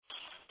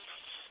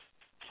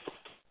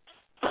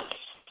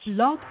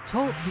Blog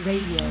Talk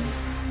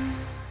Radio.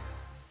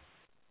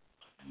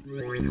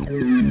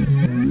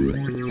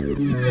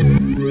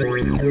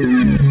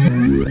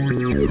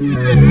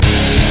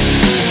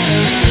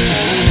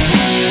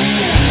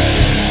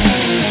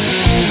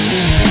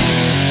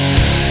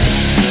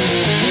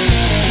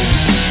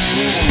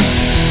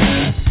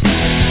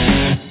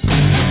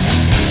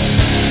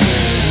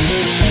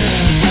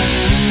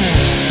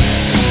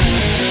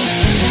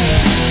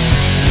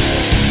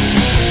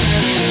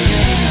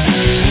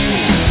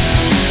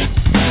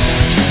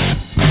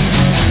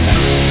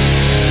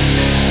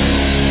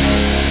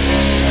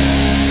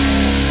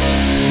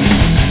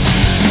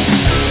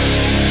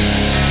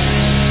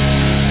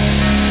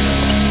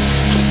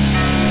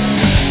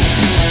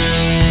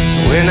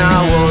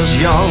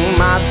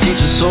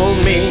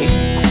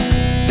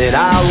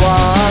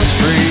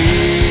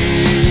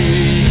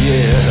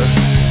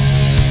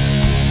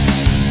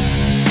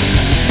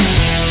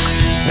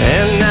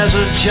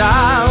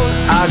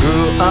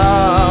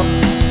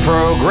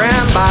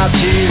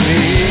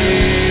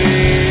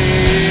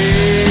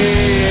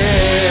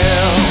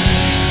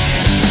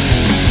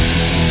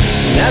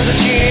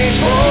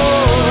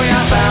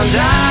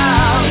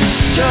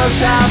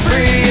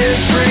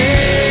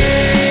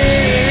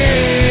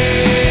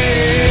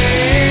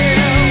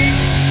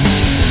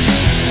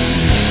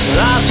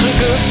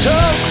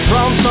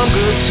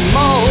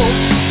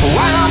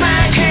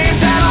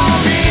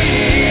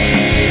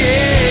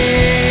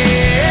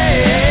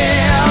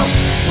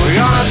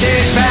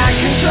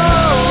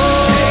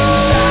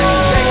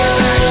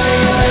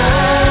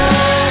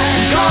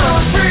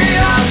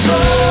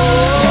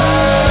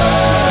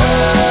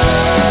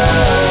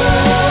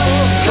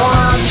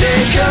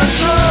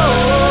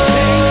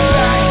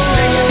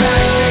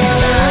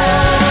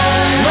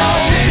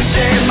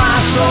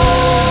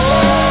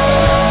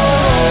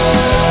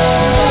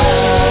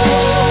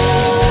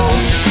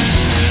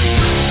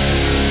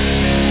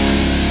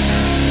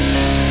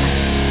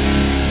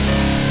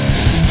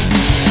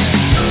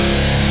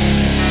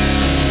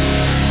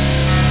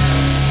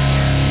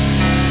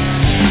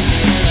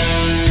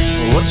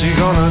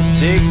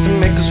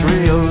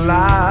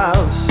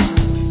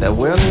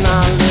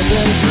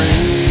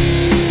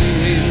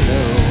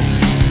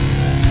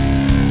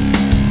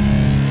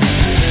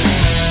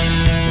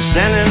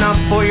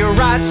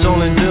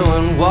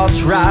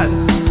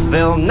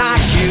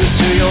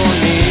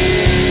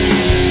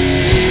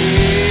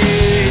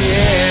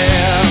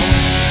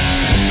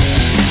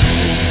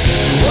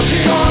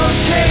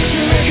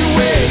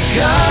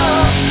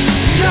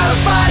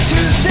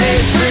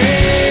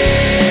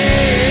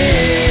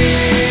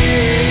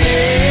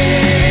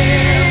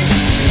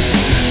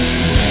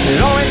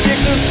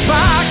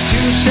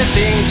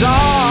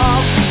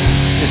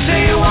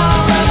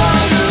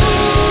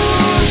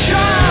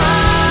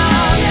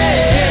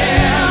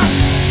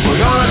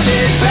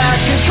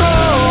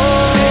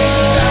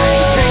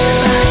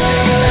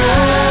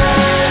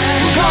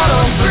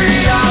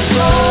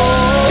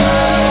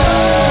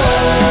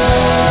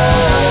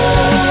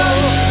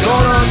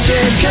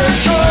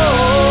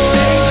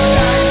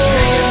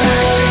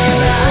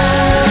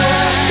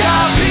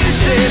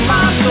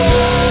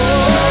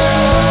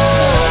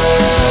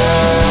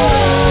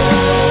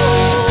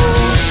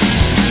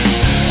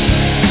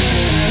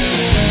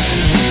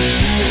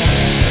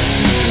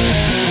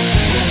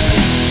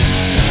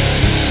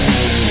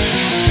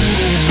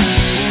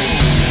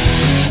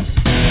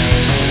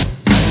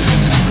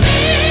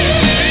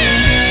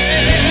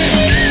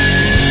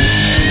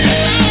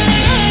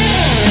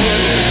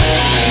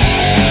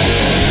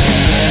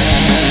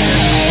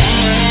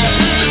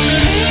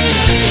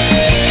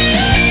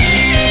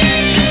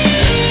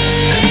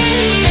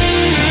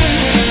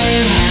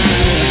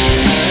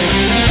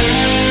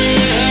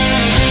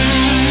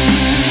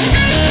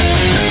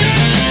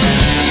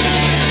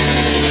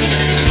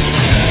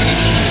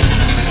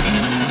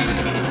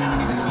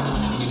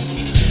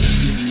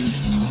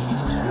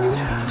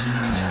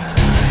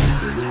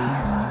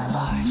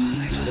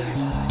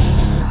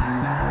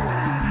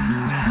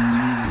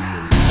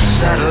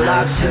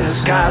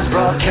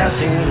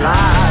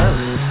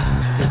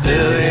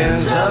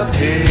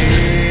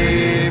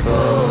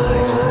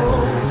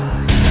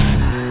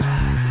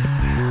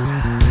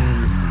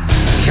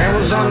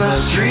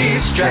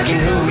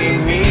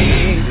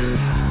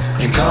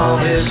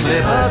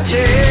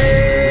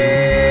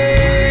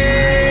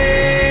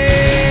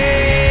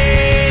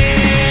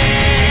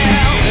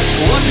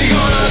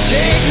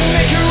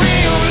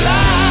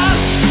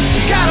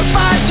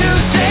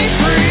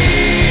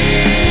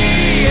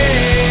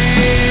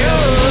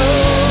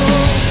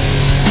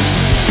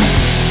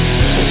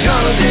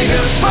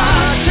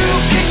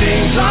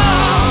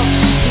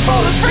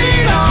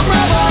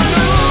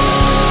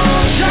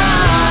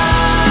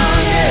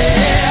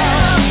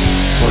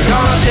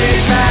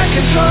 Take back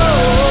control.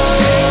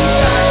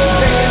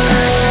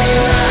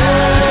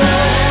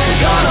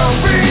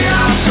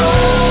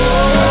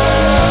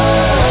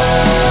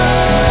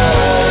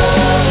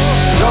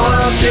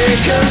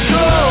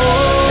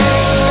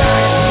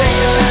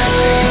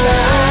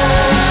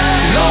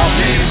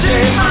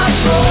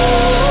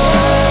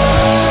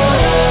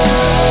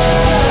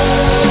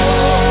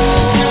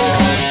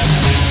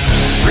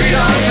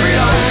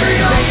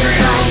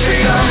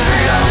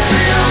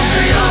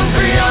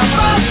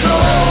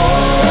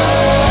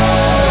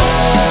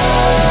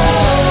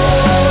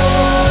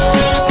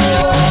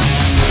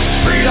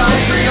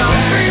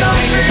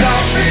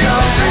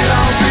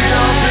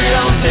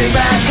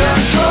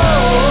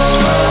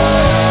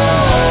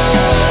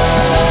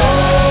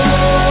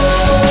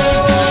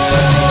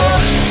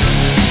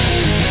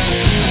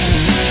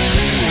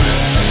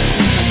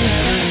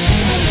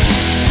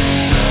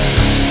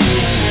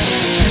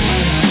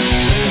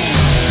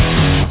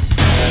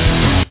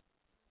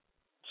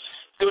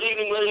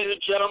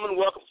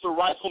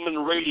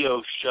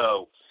 Radio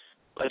Show.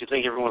 I'd like to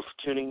thank everyone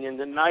for tuning in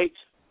tonight.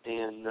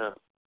 And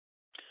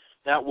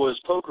that was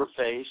Poker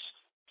Face,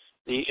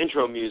 the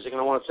intro music. And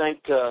I want to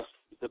thank the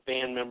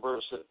band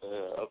members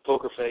of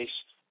Poker Face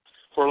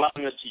for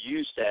allowing us to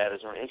use that as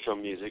our intro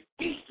music.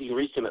 You can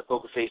reach them at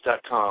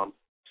pokerface.com.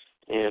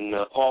 And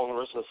Paul and the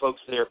rest of the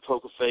folks there at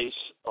Poker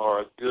Face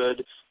are a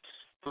good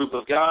group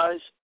of guys.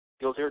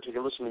 Go there, take a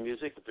listen to the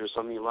music. If there's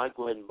something you like,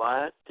 go ahead and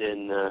buy it.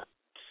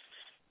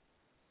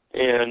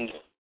 And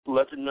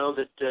let them know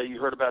that you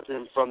heard about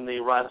them from the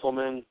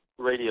Rifleman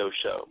Radio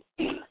Show.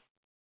 We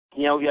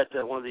got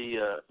we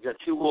got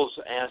Two Wolves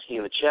asking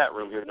in the chat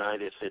room here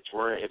tonight if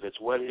it's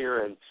wet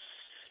here, and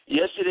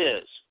yes, it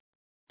is.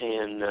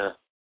 And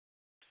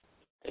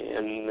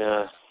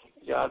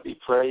God be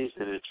praised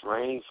that it's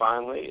raining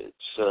finally.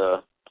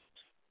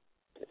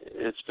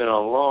 It's been a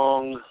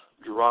long,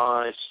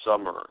 dry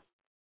summer,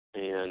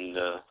 and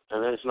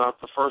it's not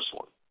the first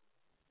one.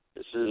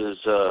 This is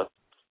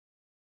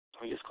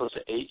I guess close to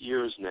 8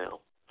 years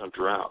now of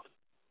drought,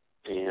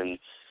 and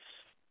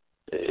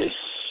it's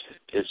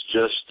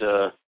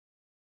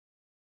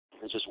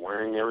just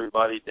wearing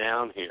everybody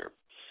down here.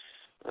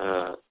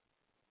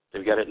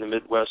 They've got it in the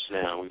Midwest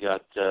now. We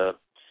got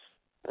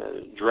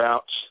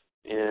droughts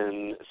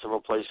in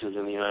several places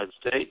in the United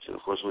States, and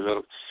of course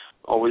we've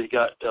always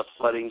got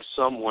flooding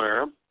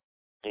somewhere,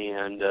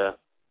 and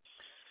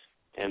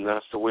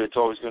that's the way it's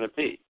always going to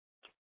be.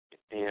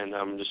 And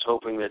I'm just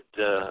hoping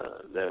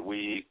that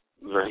we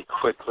very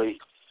quickly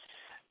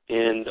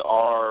end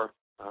our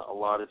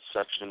allotted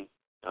section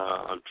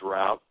of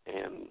drought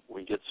and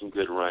we get some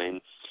good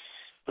rain.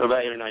 But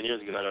about 8 or 9 years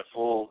ago, I had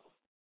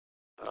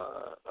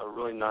a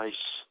really nice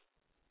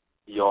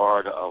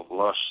yard of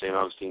lush St.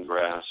 Augustine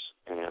grass,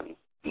 and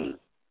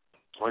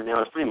right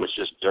now it's pretty much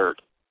just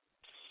dirt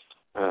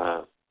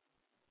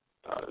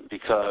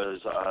because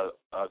I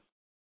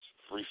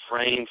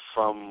refrained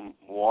from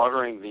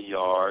watering the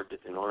yard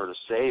in order to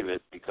save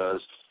it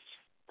because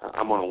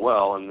I'm on a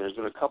well, and there's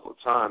been a couple of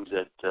times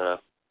that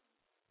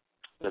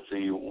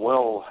the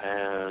well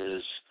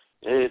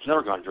it's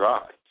never gone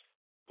dry,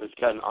 but it's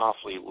gotten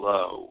awfully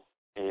low,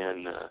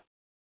 and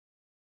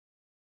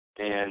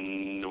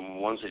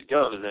once it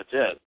goes, that's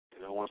it.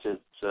 Once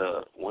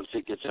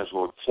it gets to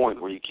a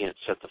point where you can't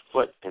set the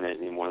foot in it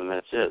anymore, then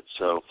that's it.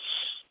 So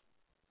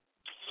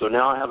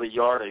now I have a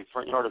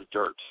front yard of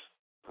dirt,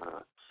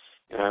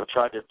 and I've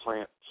tried to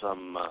plant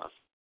some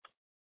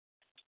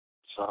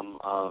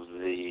of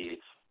the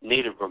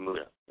native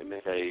Bermuda. They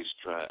make a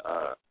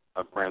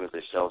brand that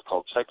they sell. It's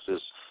called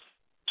Texas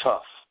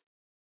Tough,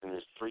 and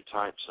there's 3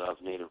 types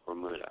of native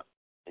Bermuda,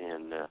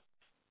 and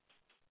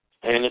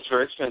it's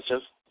very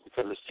expensive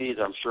because the seeds,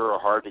 I'm sure, are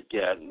hard to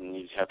get, and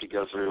you have to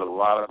go through a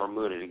lot of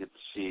Bermuda to get the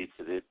seeds.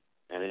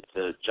 And it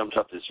jumped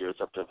up this year.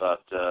 It's up to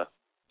about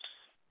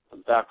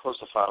close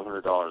to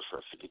 $500 for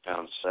a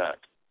 50-pound sack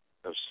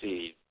of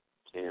seed,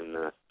 and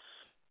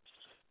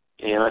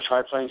I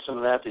tried planting some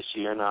of that this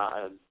year,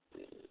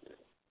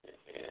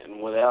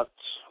 and without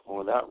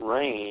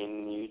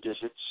rain,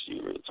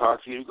 it's hard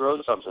for you to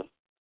grow something.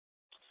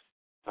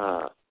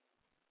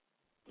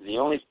 The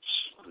only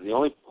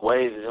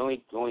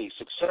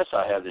success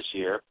I had this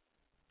year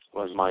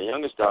was my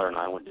youngest daughter and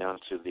I went down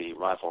to the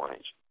rifle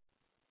range,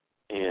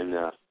 and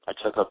I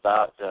took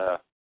about I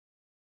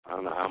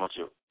don't know how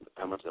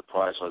much the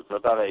price was, but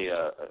about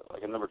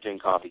a number 10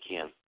 coffee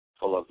can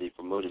full of the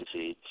Bermuda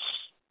seed.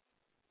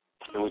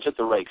 And we took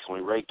the rakes, and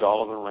we raked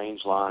all of the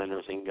range line and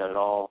everything, got it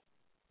all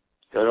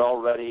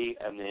ready,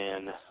 and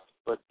then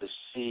put the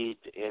seed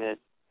in it,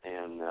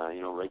 and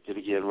raked it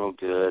again real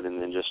good,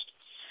 and then just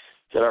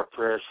did our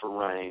prayers for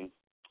rain.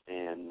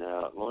 And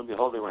lo and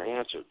behold, they were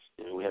answered.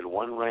 We had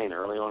one rain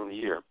early on in the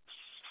year,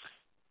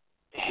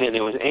 and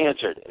it was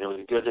answered. And it was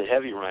a good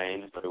heavy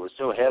rain, but it was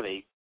so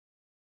heavy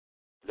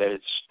that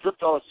it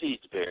stripped all the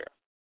seeds bare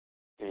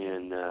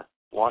and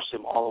washed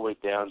them all the way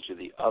down to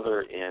the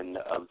other end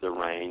of the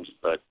range.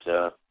 But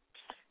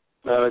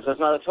that's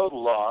not a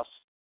total loss,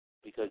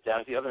 because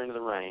down at the other end of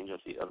the range,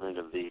 at the other end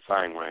of the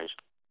firing range,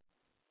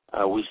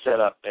 we set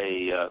up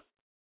a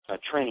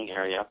training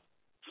area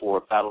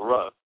for Battle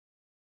Road.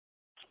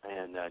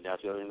 And down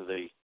at the other end of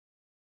the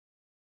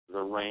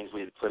range, we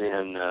had put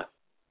in,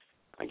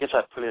 I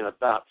put in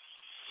about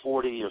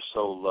 40 or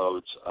so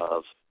loads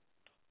of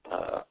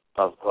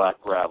black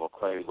gravel,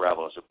 clay and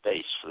gravel as a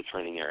base for the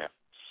training area.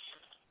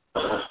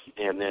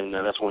 And then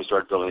that's when we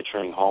started building the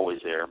training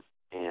hallways there.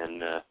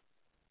 And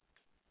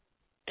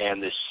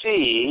the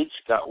seeds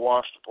got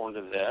washed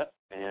onto that,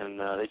 and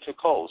they took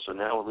hold. So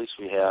now at least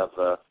we have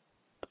a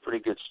pretty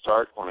good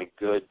start on a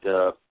good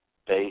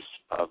base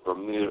of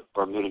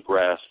Bermuda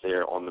grass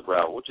there on the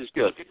gravel, which is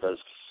good because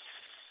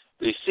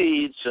the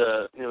seeds,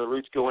 the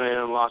roots go in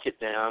and lock it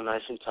down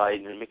nice and tight,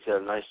 and it makes a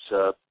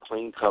nice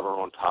clean cover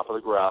on top of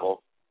the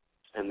gravel.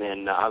 And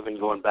then I've been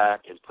going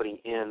back and putting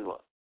in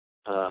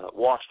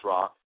washed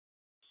rock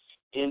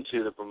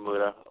into the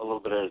Bermuda a little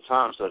bit at a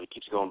time so that it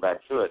keeps going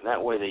back through it. And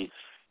that way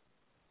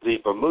the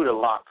Bermuda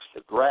locks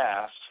the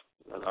grass,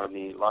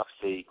 locks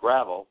the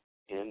gravel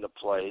into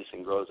place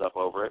and grows up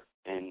over it.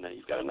 and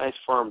you've got a nice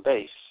firm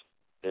base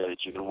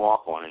that you can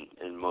walk on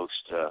in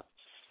most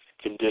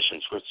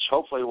conditions, which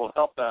hopefully will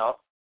help out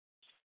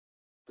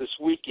this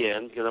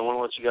weekend, because I want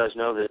to let you guys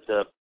know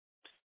that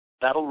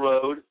Battle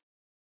Road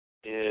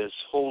is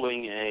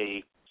holding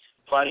a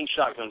fighting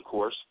shotgun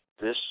course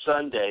this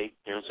Sunday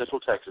here in Central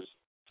Texas,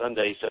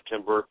 Sunday,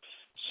 September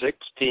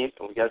 16th,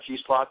 and we've got a few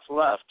slots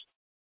left.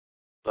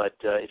 But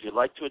if you'd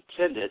like to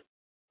attend it,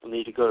 you'll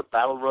need to go to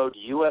Battle Road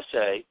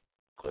USA,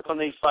 click on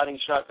the fighting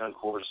shotgun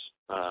course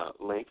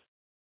link,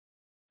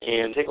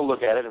 and take a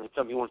look at it. And if it's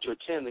something you want to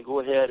attend, then go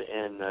ahead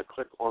and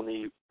click on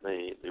the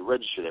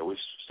register there. We've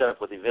set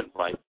up with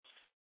Eventbrite,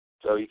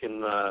 so you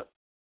can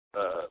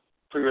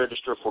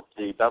pre-register for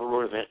the Battle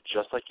Road event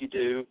just like you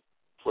do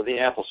for the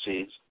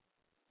Appleseeds.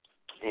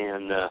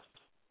 And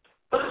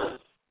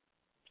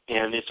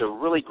it's a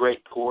really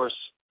great course.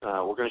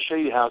 We're going to show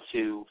you how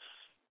to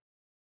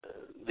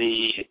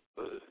the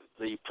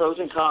pros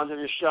and cons of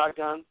your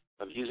shotgun,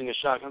 of using a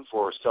shotgun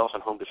for self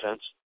and home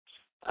defense.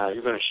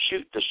 You're going to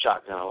shoot the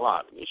shotgun a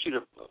lot. You shoot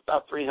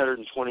about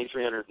 320,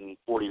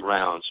 340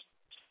 rounds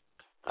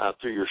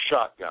through your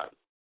shotgun,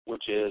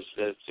 which is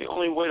that's the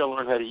only way to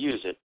learn how to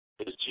use it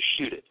is to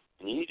shoot it.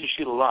 And you need to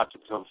shoot a lot to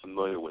become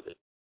familiar with it.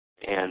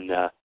 And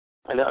I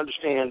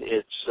understand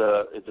it's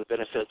the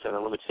benefits and the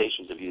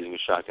limitations of using a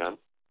shotgun.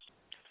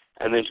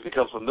 And then to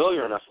become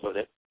familiar enough with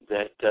it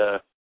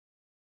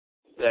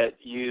that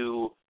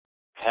you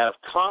have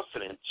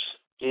confidence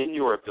in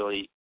your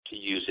ability to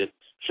use it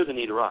should the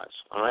need arise.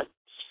 All right?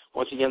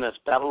 Once again, that's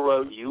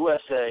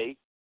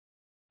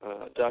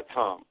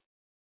BattleRoadUSA.com.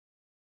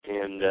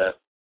 And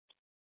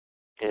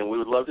we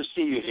would love to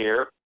see you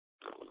here.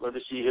 We'd love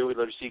to see you here. We'd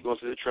love to see you going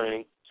through the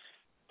training.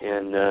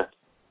 And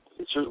we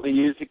could certainly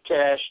use the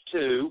cash,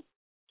 too,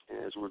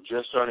 as we're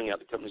just starting out.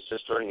 The company's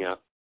just starting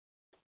out.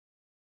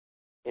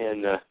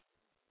 And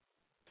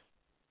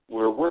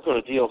we're working on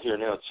a deal here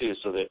now, too,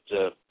 so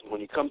that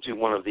when you come to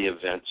one of the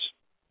events,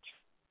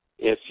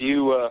 if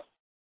you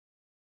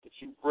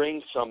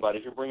bring somebody,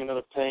 if you bring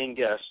another paying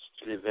guest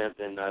to the event,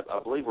 then I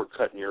believe we're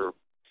cutting your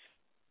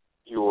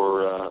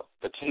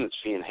attendance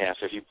fee in half.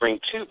 If you bring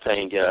two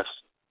paying guests,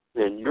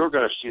 then you're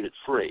going to shoot it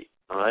free,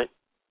 all right?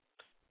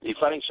 The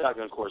fighting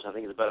shotgun course, I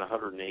think, is about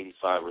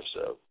 185 or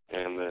so,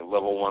 and the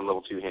level 1,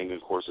 level 2 handgun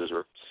courses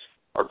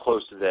are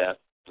close to that.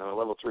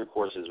 Level 3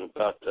 courses are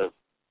about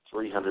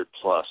 300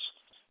 plus.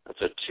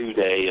 That's a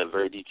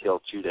very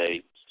detailed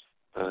two-day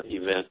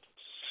event.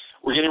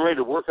 We're getting ready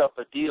to work up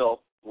a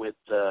deal with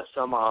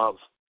some of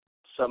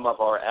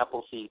our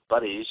Appleseed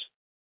buddies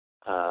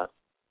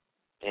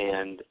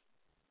and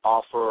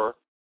offer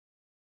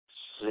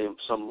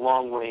some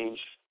long-range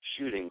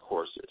shooting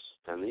courses.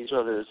 And this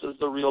is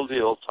the real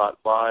deal,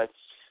 taught by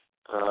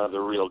the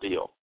real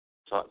deal,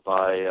 taught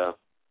by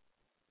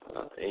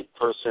a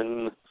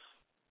person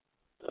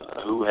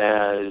who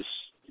has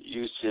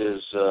used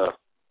his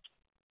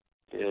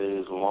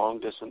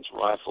long-distance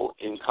rifle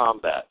in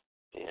combat,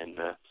 and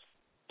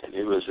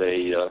it was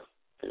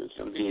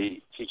going to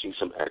be teaching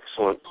some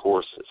excellent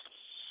courses.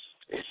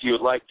 If you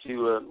would like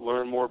to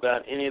learn more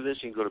about any of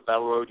this, you can go to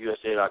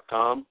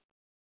BattleRoadUSA.com,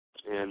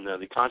 and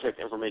the contact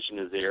information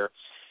is there.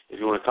 If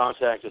you want to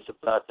contact us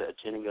about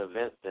attending the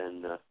event,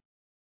 then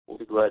we'll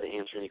be glad to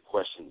answer any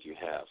questions you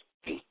have.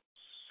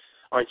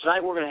 All right,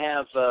 tonight we're going to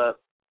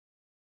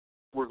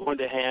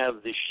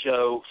have the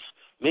show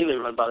mainly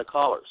run by the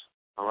callers.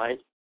 All right,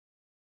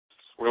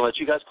 we're going to let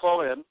you guys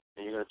call in, and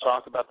you're going to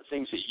talk about the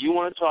things that you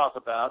want to talk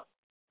about.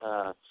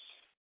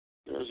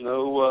 There's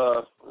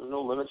no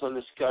limits on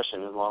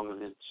discussion as long as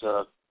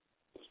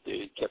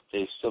you kept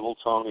a civil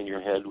tongue in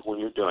your head when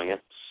you're doing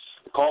it.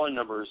 The call-in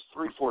number is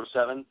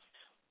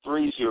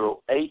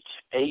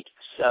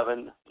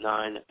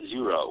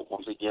 347-308-8790.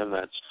 Once again,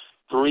 that's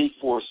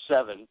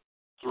 347-308-8790.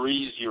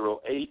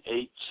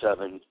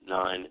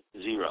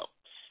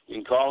 You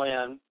can call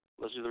in,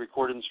 listen to the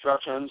recorded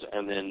instructions,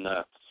 and then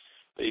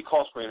the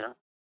call screener,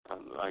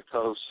 my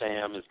co-host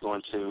Sam, is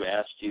going to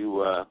ask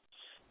you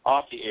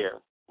off the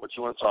air what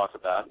you want to talk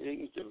about.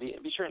 You can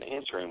be sure to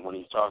answer him when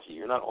he's talking.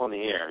 You're not on the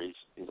air.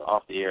 He's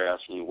off the air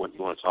asking you what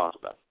you want to talk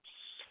about.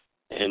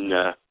 And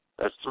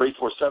that's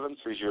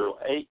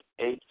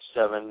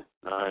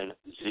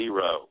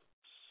 347-308-8790.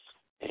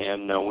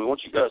 And we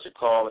want you guys to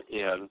call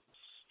in.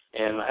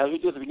 And as we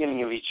do at the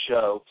beginning of each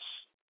show,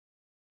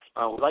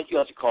 we'd like you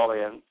guys to call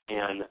in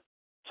and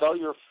tell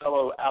your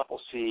fellow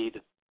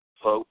Appleseed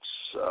folks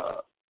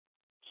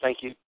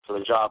thank you for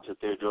the jobs that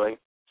they're doing.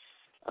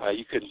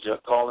 You could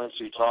call in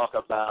to talk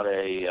about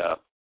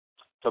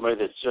somebody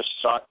that's just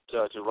shot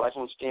to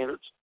rifleman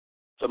standards,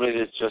 somebody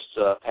that's just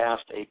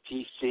passed a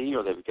PC,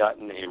 or they've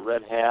gotten a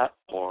red hat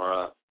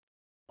or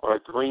a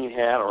green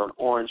hat or an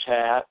orange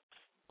hat,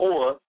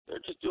 or they're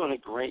just doing a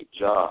great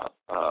job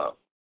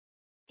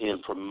in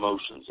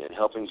promotions and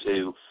helping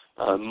to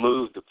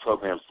move the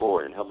program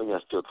forward and helping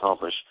us to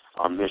accomplish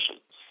our mission.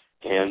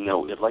 And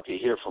we'd like to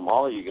hear from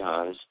all of you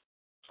guys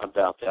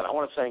about that. I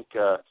want to thank,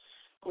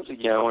 once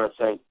again,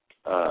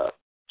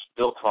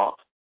 Bill Conk,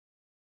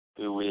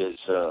 who is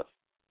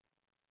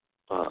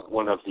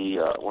one of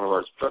our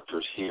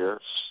instructors here,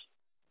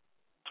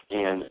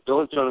 and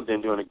Bill and Joan have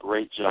been doing a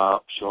great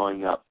job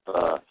showing up.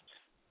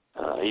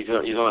 He's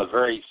on a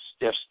very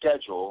stiff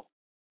schedule,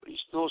 but he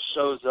still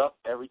shows up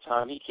every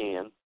time he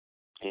can,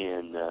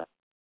 and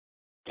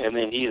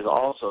then he has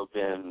also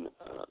been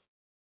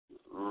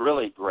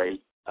really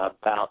great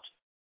about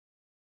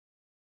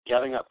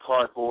gathering up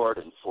cardboard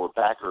and for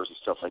backers and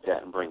stuff like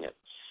that and bring it,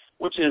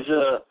 which is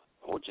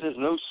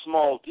no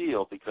small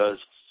deal, because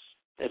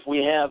if we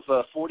have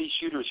 40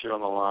 shooters here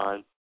on the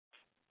line,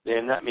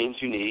 then that means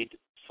you need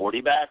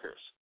 40 backers,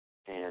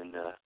 and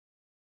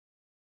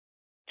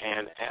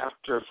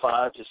after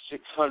 500 to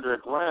 600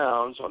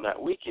 rounds on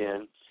that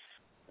weekend,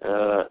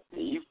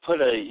 you've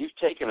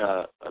taken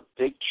a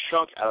big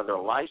chunk out of their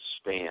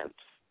lifespan,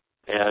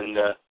 and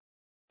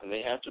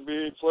they have to be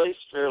replaced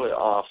fairly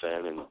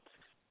often, and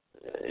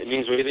it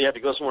means we either have to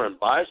go somewhere and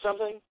buy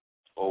something,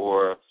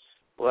 or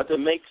we'll have to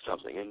make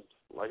something. And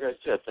like I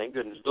said, thank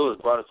goodness Bill has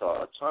brought us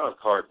a ton of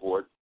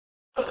cardboard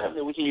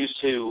that we can use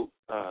to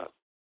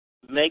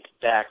make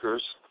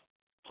backers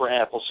for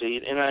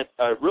Appleseed. And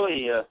I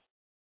really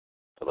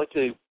I'd like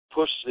to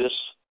push this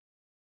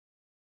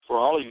for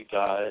all of you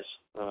guys,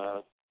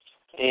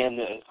 and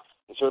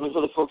certainly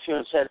for the folks here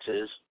in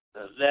Texas.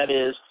 That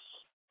is,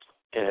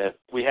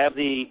 we have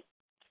the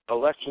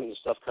election and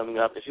stuff coming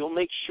up. If you'll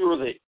make sure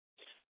that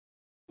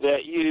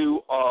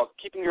you are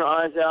keeping your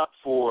eyes out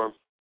for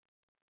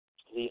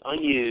the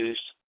unused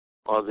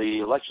or the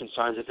election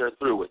signs that they're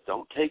through with.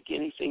 Don't take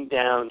anything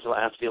down until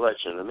after the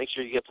election, and make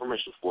sure you get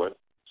permission for it.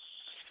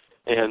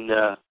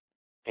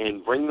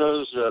 And bring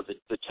those,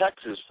 the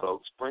Texas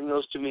folks, bring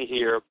those to me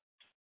here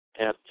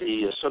at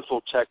the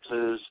Central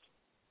Texas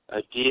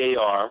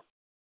DAR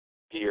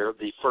here,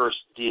 the first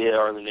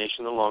DAR in the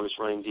nation, the longest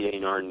running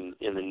DAR in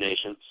the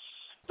nation.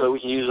 So we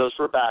can use those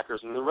for backers.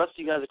 And the rest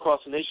of you guys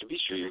across the nation, be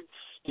sure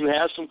you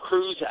have some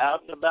crews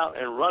out and about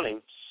and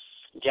running,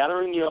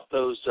 gathering up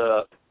those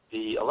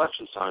the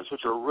election signs,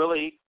 which are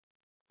really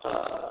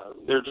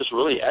they're just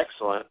really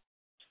excellent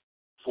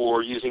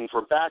for using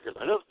for backers.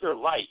 I know that they're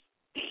light,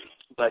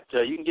 but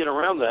you can get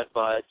around that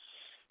by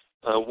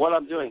what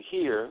I'm doing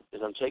here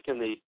is I'm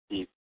taking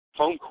the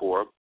foam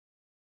core,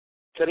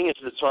 cutting it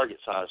to the target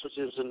size, which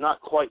is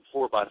not quite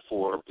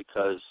 4x4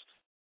 because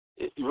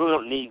you really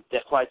don't need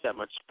quite that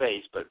much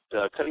space, but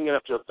cutting it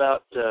up to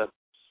about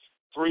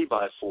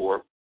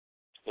 3x4,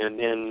 and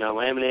then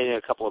laminating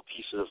a couple of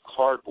pieces of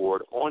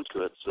cardboard onto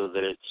it so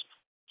that it's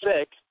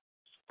thick,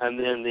 and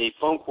then the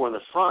foam core in the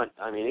front,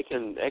 I mean, it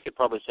could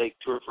probably take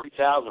 2,000 or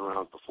 3,000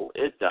 rounds before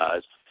it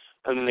dies,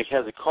 and then it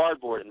has a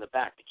cardboard in the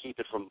back to keep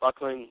it from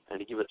buckling and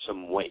to give it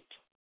some weight.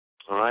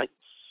 All right?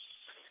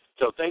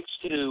 So thanks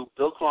to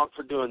Bill Clark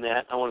for doing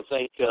that. I want to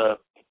thank,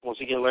 once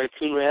again, Larry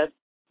Coonrad,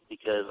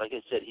 because, like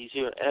I said, he's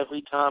here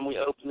every time we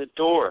open the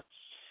door.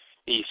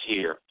 He's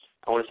here.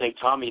 I want to thank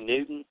Tommy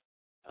Newton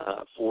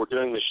for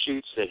doing the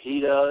shoots that he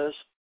does.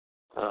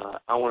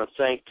 I want to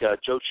thank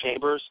Joe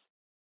Chambers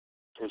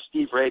and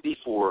Steve Raby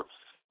for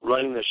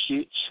running the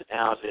shoots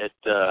out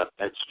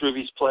at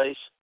Struvy's place.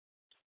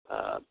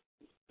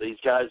 These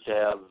guys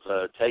have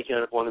taken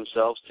it upon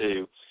themselves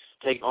to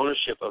take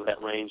ownership of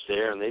that range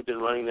there, and they've been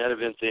running that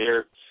event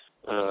there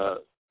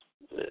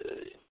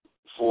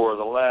for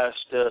the last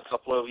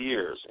couple of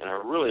years, and I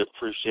really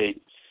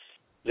appreciate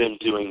them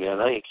doing that.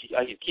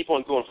 I could keep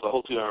on going for the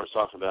whole 2 hours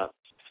talking about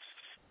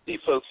the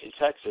folks in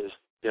Texas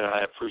that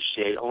I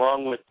appreciate,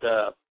 along with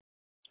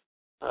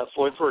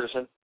Floyd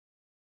Ferguson,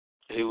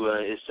 who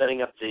is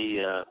setting up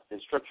the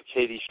Instructor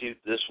Katie shoot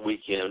this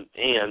weekend,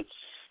 and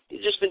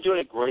he's just been doing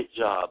a great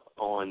job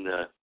on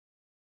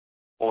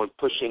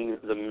pushing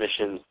the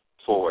mission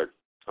forward.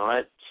 All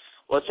right?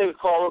 Well, let's take a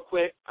call real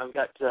quick. I've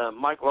got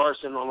Mike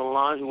Larson on the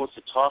line who wants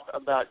to talk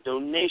about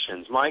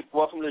donations. Mike,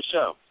 welcome to the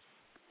show.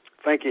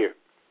 Thank you.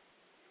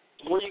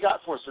 What do you got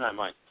for us tonight,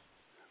 Mike?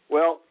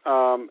 Well,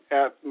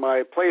 at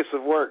my place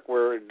of work,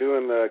 we're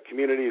doing the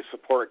community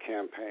support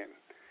campaign.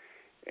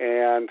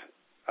 And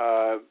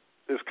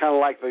it's kind of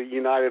like the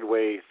United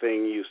Way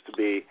thing used to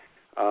be.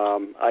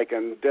 I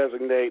can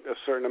designate a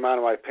certain amount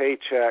of my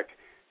paycheck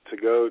to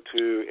go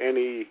to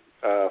any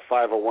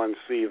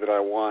 501c that I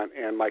want,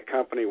 and my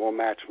company will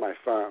match my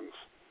funds.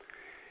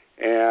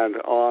 And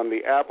on the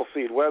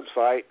Appleseed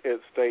website,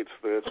 it states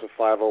that it's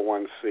a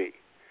 501c.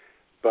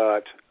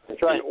 But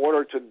that's right. In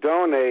order to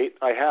donate,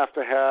 I have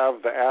to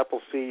have the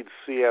Appleseed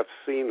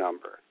CFC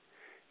number,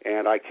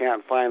 and I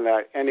can't find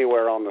that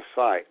anywhere on the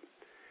site.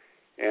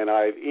 And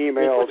I've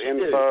emailed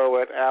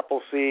info at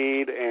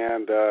Appleseed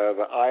and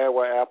the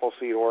Iowa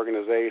Appleseed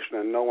organization,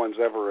 and no one's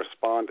ever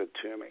responded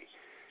to me.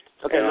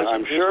 Okay, and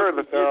I'm sure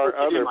that there are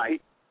other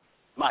people.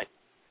 Mike,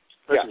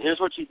 listen, here's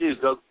what you do.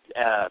 Go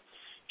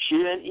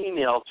shoot an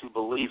email to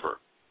Believer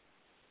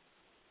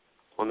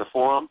on the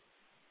forum.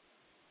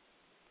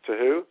 To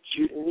who?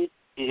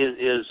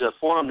 His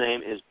forum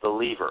name is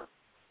Believer.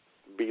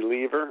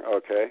 Believer?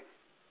 Okay.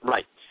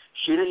 Right.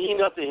 Shoot an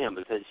email to him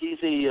because he's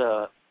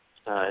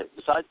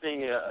besides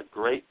being a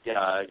great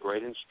guy,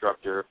 great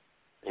instructor,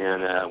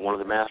 and one of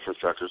the master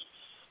instructors,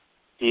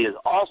 He is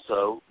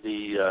also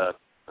the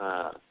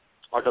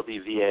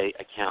RWVA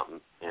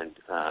accountant and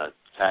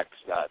tax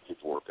guy,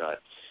 paperwork guy.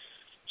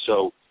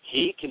 So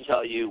he can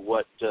tell you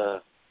what, he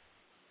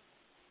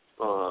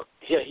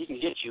can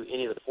get you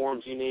any of the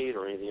forms you need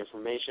or any of the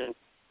information.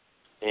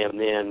 And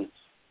then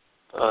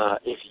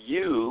if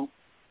you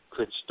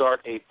could start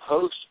a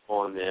post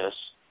on this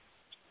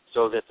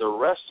so that the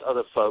rest of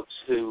the folks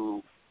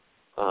who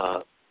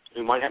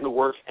might have to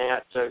work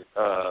at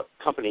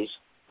companies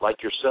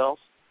like yourself,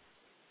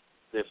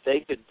 if they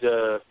could,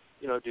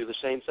 do the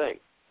same thing.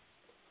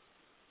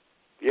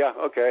 Yeah.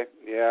 Okay.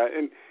 Yeah,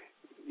 and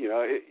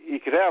you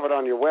could have it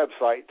on your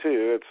website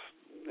too.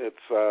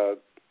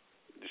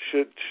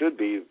 Should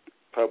be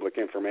public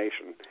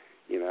information.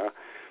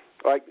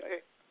 Like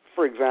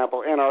for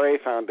example, NRA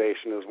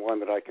Foundation is one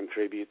that I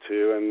contribute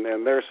to, and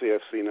their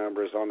CFC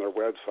number is on their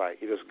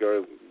website. You just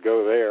go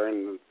there,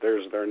 and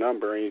there's their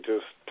number, and you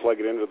just plug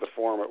it into the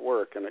form at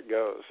work, and it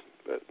goes.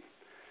 But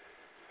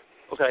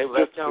okay, well,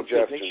 that sounds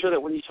good. Make sure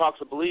that when you talk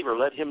to the believer,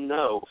 let him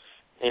know,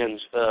 and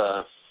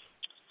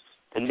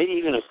maybe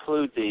even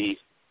include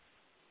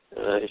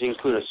if you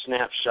include a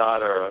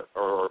snapshot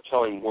or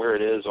tell him where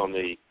it is on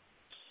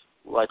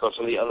on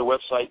some of the other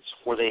websites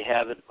where they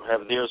have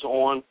theirs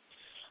on.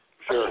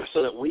 Sure.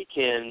 So that we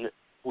can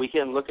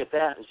look at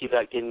that and see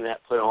about getting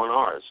that put on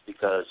ours.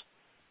 Because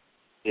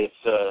if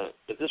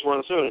this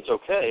runs through and it's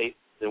okay,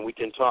 then we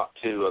can talk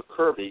to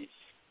Kirby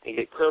and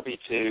get Kirby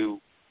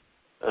to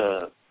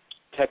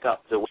tech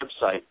up the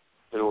website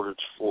in order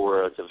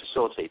to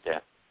facilitate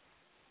that.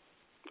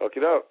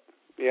 Okie doke.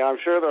 Yeah, I'm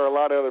sure there are a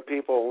lot of other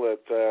people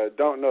that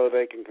don't know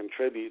they can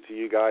contribute to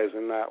you guys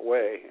in that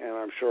way, and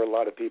I'm sure a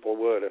lot of people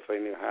would if they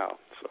knew how.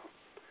 So.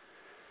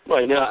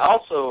 Right now,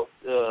 also.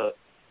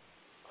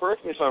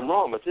 Correct me if I'm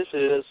wrong, but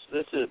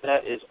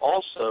that is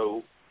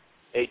also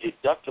a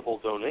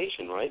deductible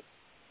donation, right?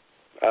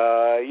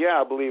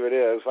 Yeah, I believe it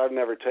is. I've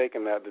never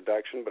taken that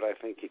deduction, but I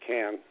think you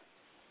can.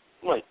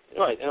 Right,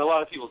 and a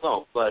lot of people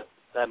don't, but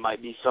that might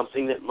be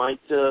something that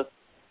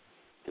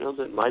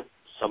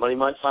somebody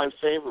might find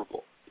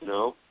favorable.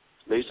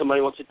 Maybe somebody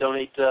wants to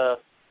donate,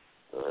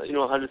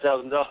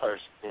 $100,000,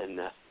 and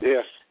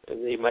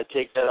they might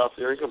take that off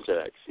their income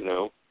tax.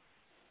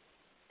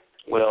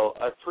 Well,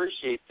 I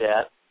appreciate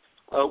that.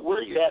 Where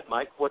are you at,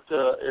 Mike? What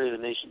area of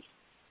the nation?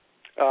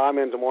 I'm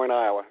in Des Moines,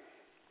 Iowa.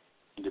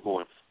 Des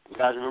Moines.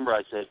 Guys, remember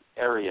I said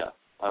area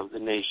of the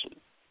nation.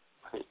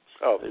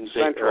 Oh, I didn't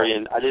say Central.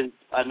 area.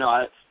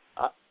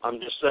 I'm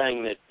just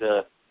saying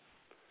that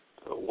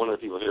one of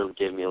the people here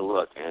gave me a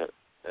look.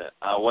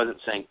 I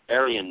wasn't saying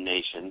Aryan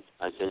nation.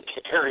 I said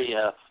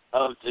area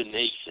of the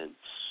nation.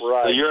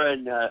 Right. So you're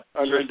in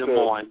Des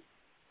Moines.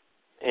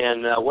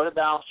 And what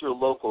about your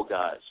local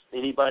guys?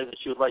 Anybody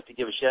that you would like to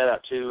give a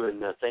shout-out to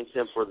and thank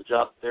them for the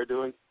job that they're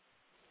doing?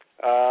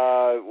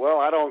 Well,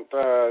 I don't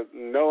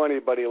know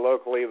anybody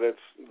locally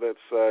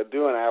that's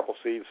doing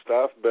Appleseed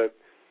stuff, but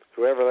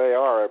whoever they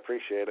are, I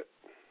appreciate it.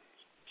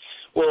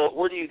 Well,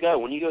 where do you go?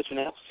 When you go to an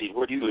Appleseed,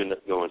 where do you end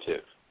up going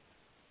to?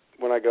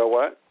 When I go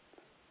what?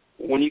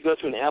 When you go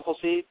to an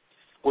Appleseed,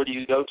 where do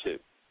you go to?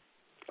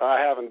 I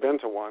haven't been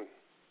to one.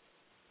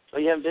 Oh,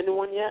 you haven't been to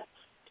one yet?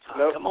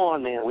 Nope. Come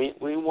on, man.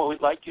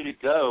 We'd like you to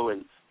go,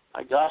 and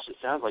my gosh, it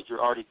sounds like you're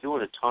already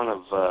doing a ton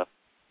of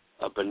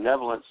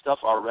benevolent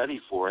stuff already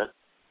for it.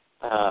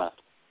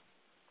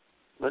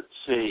 Let's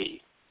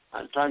see.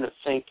 I'm trying to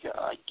think.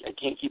 I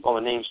can't keep all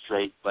the names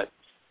straight, but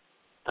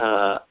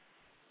I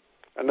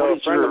know a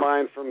friend of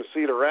mine from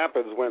Cedar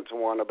Rapids went to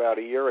one about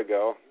a year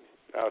ago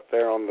out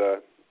there on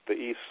the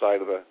east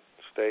side of the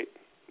state.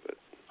 But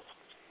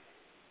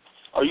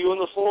are you in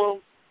the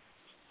forum?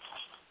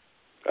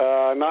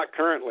 Not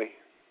currently.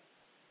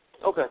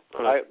 Okay.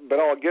 But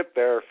I'll get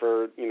there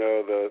for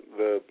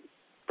the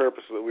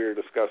purpose that we were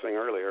discussing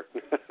earlier.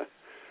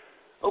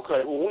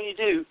 Okay. Well, when you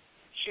do,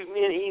 shoot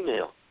me an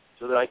email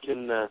so that I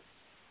can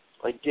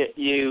get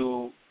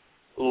you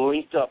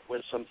linked up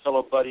with some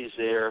fellow buddies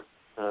there,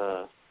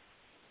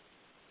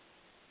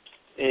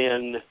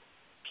 and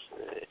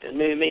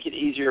maybe make it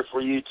easier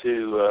for you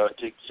to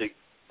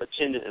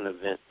attend an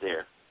event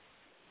there.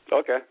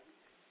 Okay.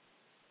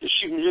 Just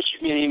shoot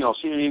me an email.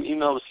 Shoot me an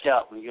email to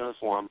Scout when you go to the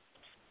forum,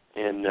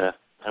 and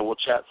we'll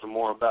chat some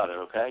more about it,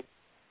 okay?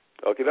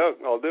 Okie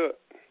doke, I'll do it.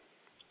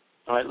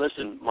 All right,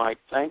 listen, Mike,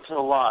 thanks a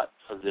lot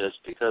for this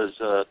because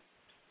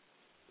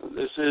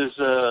this is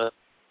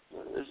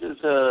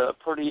a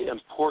pretty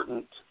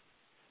important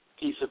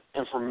piece of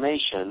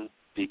information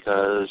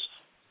because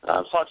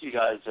I've talked to you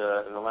guys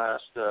in the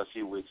last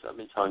few weeks. I've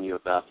been telling you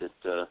about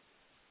that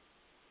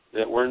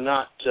we're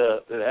not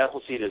that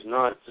Appleseed is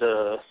not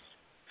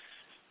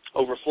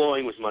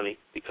overflowing with money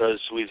because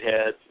we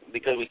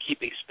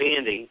keep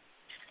expanding,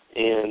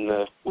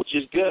 and which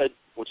is good,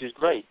 which is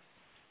great.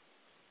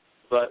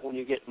 But when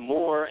you get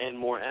more and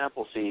more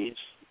Appleseeds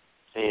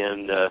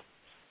and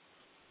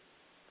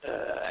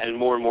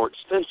more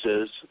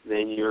expenses,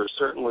 then you're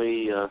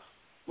certainly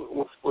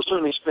we're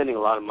certainly spending a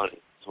lot of money.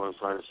 That's what I'm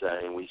trying to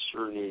say, and we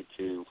sure need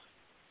to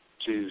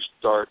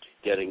start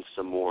getting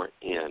some more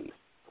in,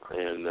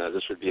 and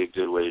this would be a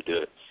good way to do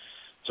it.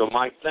 So,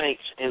 Mike,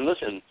 thanks. And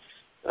listen,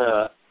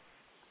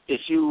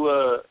 if you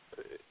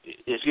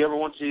ever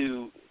want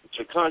to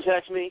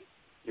contact me,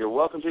 you're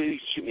welcome to. You can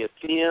shoot me a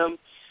PM.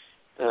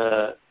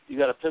 You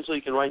got a pencil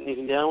you can write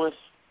anything down with?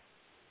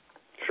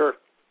 Sure.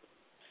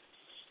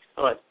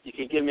 All right. You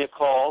can give me a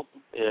call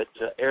at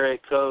area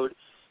code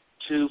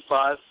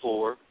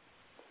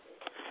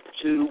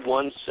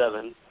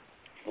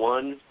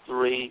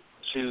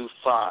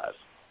 254-217-1325,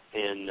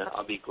 and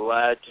I'll be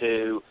glad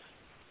to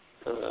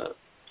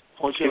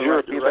point you in the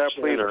right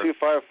direction. Could you repeat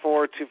that, please?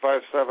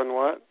 254-257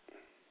 what?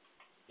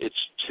 It's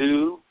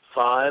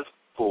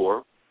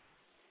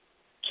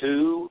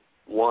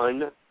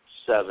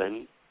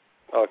 254-217.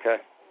 Okay.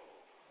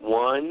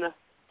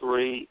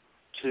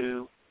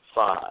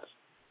 1325.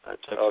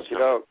 Okie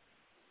doke.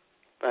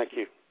 Thank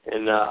you.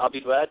 And I'll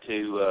be glad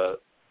to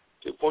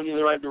point you in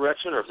the right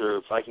direction, or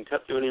if I can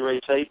cut through any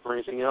red tape or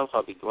anything else,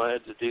 I'll be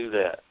glad to do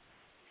that.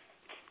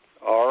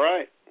 All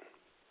right.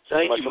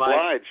 Thank you, Mike. Much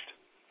obliged.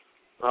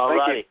 All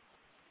right.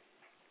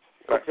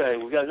 You. Okay,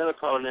 we've got another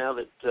caller now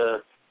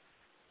that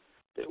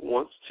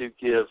wants to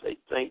give a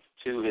thanks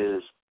to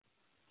his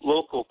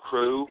local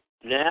crew.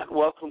 Nat,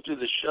 welcome to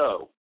the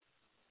show.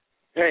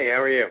 Hey,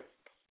 how are you?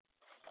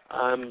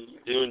 I'm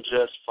doing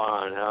just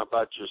fine. How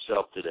about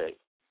yourself today?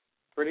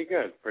 Pretty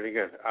good.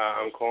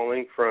 I'm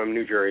calling from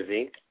New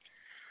Jersey.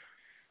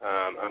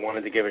 I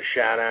wanted to give a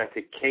shout-out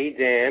to K.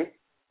 Dan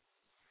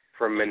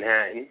from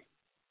Manhattan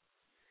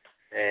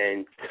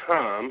and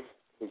Tom,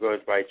 who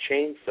goes by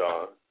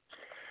Chainsaw,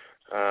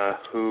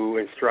 who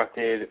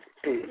instructed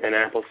an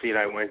Appleseed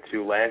I went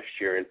to last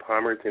year in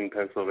Palmerton,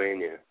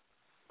 Pennsylvania.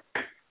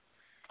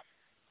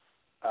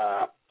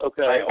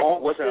 Okay. I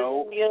also, what's his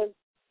name again?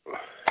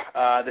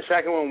 The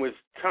second one was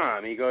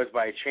Tom. He goes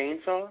by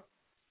Chainsaw.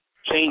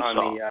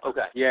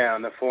 Okay. Yeah,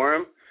 on the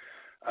forum.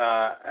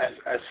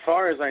 As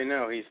far as I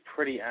know, he's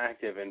pretty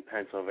active in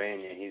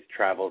Pennsylvania. He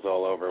travels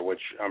all over,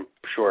 which I'm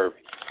sure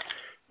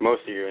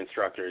most of your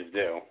instructors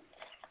do.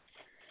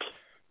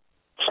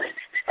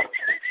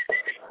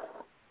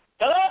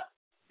 Hello?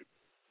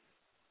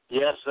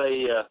 Yes,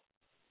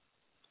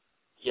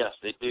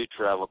 they do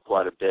travel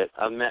quite a bit.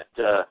 I met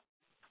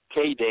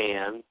K.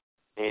 Dan,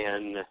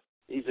 and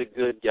he's a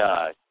good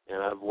guy,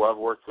 and I've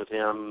worked with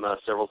him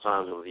several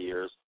times over the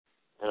years,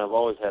 and I've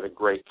always had a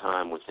great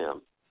time with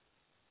him.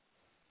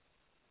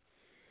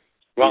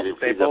 Well, he's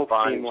they both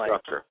fine seem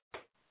instructor.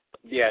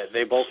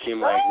 they both seem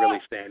like really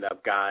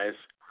stand-up guys.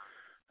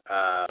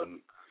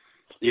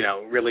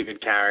 Really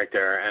good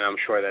character, and I'm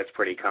sure that's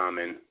pretty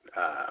common,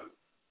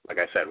 like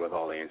I said, with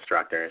all the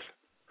instructors.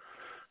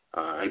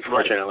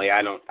 Unfortunately,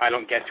 I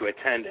don't get to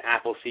attend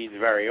Appleseeds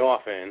very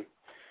often.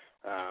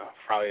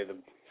 Probably the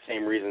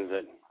same reasons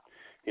that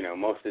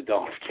most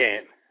adults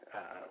can't,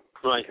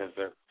 because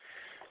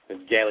the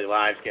daily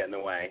lives get in the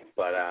way.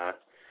 But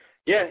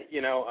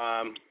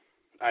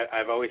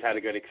I've always had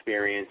a good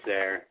experience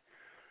there.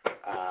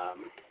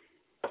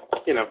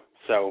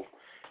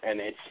 And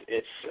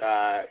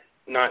it's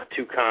not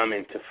too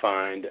common to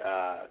find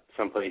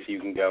someplace you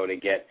can go to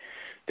get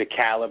the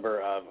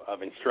caliber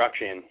of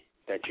instruction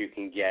that you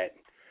can get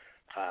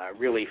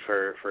really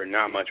for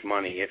not much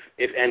money,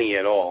 if any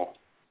at all.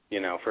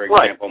 For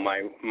example,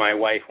 my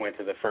wife went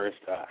to the first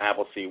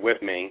Appleseed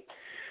with me.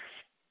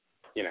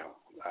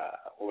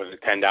 Was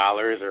it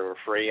 $10 or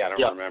free? I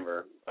don't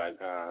remember. But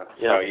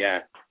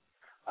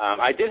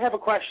I did have a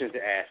question to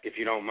ask, if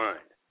you don't mind.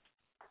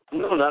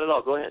 No, not at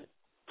all. Go ahead.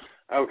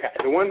 Okay.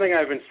 The one thing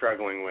I've been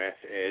struggling with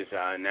is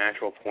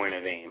natural point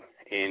of aim.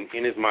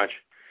 In as much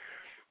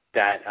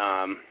that,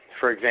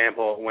 for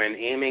example, when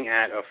aiming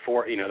at the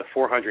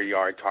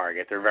 400-yard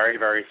target, they're very,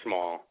 very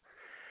small.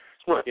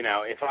 Right.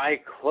 If I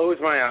close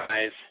my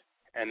eyes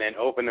and then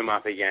open them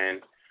up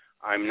again,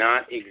 I'm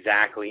not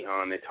exactly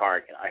on the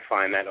target. I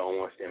find that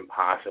almost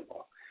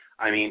impossible.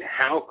 I mean,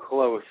 how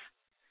close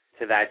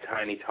to that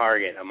tiny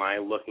target am I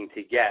looking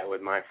to get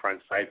with my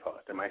front sight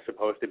post? Am I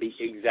supposed to be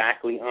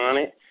exactly on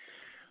it?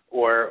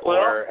 Or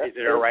is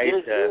it all right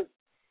to...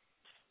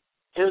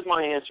 Here's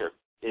my answer,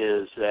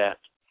 is that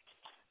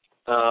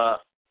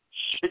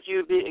should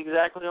you be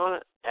exactly on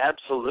it?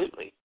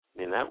 Absolutely. I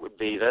mean,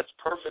 that's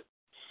perfect.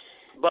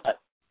 But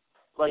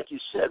like you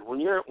said, when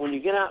you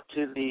get out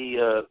to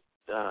the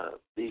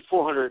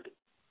 400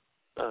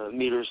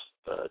 meters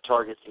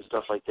targets and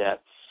stuff like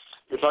that,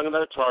 you're talking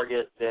about a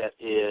target that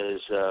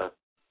is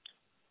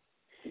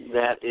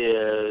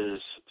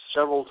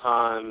several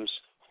times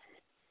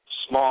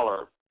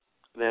smaller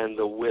than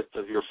the width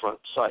of your front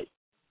sight,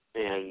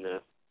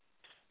 and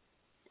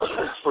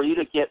for you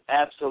to get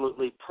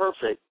absolutely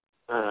perfect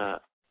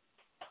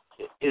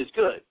is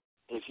good.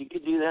 If you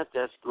could do that,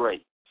 that's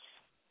great.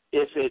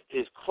 If it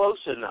is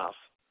close enough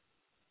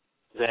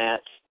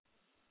that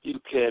you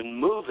can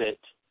move it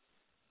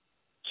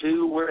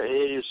to where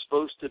it is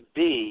supposed to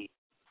be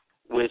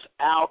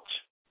without,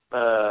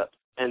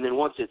 and then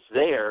once it's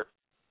there,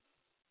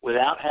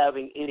 without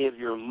having any of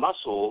your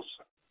muscles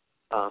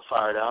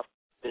fired up,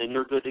 then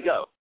you're good to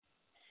go.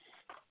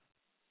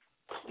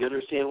 You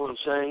understand what I'm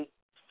saying?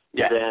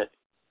 Yeah. That,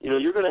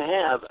 you're going to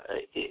have,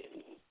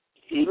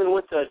 even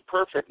with the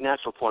perfect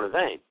natural point of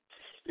aim,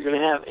 you're going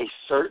to have a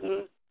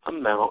certain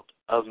amount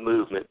of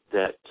movement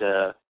that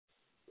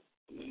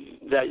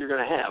you're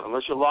going to have.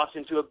 Unless you're locked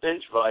into a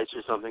bench vise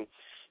or something,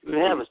 you're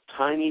going to have a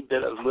tiny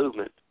bit of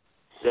movement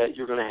that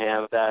you're going to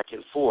have back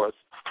and forth.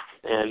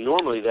 And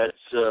normally that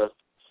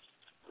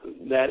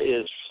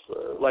is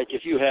like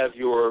if you have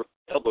your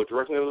elbow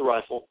directly over the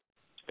rifle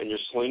and your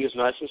sling is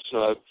nice and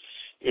snug,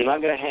 you're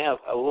not going to have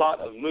a lot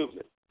of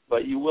movement,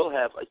 but you will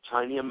have a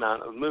tiny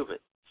amount of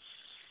movement.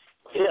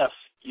 If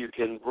you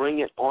can bring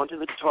it onto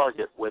the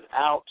target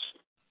without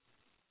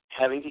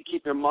having to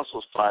keep your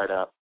muscles fired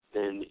up,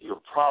 then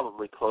you're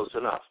probably close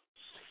enough.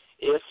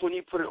 If when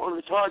you put it on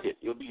the target,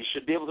 you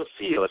should be able to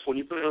feel, if when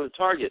you put it on the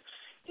target,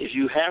 if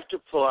you have to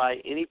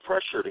apply any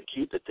pressure to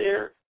keep it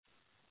there,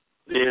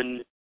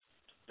 then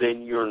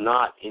you're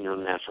not in your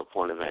natural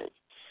point of aim.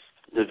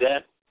 Do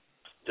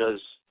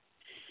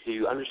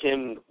you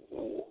understand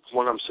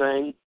what I'm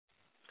saying?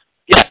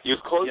 Yes. You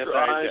close your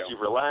eyes, you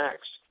relax,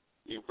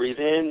 you breathe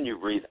in, you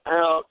breathe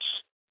out,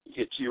 you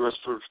get to your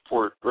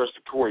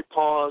respiratory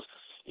pause,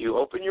 you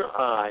open your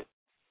eye,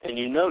 and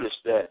you notice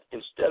that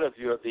instead of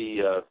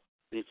the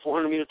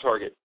 400-meter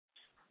target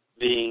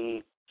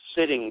being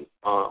sitting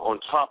on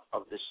top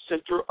of the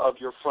center of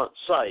your front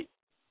sight,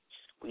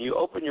 when you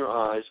open your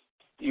eyes,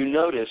 you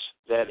notice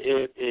that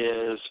it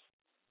is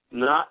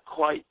not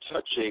quite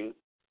touching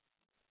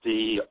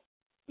the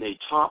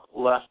top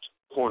left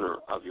corner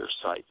of your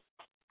sight.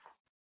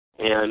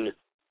 And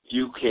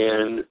you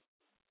can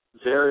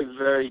very,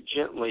 very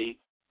gently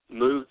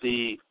move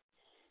the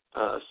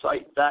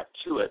sight back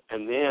to it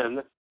and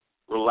then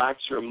relax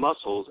your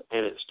muscles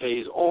and it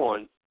stays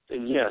on,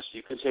 then yes,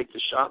 you can take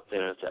the shot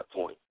then at that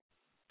point.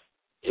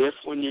 If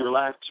when you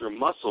relax your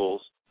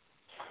muscles,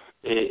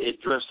 it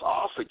drifts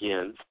off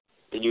again,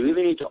 then you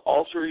either need to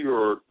alter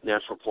your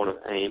natural point of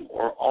aim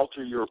or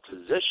alter your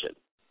position.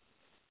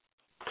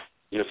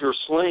 You know,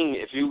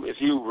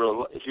 if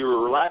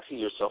you're relaxing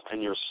yourself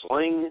and your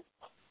sling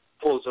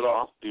pulls it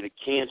off due to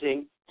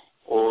canting,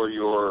 or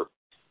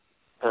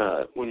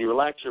when you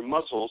relax your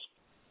muscles,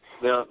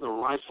 the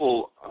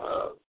rifle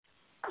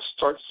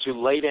starts to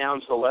lay down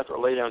to the left or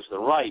lay down to the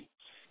right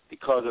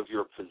because of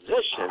your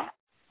position,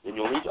 then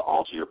you'll need to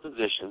alter your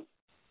position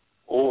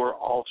or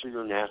alter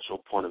your natural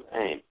point of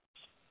aim.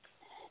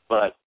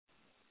 But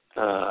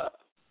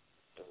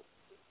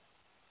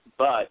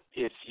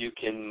if you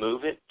can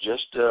move it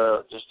just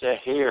a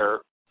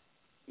hair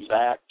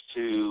back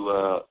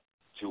to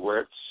where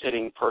it's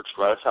sitting, perched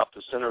right atop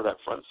the center of that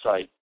front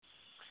sight,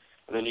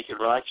 and then you can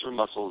relax your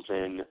muscles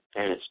and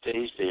it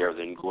stays there,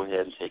 then go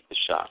ahead and take the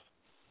shot.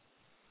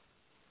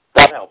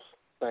 That helps.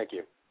 Thank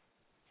you.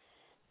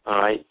 All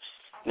right.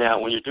 Now,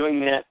 when you're doing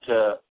that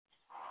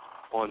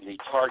on the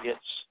targets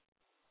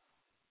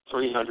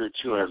 300,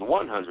 200,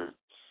 100,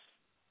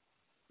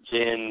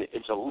 then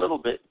it's a little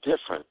bit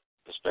different,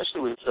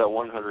 especially with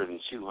 100 and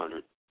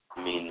 200.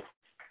 I mean,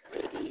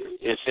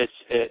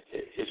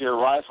 if your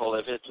rifle,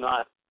 if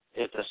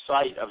the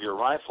sight of your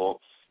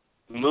rifle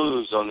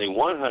moves on the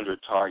 100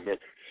 target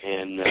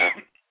and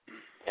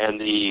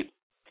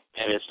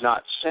it's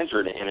not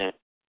centered in it,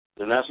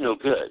 then that's no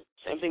good.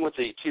 Same thing with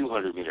the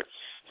 200 meter.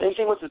 Same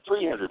thing with the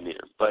 300 meter,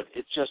 but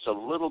it's just a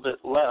little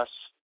bit less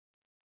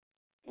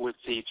with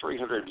the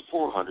 300 and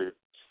 400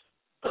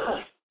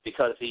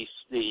 because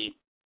the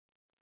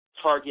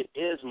target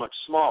is much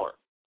smaller,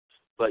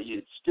 but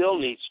it still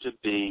needs to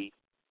be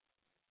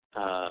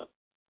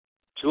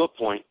to a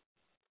point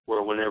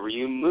where whenever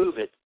you move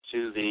it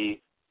to the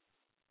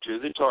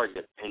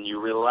target and you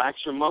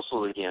relax your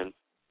muscle again,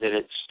 that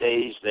it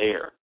stays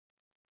there.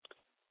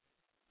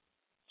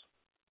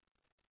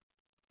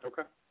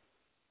 Okay.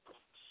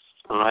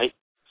 All right.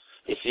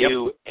 If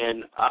you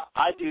and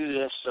I do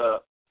this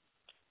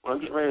when I'm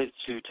getting ready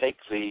to take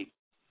the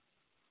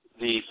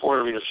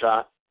 400 meter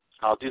shot,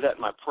 I'll do that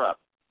in my prep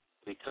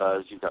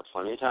because you've got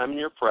plenty of time in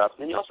your prep,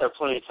 and you also have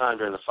plenty of time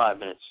during the 5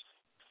 minutes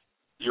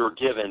you're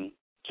given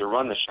to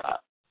run the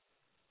shot.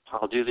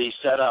 I'll do the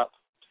setup.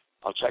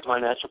 I'll check my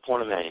natural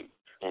point of aim,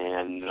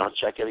 and I'll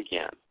check it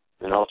again,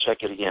 and I'll check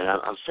it again.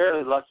 I'm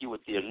fairly lucky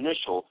with the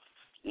initial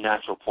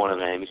natural point of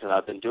aim because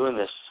I've been doing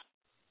this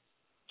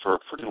for a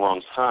pretty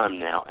long time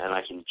now, and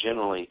I can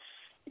generally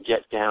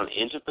get down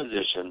into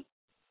position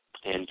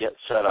and get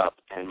set up,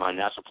 and my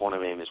natural point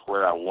of aim is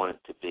where I want it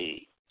to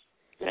be.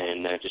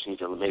 And I just need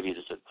to maybe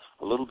just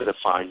a little bit of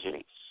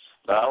fine-tuning.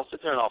 But I'll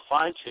sit there and I'll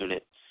fine-tune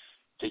it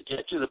to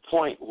get to the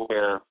point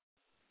where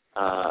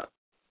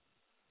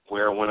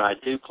when I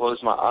do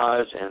close my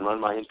eyes and run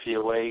my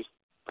NPOA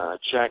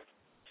check,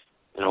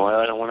 when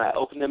I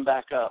open them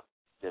back up,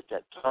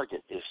 that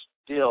target is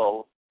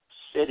still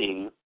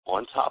sitting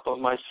on top of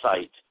my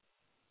sight,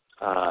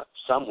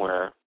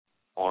 somewhere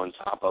on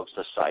top of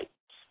the sight.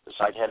 The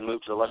sight hadn't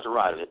moved to the left or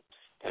right of it,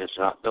 and it's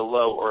not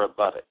below or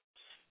above it.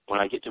 When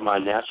I get to my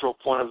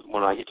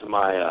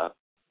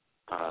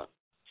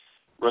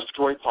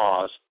respiratory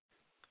pause,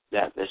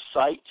 that the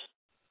sight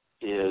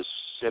is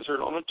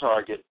centered on the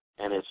target,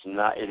 and it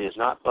is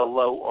not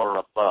below or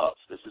above.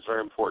 This is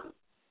very important.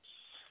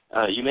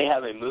 You may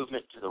have a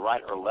movement to the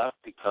right or left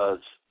because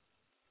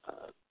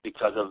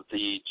of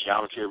the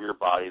geometry of your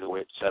body, the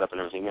way it's set up and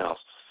everything else.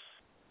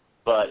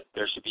 But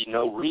there should be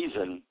no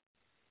reason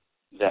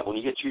that when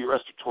you get to your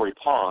respiratory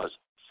pause,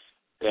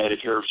 that if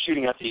you're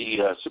shooting at the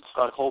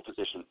supersonic hold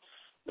position,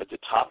 that the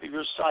top of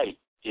your sight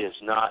is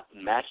not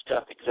matched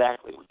up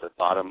exactly with the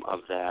bottom of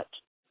that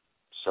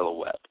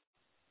silhouette.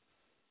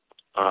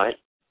 All right?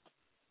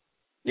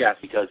 Yes.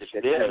 Because if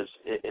it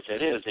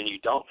is, then you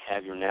don't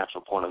have your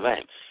natural point of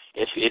aim.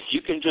 If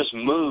you can just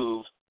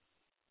move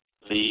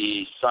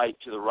the sight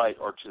to the right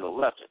or to the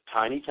left a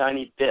tiny,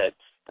 tiny bit,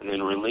 and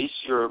then release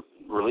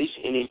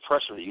any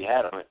pressure that you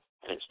had on it,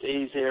 and it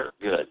stays there,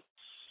 good.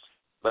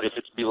 But if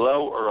it's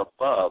below or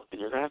above, then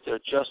you're going to have to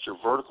adjust your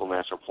vertical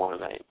natural point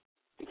of aim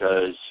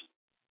because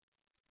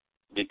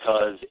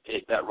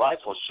that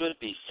rifle should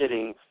be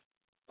sitting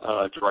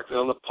directly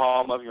on the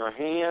palm of your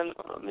hand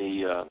on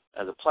the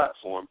as a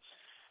platform,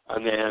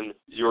 and then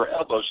your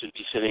elbow should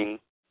be sitting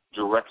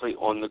directly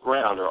on the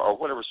ground or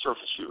whatever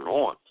surface you're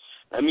on.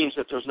 That means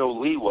that there's no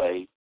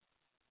leeway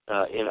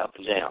in up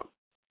and down.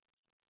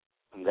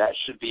 And that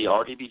should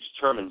already be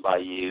determined by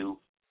you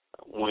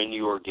when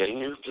you are getting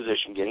in your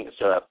position, getting it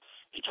set up,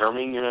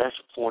 determining your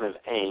natural point of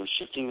aim,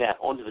 shifting that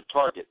onto the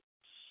target,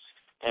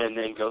 and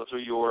then go through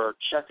your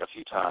check a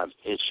few times.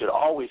 It should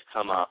always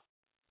come up,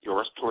 your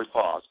respiratory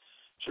pause,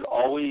 should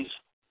always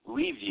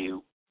leave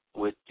you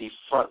with the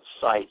front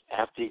sight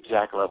at the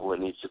exact level it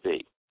needs to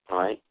be, all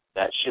right?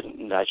 That shouldn't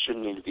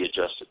need to be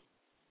adjusted.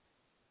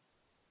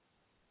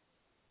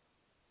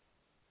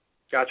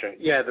 Gotcha.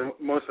 Yeah,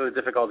 most of the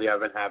difficulty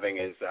I've been having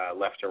is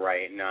left to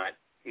right,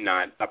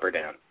 not up or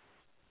down.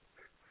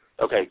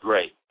 Okay,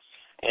 great.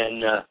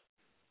 And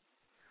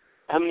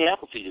how many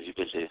Appleseeds have you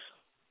been to?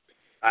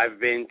 I've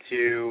been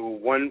to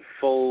one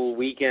full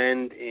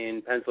weekend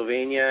in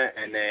Pennsylvania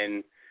and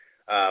then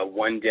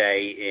one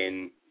day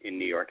in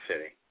New York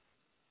City.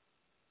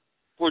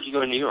 Where'd you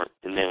go to New York?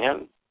 In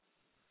Manhattan?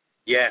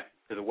 Yeah,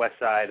 to the West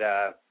Side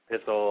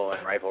Pistol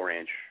and Rifle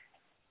Range.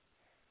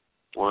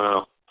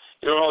 Wow.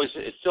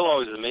 It still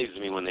always amazes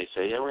me when they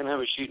say, yeah, we're going to have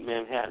a shoot in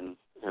Manhattan.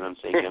 And I'm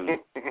thinking,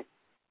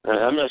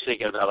 I'm not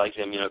thinking about like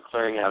them,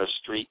 clearing out a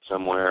street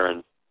somewhere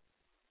and,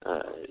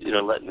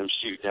 letting them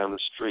shoot down the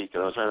street.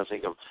 Because I was trying to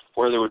think of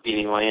where there would be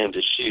any land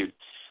to shoot.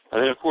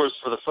 And then, of course,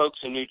 for the folks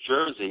in New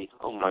Jersey,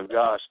 oh, my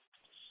gosh,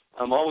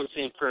 I'm always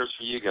saying prayers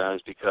for you guys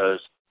because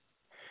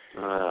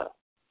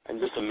I'm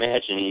just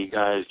imagining you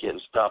guys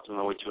getting stopped on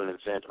the way to an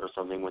event or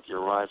something with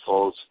your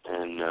rifles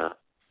and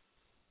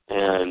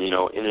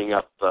ending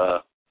up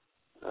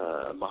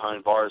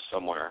behind bars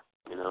somewhere,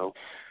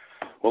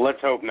 Well,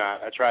 let's hope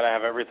not. I try to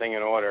have everything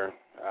in order,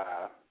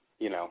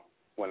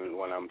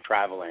 when I'm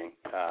traveling.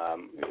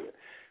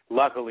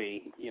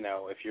 Luckily,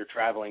 if you're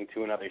traveling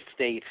to another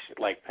state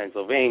like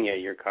Pennsylvania,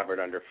 you're covered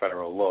under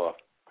federal law.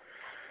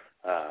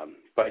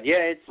 But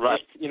yeah, it's right.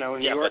 New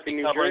York and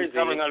New Jersey.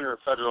 Covering under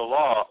federal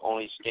law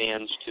only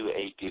stands to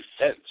a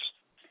defense.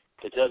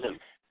 It doesn't.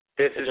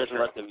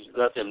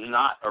 Let them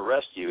not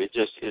arrest you. It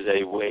just is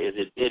a way.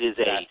 It is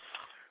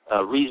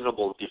a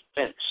reasonable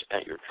defense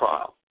at your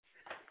trial.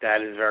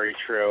 That is very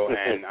true,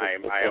 and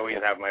I always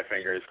have my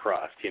fingers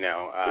crossed.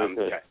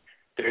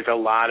 There's a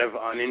lot of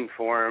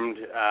uninformed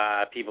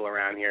people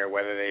around here,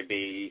 whether they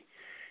be,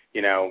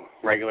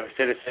 regular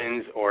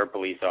citizens or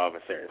police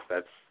officers.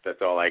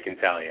 That's all I can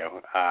tell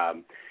you.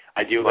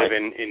 I do live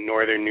in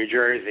northern New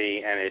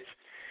Jersey, and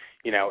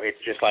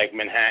it's just like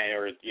Manhattan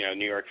or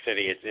New York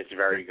City. It's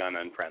very gun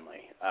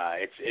unfriendly.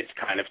 It's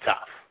kind of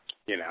tough.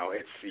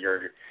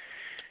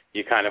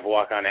 You kind of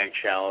walk on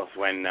eggshells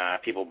when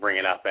people bring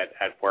it up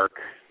at work.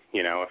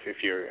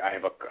 I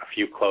have a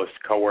few close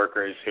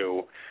coworkers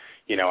who,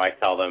 I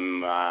tell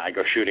them I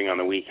go shooting on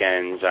the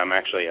weekends. I'm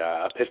actually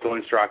a pistol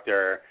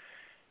instructor,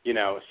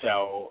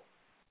 so,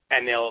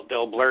 and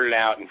they'll blurt it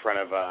out in front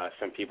of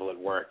some people at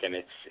work, and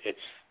it's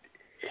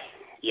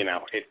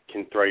it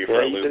can throw you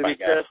for a loop. You got to be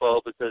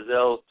careful because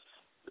they'll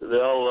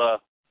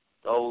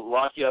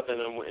lock you up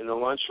in the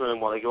lunchroom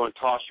while they go and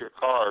toss your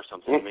car or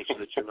something to make sure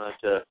that you're not.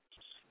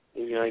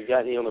 You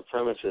got any on the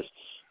premises.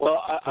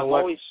 Well, I'm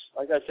always,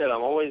 like I said,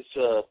 I'm always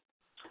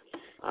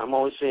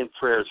saying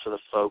prayers for the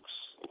folks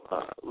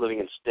living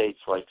in states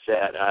like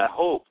that. I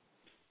hope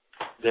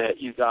that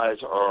you guys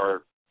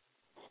are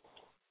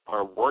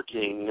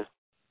working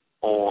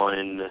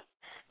on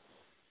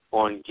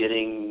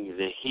getting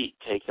the heat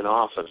taken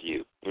off of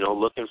you.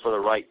 Looking for the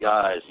right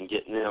guys and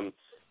getting them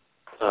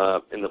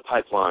in the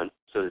pipeline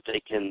so that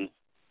they can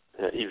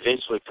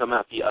eventually come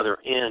out the other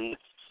end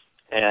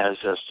as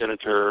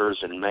senators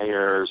and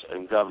mayors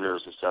and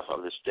governors and stuff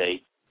of the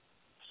state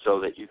so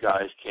that you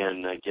guys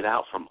can get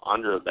out from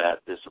under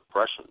this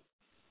oppression.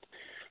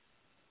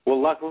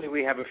 Well, luckily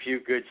we have a few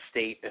good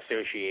state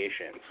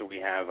associations. So we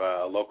have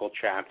a local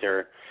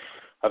chapter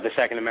of the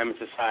Second Amendment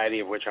Society,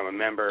 of which I'm a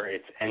member.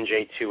 It's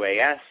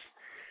NJ2AS.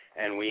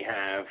 And we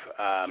have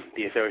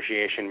the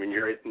Association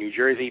New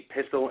Jersey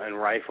Pistol and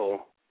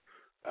Rifle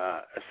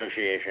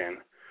Association,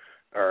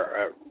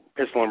 or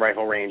Pistol and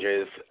Rifle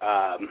Ranges,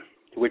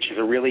 which is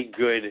a really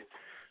good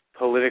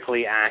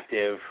politically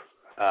active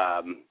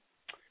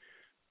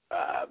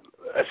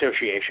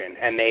association,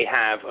 and they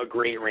have a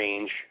great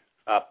range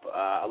up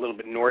a little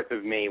bit north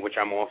of me, which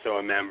I'm also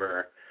a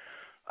member.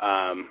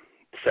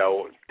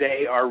 So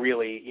they are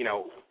really,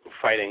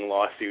 fighting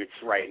lawsuits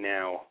right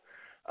now,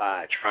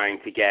 trying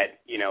to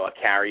get, a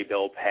carry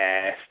bill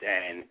passed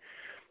and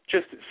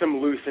just some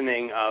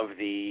loosening of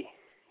the,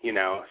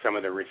 some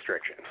of the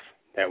restrictions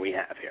that we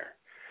have here.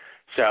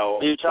 So,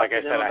 like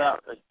I said,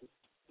 about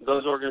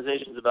those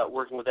organizations about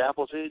working with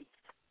Appleseeds?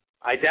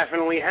 I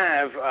definitely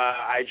have.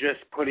 I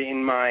just put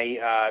in my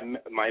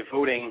my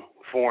voting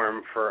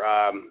form for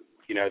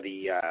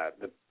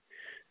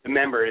the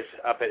members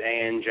up at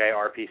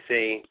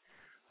ANJRPC,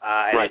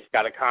 and right. It's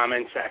got a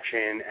comment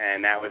section,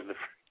 and that was the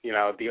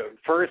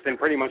first and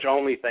pretty much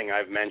only thing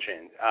I've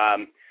mentioned.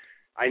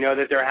 I know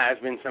that there has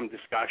been some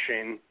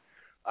discussion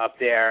up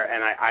there,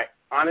 and I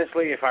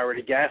honestly, if I were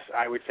to guess,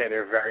 I would say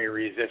they're very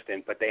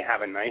resistant, but they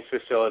have a nice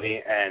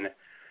facility, and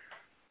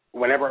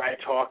whenever I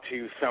talk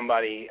to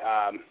somebody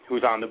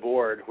who's on the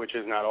board, which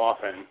is not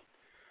often,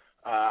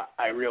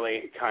 I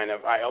really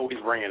I always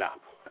bring it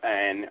up.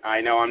 And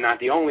I know I'm not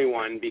the only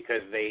one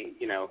because they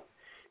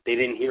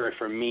didn't hear it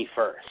from me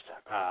first.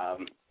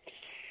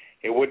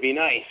 It would be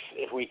nice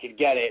if we could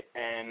get it,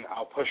 and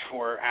I'll push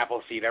for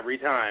Appleseed every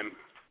time,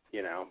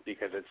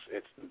 because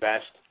it's the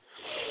best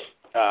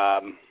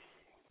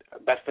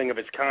thing of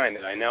its kind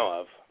that I know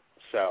of.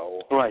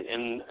 So right,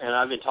 and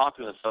I've been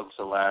talking to folks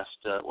the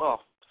last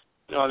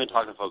I've been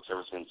talking to folks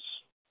ever since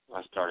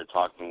I started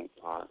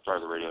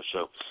the radio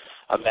show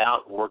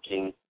about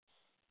working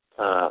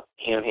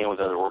hand-in-hand with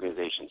other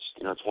organizations.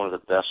 It's one of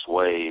the best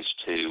ways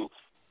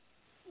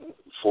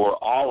for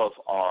all of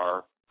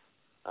our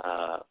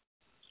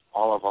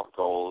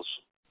goals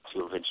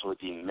to eventually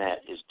be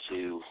met is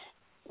to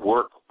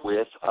work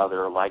with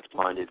other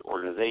like-minded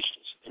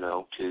organizations,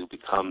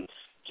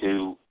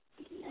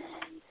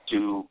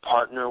 to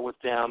partner with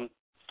them,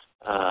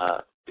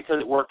 because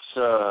it works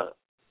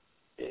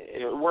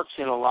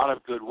in a lot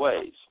of good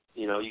ways.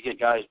 You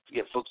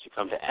get folks to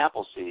come to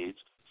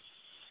Appleseeds,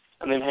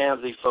 and then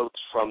have the folks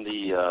from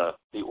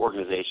the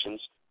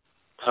organizations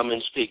come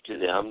and speak to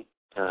them.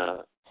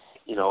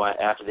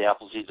 After the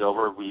Appleseeds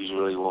over, we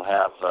usually will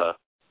have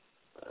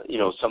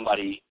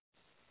somebody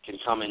can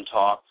come and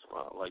talk,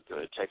 like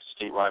the Texas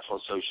State Rifle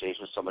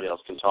Association, or somebody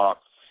else can talk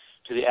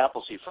to the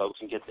Appleseed folks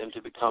and get them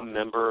to become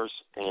members,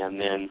 and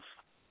then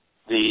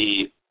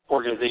the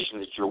organization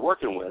that you're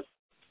working with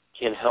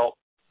can help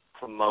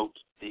promote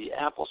the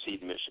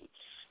Appleseed mission.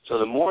 So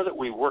the more that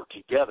we work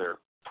together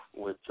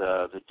with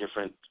the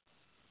different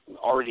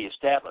already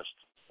established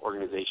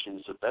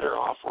organizations, the better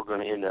off we're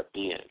going to end up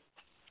being.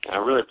 And I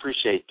really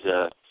appreciate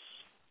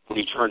when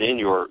you turn in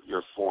your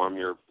form,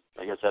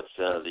 I guess that's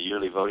the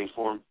yearly voting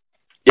form.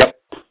 Yep.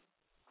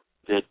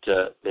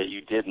 That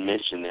you did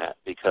mention that,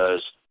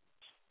 because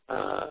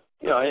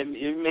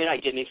you may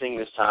not get anything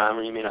this time,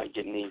 or you may not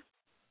get any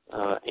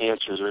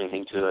answers or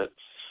anything to it.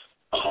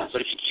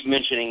 But if you keep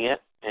mentioning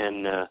it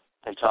and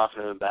talking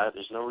to them about it,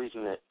 there's no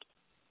reason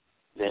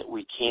that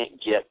we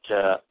can't get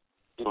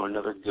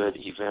another good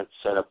event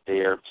set up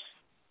there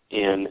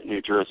in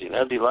New Jersey.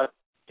 That'd be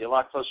a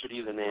lot closer to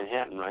you than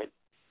Manhattan, right?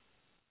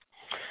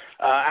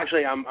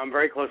 Actually, I'm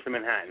very close to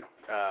Manhattan.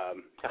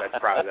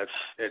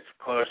 It's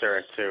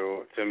closer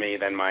to me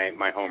than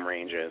my home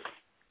range is.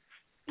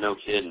 No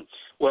kidding.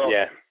 Well,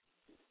 yeah.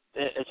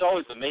 It's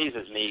always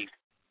amazes me.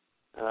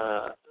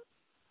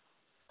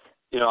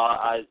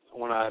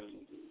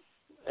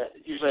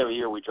 Usually every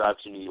year we drive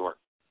to New York.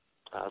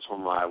 That's where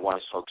my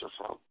wife's folks are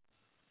from,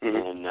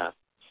 mm-hmm.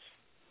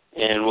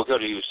 and we'll go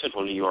to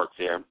Central New York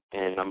there.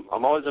 And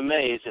I'm always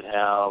amazed at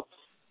how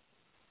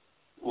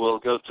we'll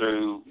go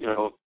through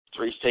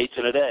 3 states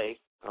in a day.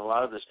 A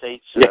lot of the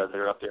states that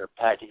are up there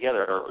packed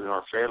together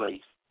are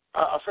fairly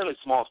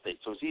small states,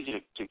 so it's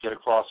easy to get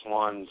across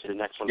one to the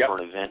next one for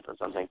an event or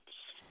something.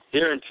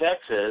 Here in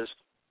Texas,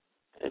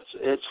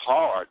 it's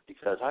hard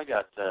because I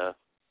got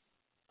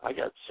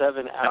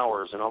 7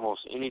 hours in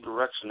almost any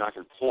direction I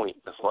can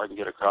point before I can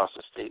get across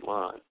the state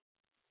line.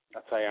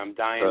 I'll tell you, I'm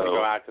dying to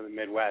go out to the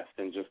Midwest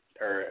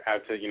or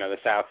out to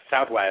the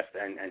Southwest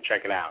and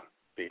check it out,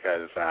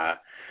 because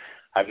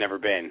I've never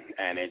been,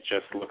 and it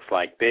just looks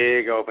like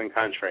big open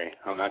country.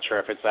 I'm not sure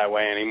if it's that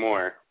way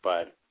anymore,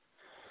 but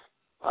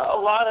a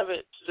lot of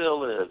it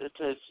still is.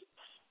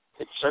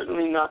 It's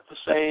certainly not the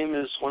same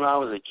as when I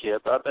was a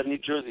kid. But I bet New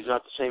Jersey's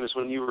not the same as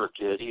when you were a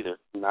kid either.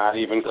 Not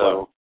even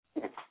close.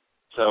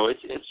 So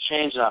it's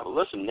changed now. But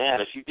listen,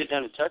 Nat, if you get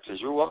down to Texas,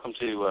 you're welcome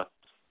to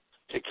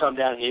come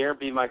down here,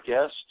 be my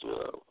guest,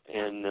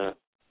 and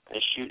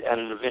shoot at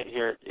an event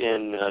here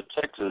in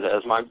Texas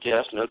as my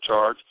guest, no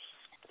charge,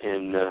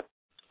 and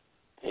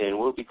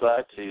we'll be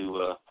glad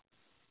to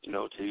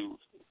to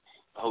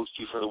host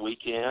you for the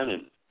weekend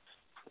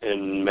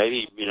and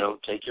maybe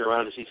take you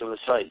around to see some of the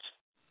sites.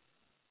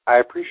 I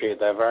appreciate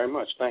that very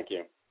much. Thank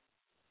you.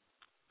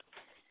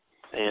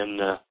 And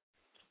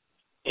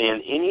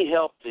any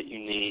help that you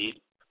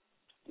need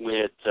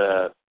with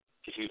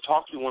if you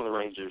talk to one of the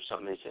rangers or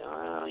something, they say,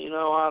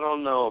 I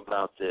don't know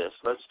about this.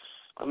 Let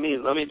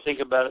me think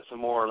about it some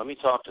more. Let me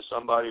talk to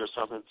somebody or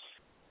something.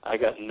 I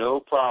got no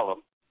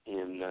problem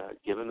in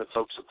giving the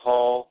folks a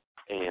call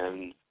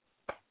and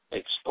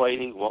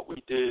explaining what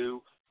we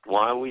do,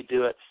 why we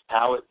do it,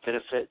 how it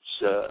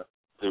benefits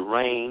the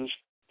range,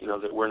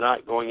 that we're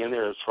not going in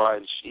there to try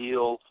and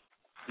steal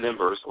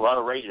members. A lot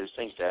of rangers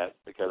think that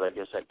because I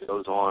guess that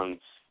goes on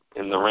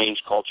in the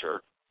range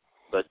culture.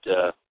 But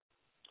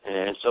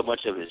and so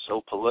much of it is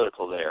so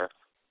political there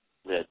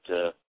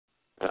that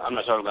I'm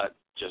not talking about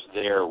just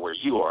there where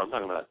you are. I'm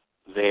talking about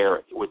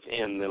there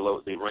within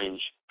the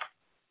range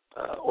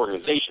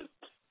organization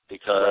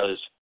because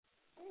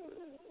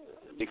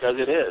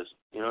it is.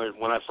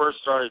 When I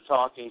first started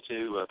talking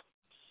to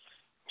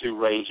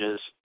ranges,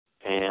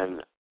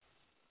 and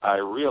I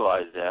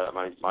realized that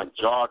my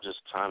jaw just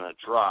kind of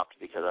dropped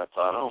because I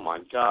thought, oh my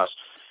gosh,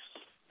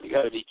 you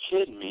got to be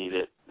kidding me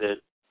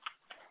that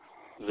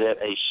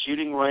a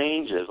shooting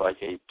range is like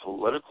a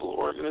political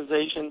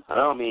organization. I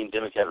don't mean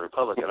Democrat or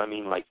Republican. I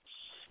mean like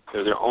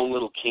they're their own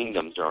little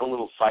kingdoms, their own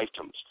little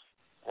fiefdoms,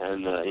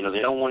 and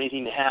they don't want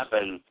anything to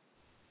happen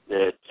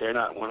that they're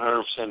not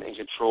 100% in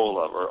control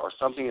of, or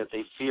something that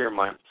they fear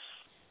might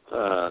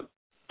go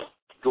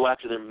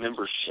after their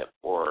membership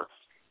or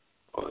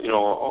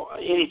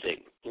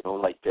anything,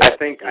 like that. I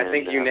think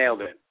you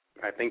nailed it.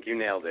 I think you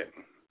nailed it.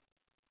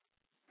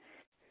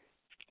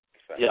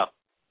 So, yeah.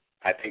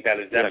 I think that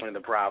is definitely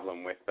the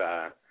problem with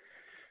my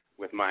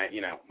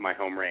my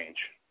home range.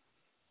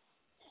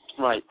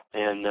 Right,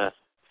 and of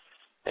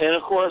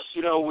course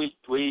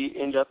we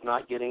end up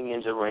not getting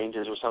into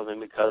ranges or something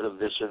because of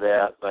this or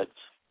that, but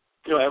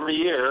every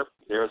year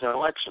there's an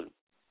election,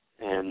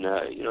 and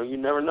you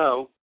never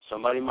know.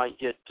 Somebody might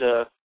get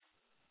the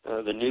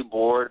new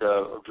board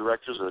of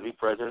directors or the new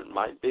president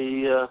might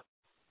be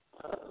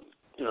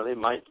they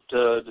might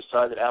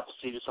decide that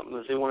Appleseeds is something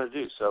that they want to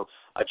do. So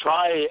I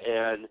try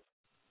and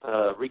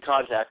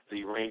recontact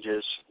the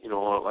ranges,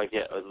 like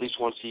at least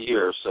once a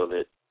year, so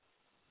that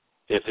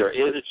if there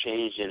is a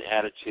change in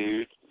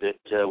attitude,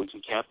 that we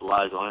can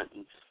capitalize on it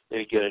and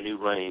maybe get a new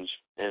range.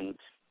 And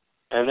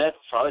that's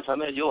probably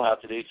something that you'll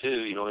have to do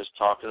too. Is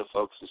talk to the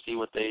folks and see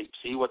what they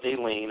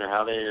lean or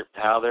how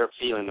they're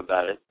feeling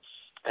about it.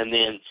 And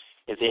then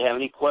if they have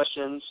any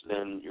questions,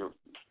 then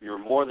you're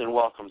more than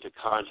welcome to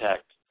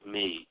contact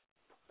me,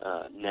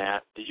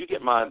 Nat. Did you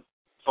get my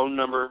phone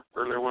number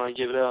earlier when I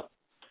gave it out?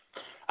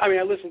 I mean,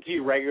 I listen to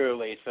you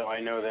regularly, so I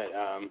know that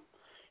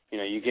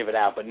you give it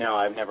out. But no,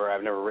 I've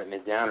never written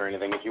it down or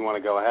anything. If you want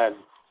to go ahead,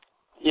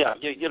 yeah,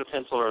 get a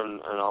pencil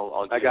and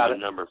I'll give you the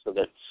number so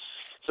that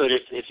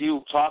if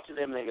you talk to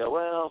them and they go,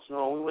 well,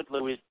 no, we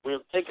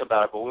think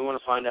about it, but we want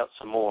to find out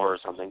some more or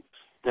something,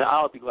 then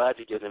I'll be glad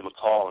to give them a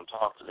call and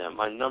talk to them.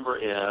 My number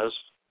is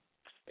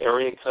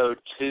area code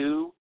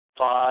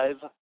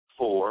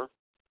 254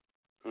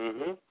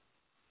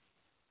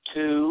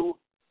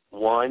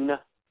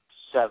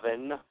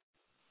 217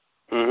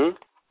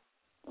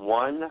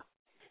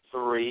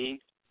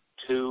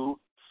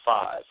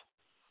 1325.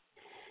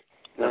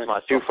 That's my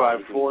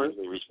 254.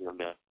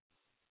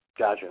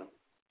 Gotcha.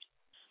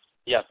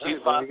 Yeah,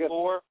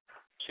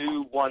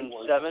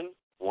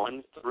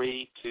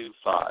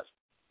 254-217-1325.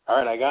 All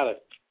right, I got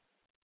it.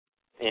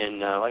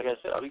 And like I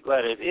said, I'll be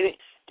glad if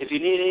you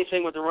need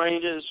anything with the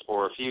ranges,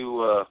 or if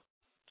you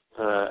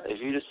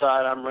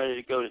decide I'm ready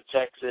to go to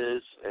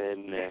Texas,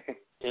 and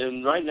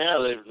right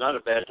now there's not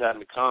a bad time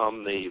to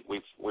come.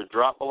 We've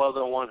dropped below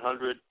the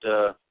 100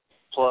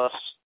 plus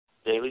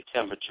daily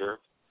temperature.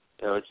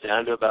 It's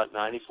down to about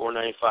 94,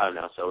 95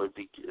 now, so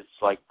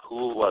it's like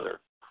cool weather.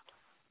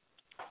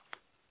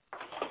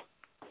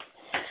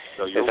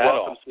 So you're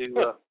welcome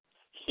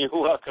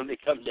to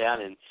come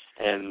down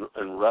and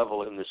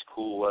revel in this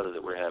cool weather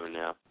that we're having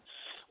now.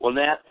 Well,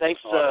 Nat,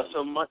 thanks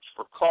so much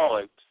for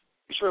calling.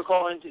 Be sure to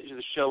call into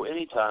the show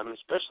anytime, and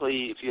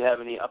especially if you have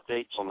any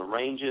updates on the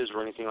ranges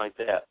or anything like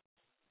that.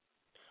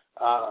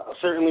 I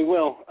certainly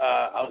will.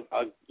 I'll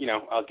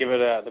give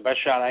it the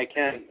best shot I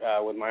can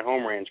with my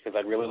home range, because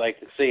I'd really like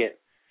to see it.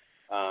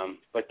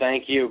 But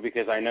thank you,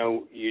 because I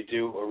know you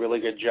do a really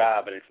good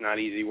job, and it's not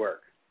easy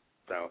work.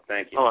 So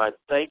thank you. All right.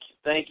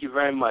 Thank you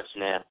very much,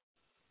 Nat.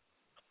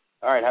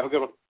 All right. Have a good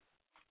one.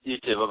 You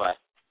too. Bye-bye.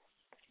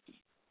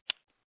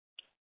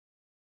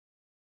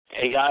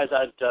 Hey, guys,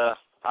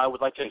 I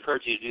would like to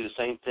encourage you to do the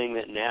same thing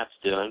that Nat's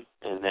doing,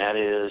 and that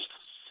is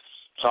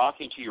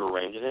talking to your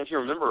range. And if you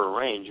remember a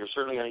range, you're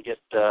certainly going to get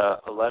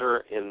a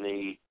letter in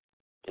the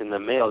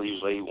mail,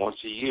 usually once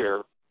a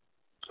year,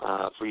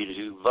 for you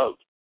to vote.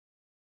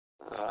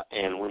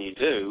 And when you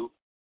do,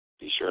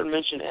 be sure to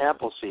mention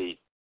Appleseed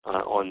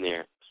on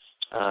there.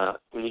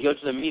 When you go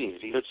to the meetings,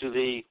 if you go to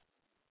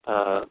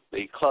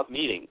the club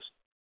meetings,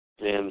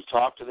 then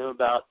talk to them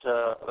about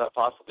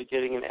possibly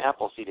getting an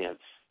Appleseed in.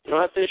 You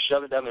don't have to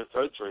shove it down their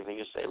throats or anything.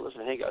 Just say,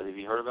 listen, hey guys, have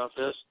you heard about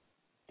this?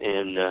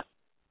 And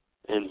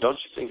don't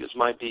you think this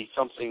might be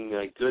something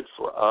good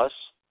for us?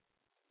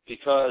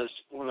 Because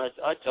when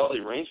I tell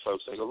the range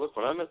folks, I go, look,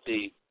 when I'm at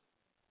the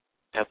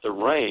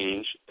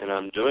range and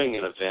I'm doing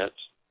an event,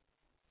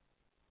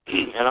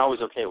 and I'm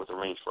always okay with the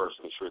range first,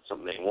 make sure it's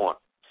something they want.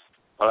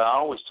 But I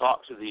always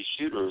talk to these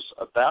shooters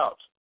about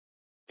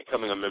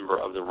becoming a member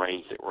of the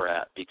range that we're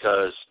at,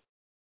 because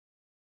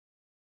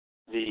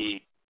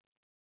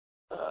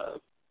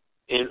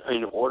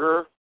in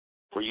order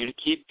for you to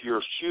keep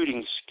your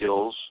shooting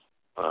skills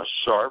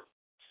sharp,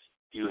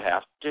 you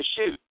have to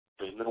shoot.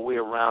 There's no way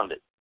around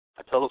it.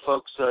 I tell the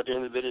folks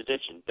during the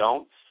benediction,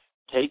 don't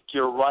take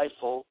your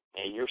rifle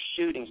and your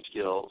shooting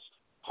skills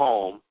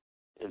home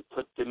and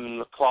put them in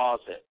the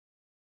closet,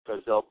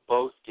 because they'll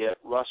both get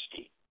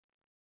rusty.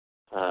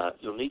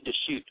 You'll need to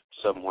shoot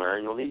somewhere,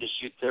 and you'll need to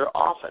shoot there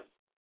often.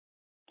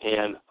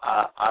 And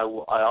I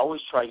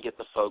always try and get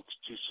the folks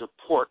to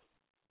support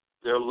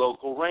their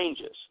local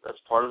ranges. That's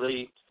part of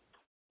the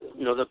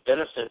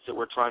benefits that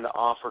we're trying to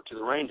offer to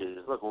the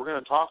ranges. Look, we're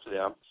going to talk to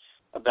them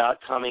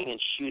about coming and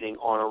shooting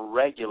on a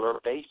regular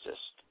basis.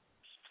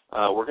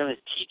 We're going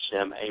to teach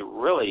them a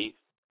really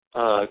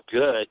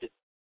good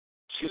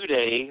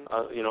two-day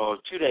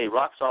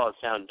rock solid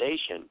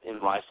foundation in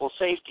rifle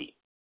safety.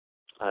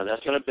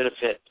 That's going to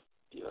benefit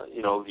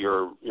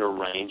your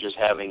range, is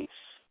having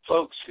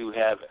folks who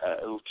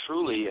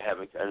truly have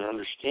an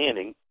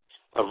understanding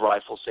of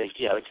rifle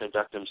safety, how to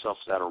conduct themselves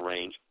at a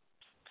range.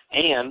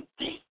 And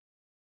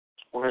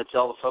we're going to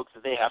tell the folks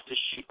that they have to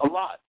shoot a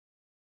lot.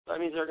 That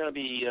means they're going to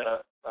be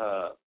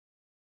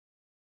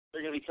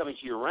coming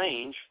to your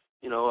range,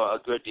 a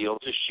good deal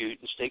to shoot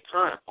and stay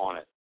current on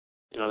it.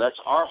 That's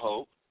our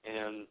hope,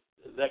 and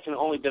that can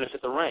only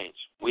benefit the range.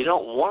 We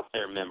don't want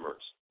their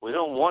members. We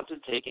don't want to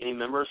take any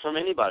members from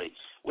anybody.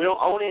 We don't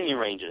own any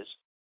ranges,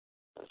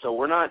 so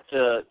we're not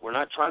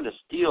trying to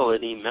steal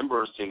any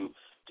members to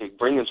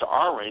bring them to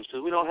our range,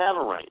 because we don't have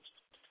a range.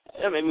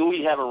 I mean,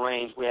 we have a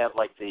range. We have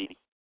like the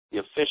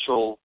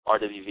official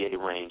RWVA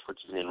range, which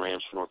is in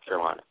Ramsey, North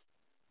Carolina,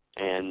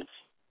 and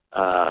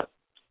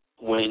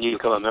when you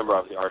become a member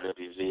of the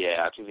RWVA,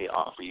 I think they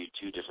offer you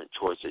two different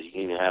choices. You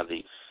can either have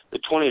the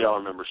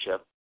 $20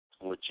 membership,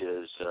 which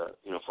is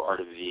for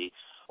RWVA,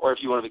 or if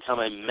you want to become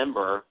a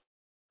member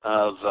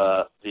of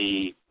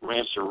the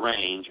Ramsey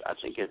range, I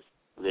think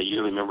the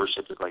yearly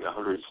membership is like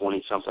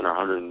 $120 something or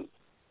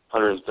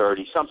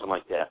 $130 something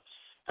like that.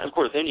 And of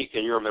course, then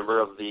you're a member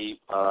of the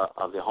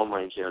home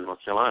range here in North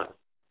Carolina.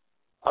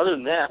 Other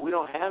than that, we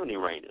don't have any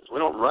ranges. We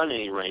don't run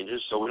any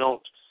ranges, so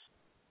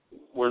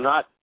we're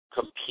not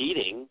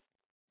competing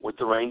with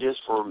the ranges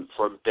for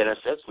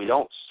benefits. We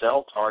don't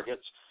sell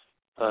targets.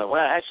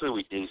 Actually,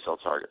 we do sell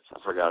targets. I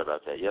forgot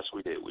about that. Yes,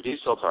 we do. We do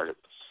sell targets.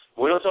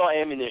 We don't sell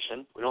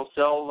ammunition. We don't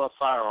sell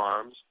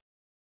firearms.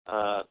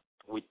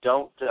 We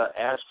don't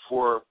ask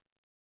for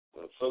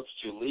folks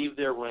to leave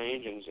their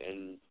range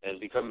and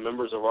become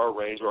members of our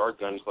range or our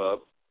gun club.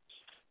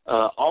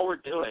 All we're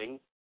doing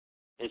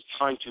is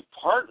trying to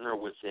partner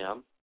with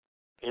them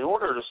in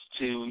order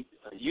to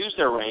use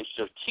their range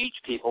to teach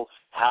people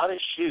how to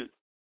shoot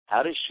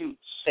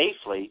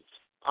safely.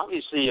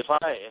 Obviously,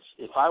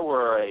 if I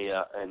were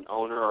an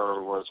owner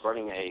or was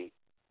running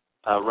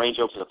a range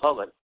open to the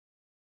public,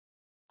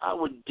 I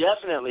would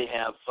definitely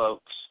have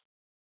folks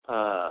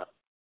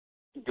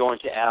going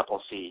to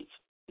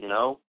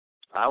Appleseeds.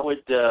 I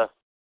would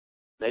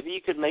maybe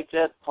you could make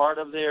that part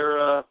of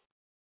their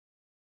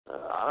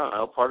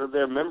part of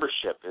their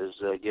membership is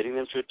getting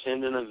them to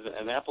attend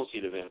an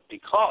Appleseed event,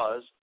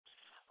 because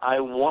I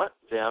want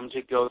them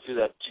to go through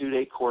that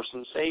 2-day course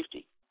in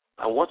safety.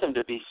 I want them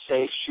to be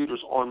safe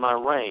shooters on my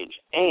range,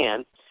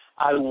 and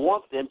I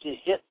want them to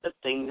hit the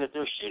things that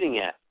they're shooting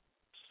at.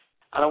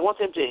 And I want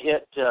them to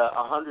hit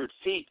 100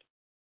 feet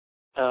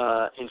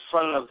in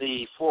front of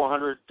the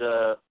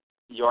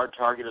 400-yard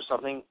target or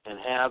something and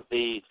have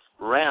the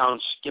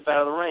round skip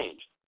out of the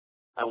range.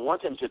 I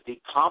want them to be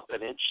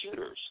competent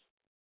shooters.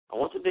 I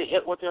want them to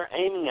hit what they're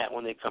aiming at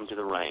when they come to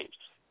the range.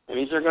 That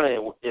means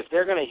if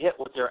they're going to hit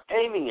what they're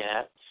aiming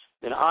at,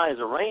 then I, as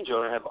a range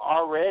owner, have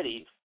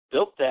already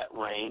built that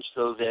range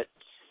so that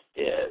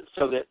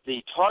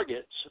the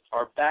targets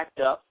are backed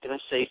up in a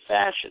safe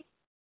fashion.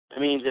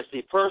 That means if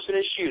the person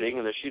is shooting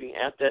and they're shooting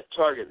at that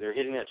target, they're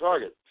hitting that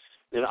target,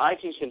 then I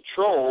can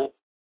control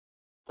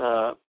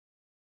the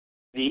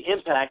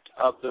impact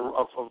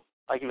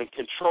I can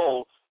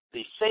control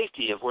the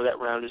safety of where that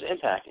round is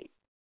impacting.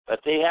 But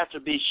they have to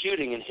be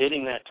shooting and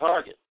hitting that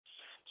target.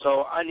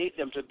 So I need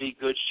them to be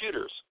good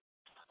shooters.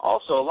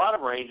 Also, a lot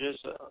of ranges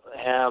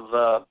have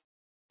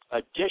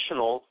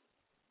additional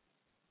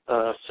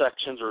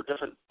sections or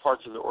different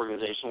parts of the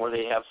organization where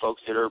they have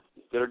folks that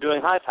are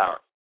doing high power,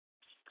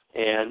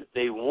 and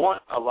they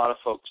want a lot of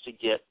folks to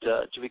get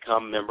to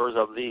become members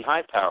of the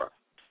high power.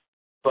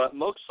 But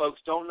most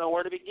folks don't know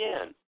where to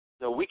begin.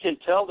 So we can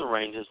tell the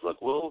ranges,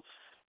 look, we'll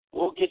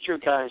get your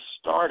guys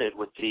started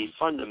with the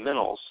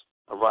fundamentals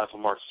of rifle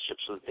marksmanship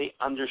so that they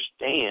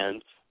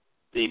understand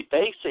the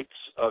basics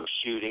of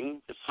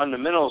shooting, the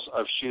fundamentals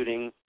of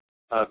shooting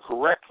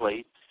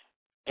correctly,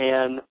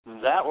 and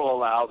that will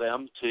allow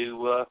them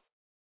to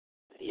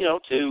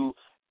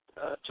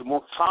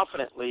more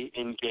confidently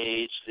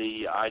engage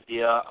the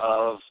idea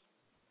of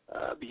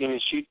beginning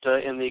to shoot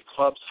in the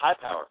club's high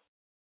power.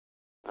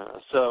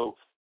 So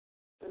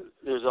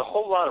there's a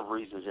whole lot of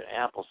reasons that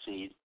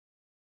Appleseed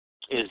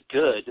is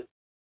good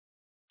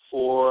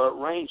for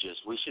ranges.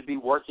 We should be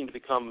working to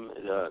become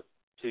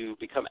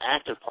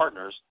active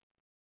partners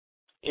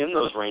in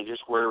those ranges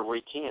where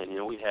we can. You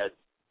know, we've had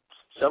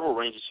several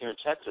ranges here in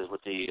Texas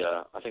with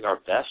the, I think our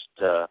best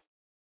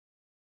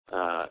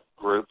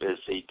group is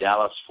the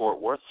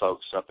Dallas-Fort Worth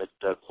folks up at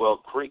Quail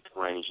Creek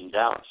Range in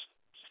Dallas.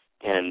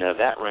 And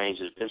that range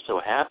has been so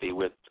happy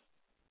with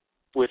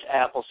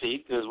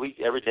Appleseed because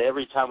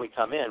every time we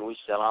come in, we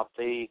sell out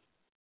the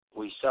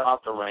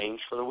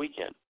range for the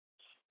weekend.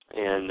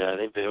 And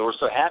they were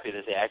so happy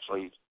that they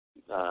actually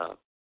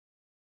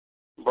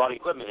brought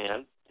equipment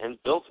in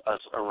and built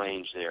us a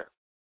range there,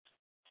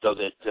 so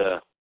that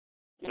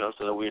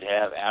so that we'd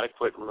have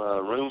adequate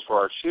room for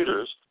our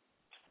shooters.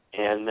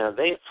 And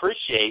they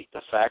appreciate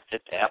the fact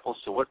that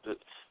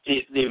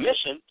the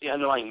mission, the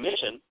underlying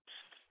mission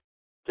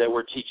that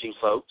we're teaching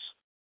folks,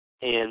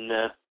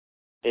 and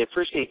they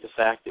appreciate the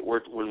fact that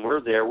when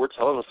we're there, we're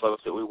telling the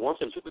folks that we want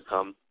them to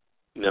become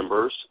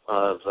members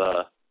of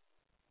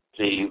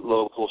the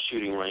local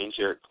shooting range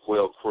there at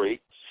Quail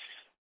Creek.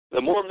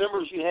 The more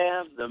members you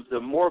have, the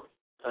more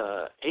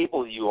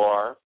able you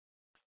are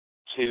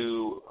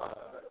to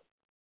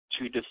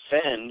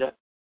defend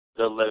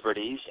the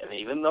liberties and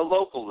even the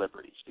local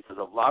liberties, because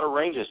a lot of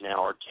ranges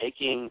now are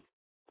taking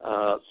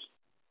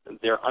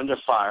they're under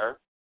fire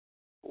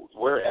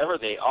wherever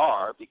they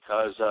are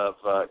because of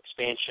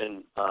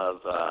expansion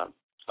of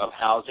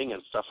housing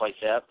and stuff like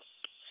that.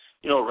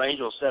 You know, a range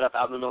will set up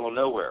out in the middle of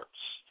nowhere,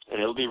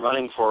 and it'll be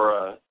running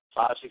for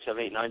 5, 6,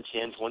 7, 8, 9,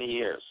 10, 20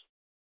 years.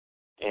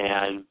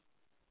 And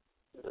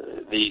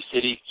the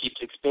city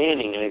keeps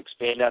expanding and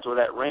expand out to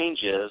where that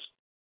range is.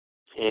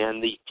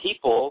 And the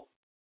people,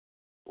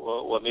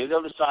 well, maybe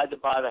they'll decide to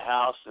buy the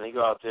house and they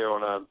go out there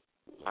on a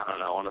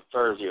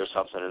Thursday or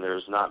something, and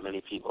there's not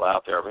many people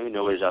out there. Maybe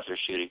nobody's out there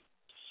shooting.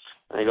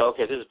 And they go,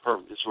 okay, this is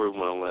perfect. This is where we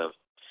want to live.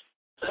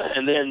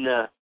 And then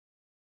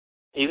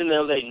even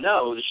though they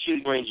know the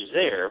shooting range is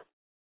there,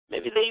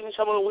 maybe they even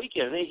come on a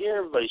weekend and they hear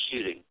everybody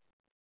shooting,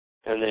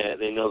 and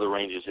they know the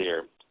range is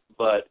there.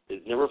 But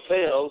it never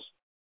fails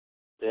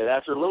that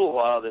after a little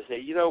while they say,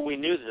 you know, we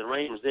knew that the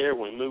range was there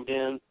when we moved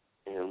in,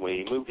 and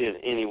we moved in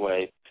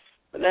anyway,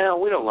 but now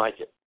we don't like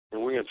it,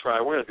 and we're going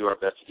to do our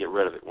best to get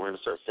rid of it. We're going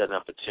to start setting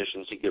up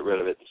petitions to get rid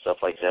of it and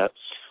stuff like that.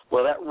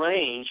 Well, that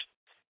range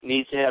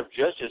needs to have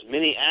just as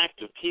many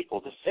active people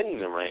defending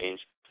the range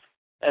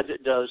as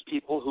it does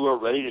people who are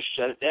ready to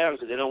shut it down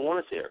because they don't want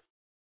it there.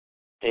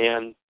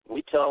 And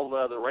we tell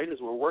the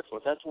ranges we're working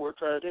with, that's what we're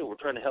trying to do. We're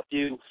trying to help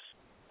you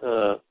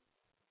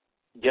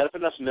get up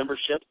enough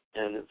membership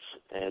and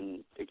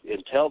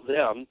tell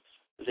them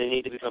that they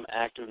need to become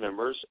active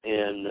members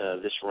in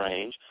this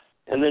range,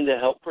 and then to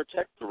help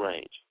protect the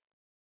range.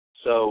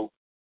 So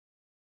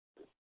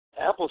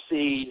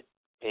Appleseed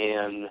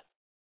and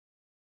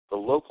the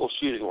local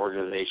shooting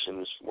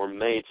organizations were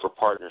made for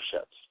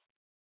partnerships.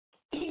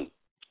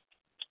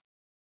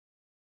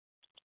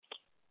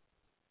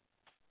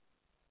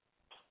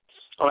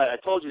 All right, I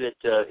told you that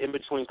in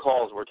between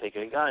calls we're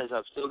taking. And guys,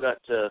 I've still got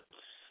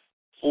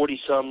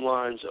 40-some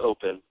lines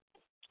open,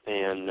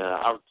 and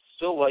I would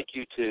still like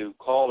you to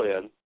call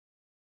in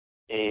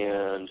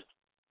and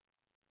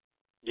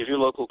give your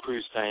local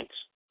crews thanks,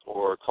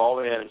 or call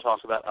in and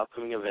talk about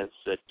upcoming events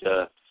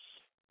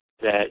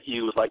that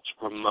you would like to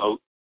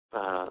promote.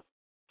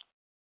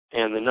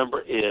 And the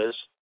number is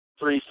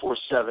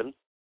 347-308-8790.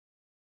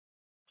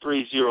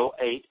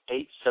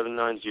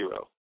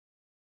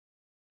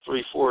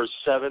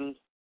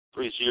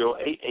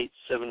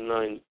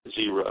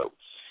 347-308-8790.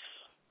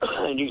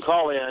 And you can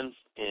call in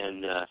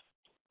and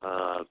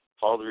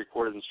follow the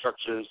recorded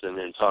instructions and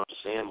then talk to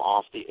Sam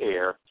off the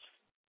air,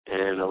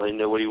 and let him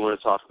know what you want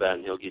to talk about,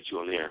 and he'll get you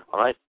on the air. All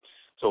right?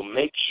 So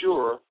make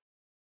sure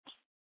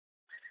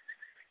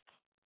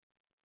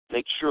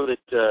that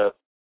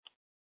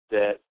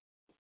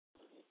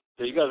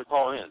you guys are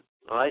calling in.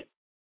 All right?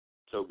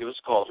 So give us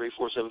a call,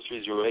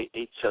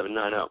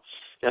 347-308-8790.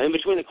 Now, in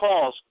between the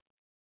calls,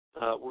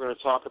 we're going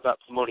to talk about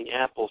promoting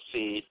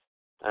Appleseed,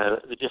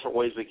 the different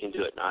ways we can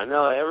do it. Now, I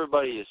know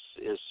everybody is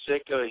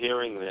sick of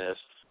hearing this,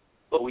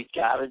 but we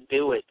got to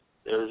do it.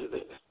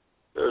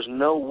 There's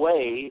no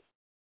way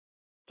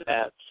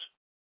that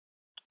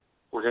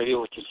we're going to be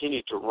able to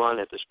continue to run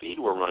at the speed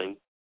we're running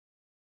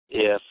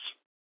if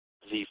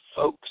the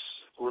folks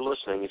who are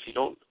listening, if you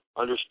don't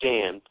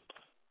understand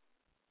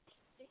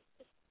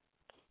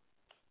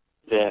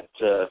that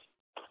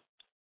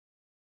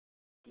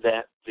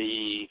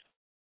the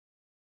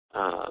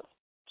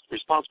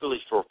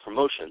responsibility for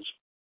promotions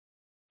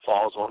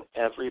falls on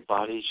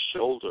everybody's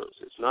shoulders.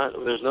 It's not.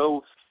 There's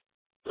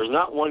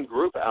not one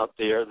group out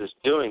there that's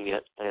doing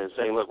it and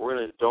saying, "Look,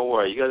 don't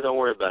worry. You guys don't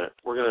worry about it.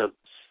 We're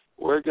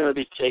gonna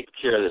be taking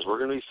care of this. We're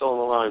gonna be filling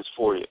the lines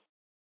for you."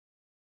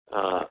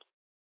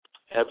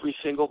 Every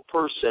single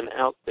person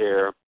out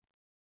there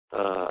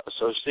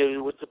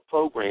associated with the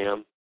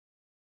program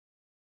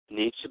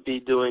needs to be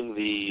doing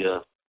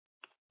the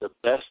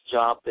best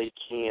job they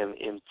can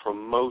in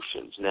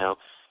promotions. Now,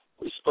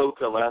 we spoke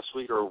last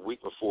week or a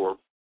week before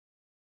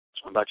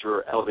about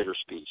your elevator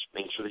speech.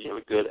 Make sure that you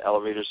have a good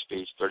elevator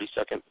speech,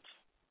 30-second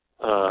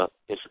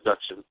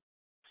introduction.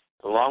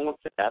 Along with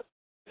that,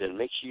 then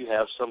make sure you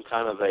have some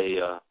kind of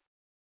a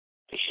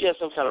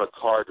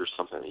card or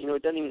something. You know,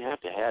 it doesn't even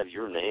have to have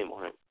your name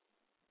on it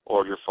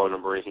or your phone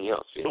number or anything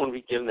else. If you don't want to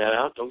be giving that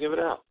out, don't give it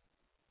out.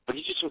 But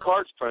get you some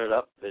cards printed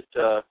up that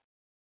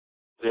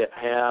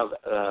have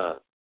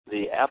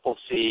the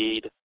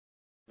Appleseed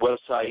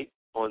website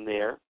on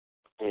there,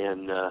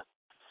 and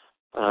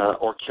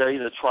or carry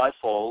the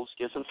trifolds.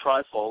 Get some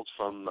trifolds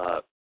from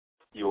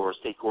your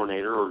state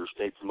coordinator or your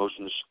state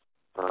promotions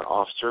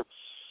officer,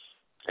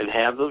 and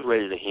have those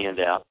ready to hand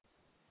out.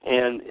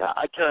 And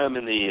I carry them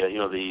in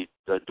the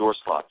door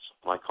slots,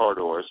 my car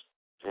doors,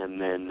 and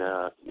then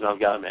I've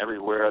got them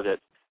everywhere that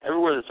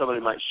somebody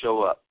might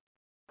show up.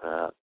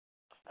 I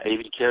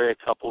even carry a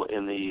couple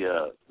in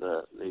the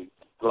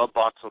glove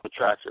box on the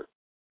tractor.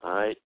 All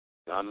right,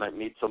 I might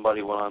meet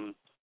somebody when I'm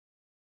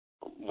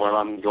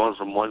going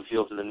from one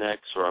field to the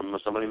next, or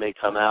somebody may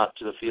come out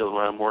to the field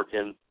where I'm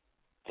working,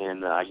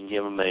 and I can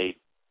give them the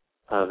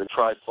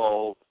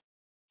trifold,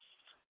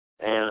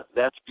 and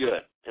that's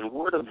good. And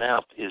word of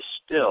mouth is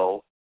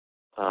still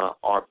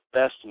our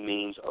best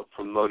means of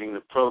promoting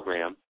the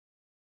program,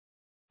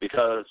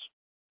 because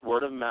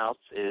word of mouth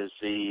is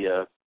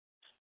the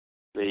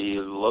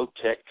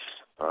low-tech,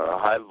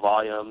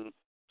 high-volume,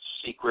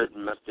 secret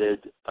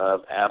method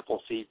of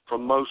Appleseed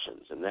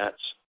promotions, and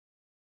that's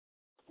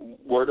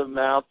word of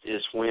mouth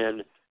is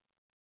when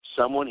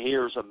someone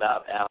hears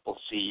about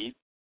Appleseed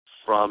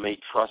from a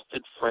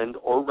trusted friend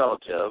or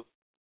relative,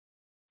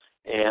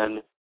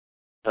 and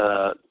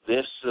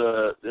this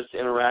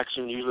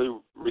interaction usually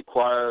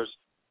requires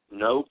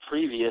no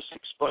previous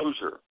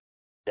exposure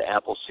to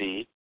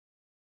Appleseed.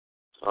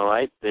 All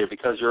right,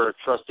 because you're a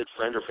trusted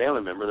friend or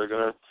family member, they're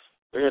gonna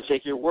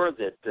take your word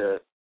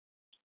that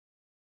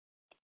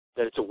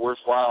it's a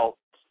worthwhile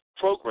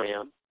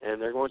program, and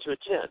they're going to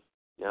attend.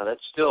 Now,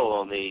 that's still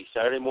on the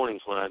Saturday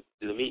mornings when I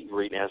do the meet and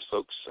greet and ask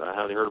folks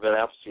how they heard about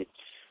Appleseed.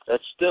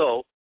 That's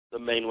still the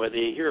main way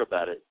they hear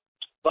about it.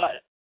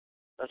 But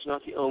that's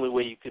not the only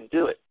way you can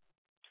do it.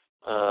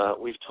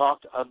 We've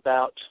talked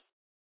about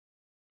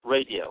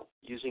radio,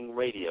 using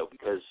radio,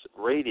 because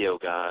radio,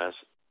 guys,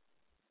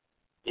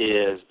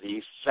 is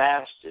the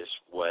fastest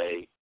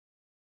way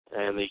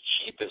and the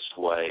cheapest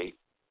way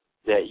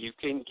that you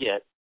can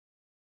get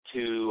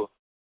to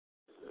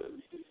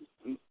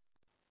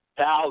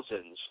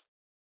thousands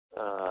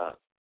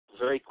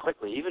very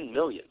quickly, even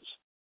millions.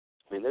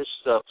 I mean, there's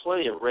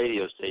plenty of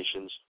radio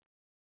stations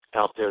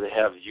out there that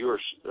have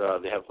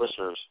they have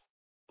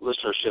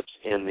listenerships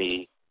in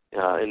the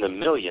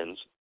millions,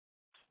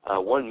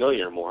 1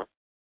 million or more,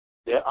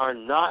 that are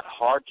not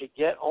hard to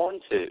get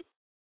onto.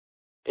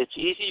 It's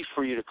easy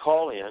for you to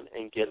call in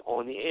and get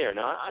on the air.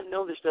 Now, I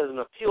know this doesn't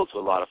appeal to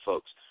a lot of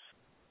folks,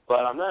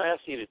 but I'm not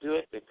asking you to do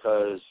it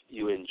because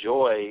you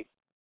enjoy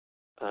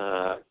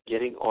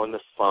getting on the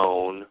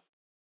phone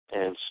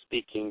and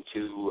speaking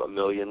to a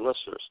million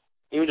listeners.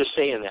 Even just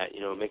saying that,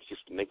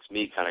 makes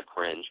me kind of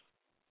cringe.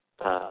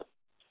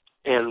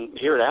 And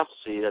here at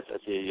Appleseed, at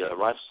the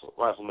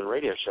Rifleman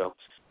Radio Show,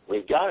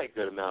 we've got a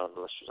good amount of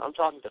listeners. I'm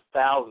talking to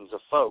thousands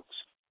of folks.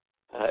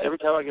 Every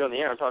time I get on the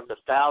air, I'm talking to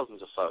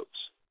thousands of folks.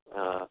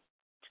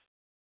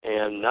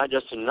 And not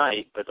just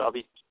tonight, but I'll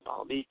be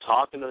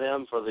talking to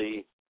them for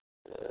the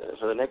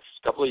next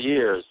couple of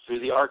years through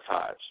the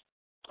archives.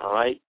 All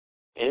right,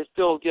 and it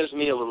still gives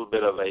me a little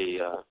bit of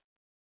a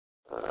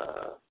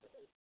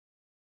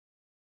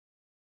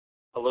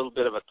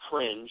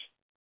cringe,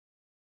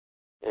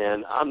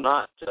 and I'm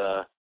not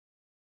the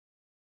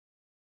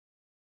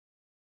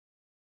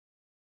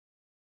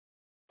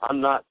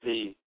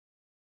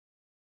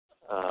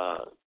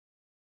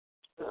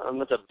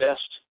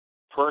best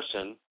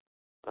person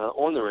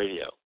on the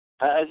radio.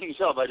 As you can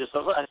tell by just the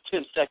last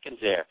 10 seconds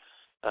there,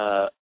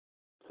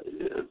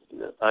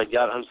 I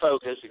got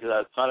unfocused because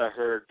I thought I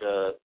heard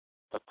a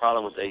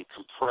problem with a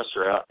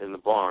compressor out in the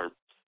barn.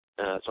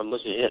 So I'm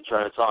listening to it,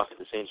 trying to talk at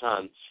the same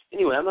time.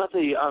 Anyway, I'm not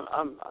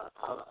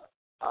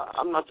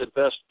the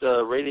best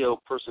radio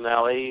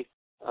personality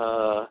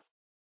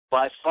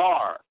by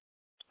far.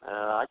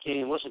 I can't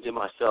even listen to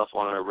myself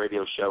on a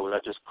radio show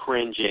without just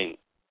cringing.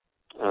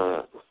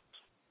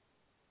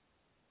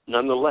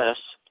 Nonetheless,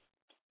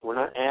 we're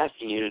not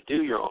asking you to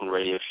do your own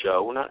radio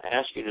show. We're not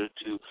asking you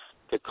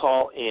to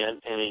call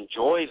in and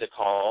enjoy the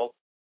call.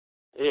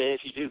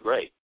 If you do,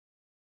 great.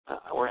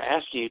 We're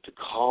asking you to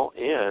call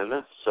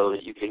in so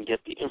that you can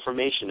get the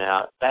information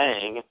out,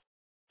 bang,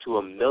 to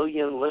 1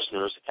 million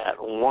listeners at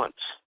once.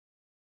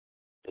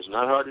 It's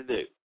not hard to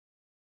do.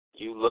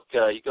 You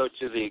go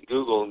to the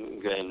Google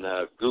and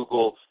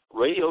Google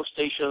radio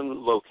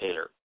station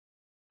locator.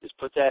 Just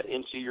put that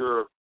into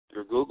your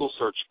Google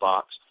search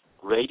box,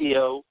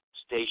 radio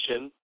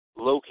station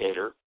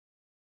locator.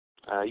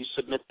 You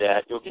submit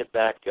that, you'll get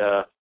back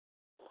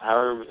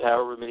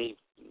however many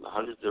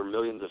hundreds or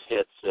millions of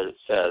hits that it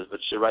says,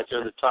 but right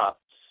there at the top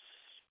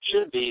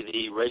should be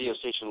the radio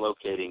station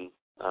locating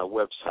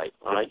website.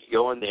 All right, you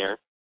go in there,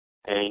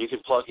 and you can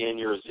plug in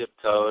your zip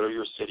code or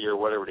your city or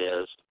whatever it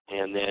is,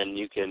 and then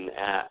you can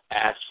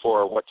ask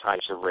for what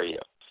types of radio.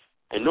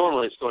 And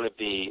normally it's going to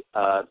be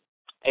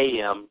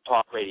AM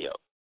talk radio.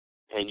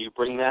 And you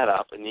bring that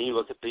up, and then you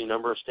look at the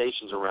number of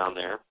stations around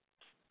there.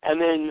 And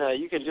then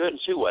you can do it in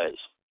two ways.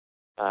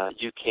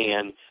 You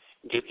can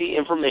get the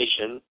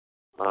information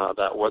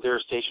about where their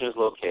station is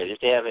located. If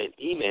they have an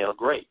email,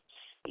 great.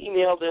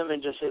 Email them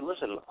and just say,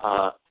 listen,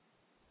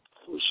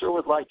 we sure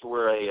would like to,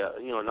 we're a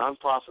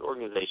nonprofit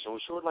organization. We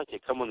sure would like to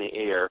come on the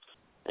air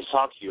and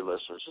talk to your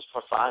listeners just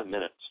for 5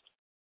 minutes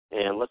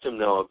and let them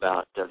know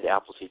about the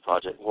Appleseed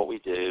Project, what we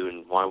do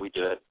and why we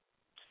do it.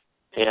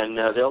 And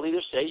they'll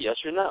either say yes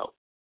or no.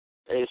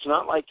 It's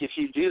not like if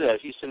you do that,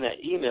 if you send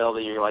that email,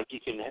 then you're like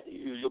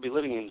you'll be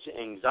living in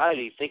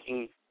anxiety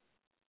thinking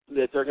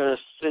that they're going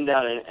to send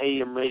out an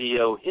AM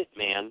radio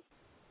hitman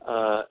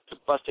to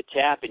bust a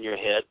cap in your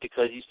head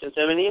because you sent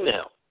them an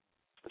email.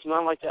 It's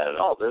not like that at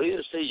all. They'll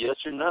either say yes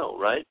or no,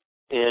 right?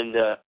 And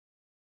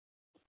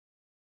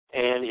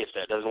if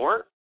that doesn't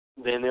work,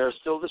 then there's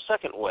still the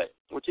second way,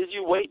 which is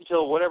you wait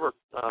until whatever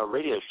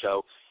radio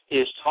show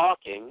is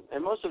talking,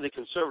 and most of the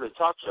conservative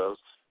talk shows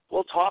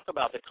will talk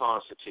about the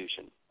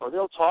Constitution, or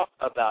they'll talk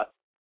about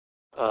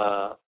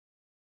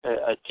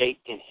a date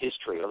in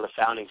history or the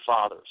Founding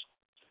Fathers.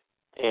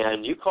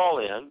 And you call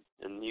in,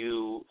 and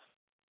you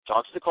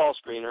talk to the call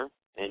screener,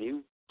 and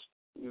you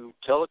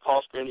tell the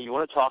call screener you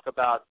want to talk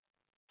about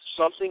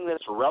something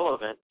that's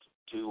relevant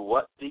to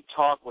what the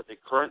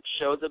current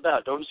show is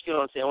about. Don't just get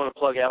on and say, I want to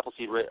plug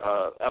Appleseed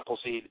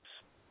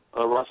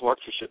Rifle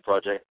Archery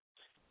Project.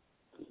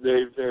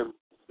 They're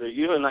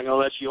usually not going to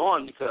let you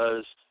on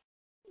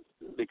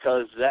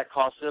because that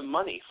costs them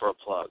money for a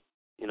plug,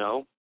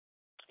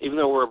 Even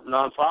though we're a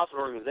nonprofit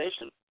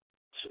organization,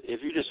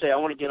 if you just say, I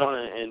want to get on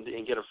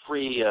and get a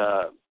free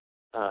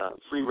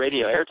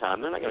radio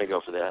airtime, they're not going to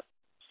go for that.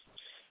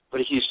 But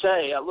if you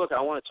say, look,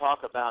 I want to talk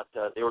about,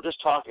 they were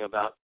just talking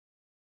about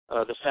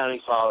the Founding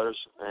Fathers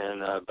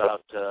and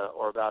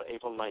about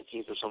April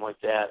 19th or something like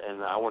that,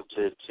 and I want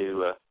to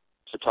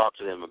talk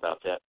to them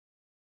about that.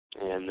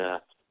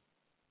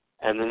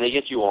 And then they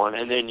get you on,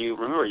 and then you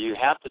remember you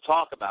have to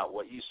talk about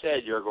what you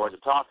said you're going to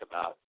talk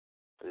about.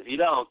 Because if you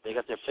don't, they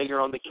got their finger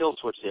on the kill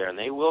switch there, and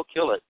they will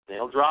kill it.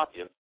 They'll drop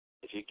you.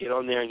 If you get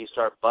on there and you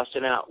start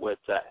busting out with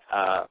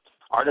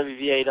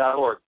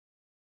rwva.org,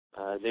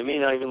 they may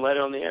not even let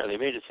it on the air. They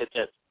may just hit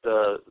that,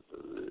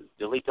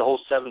 delete the whole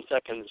 7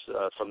 seconds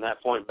from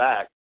that point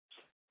back,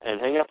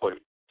 and hang up with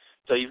it.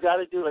 So you've got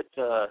to do it.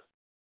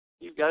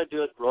 You've got to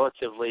do it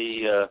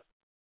relatively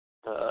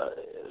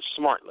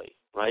smartly,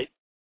 right?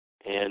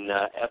 And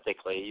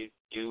ethically,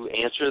 you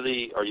answer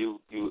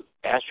you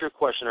ask your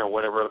question or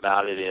whatever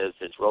about it is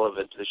that's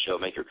relevant to the show,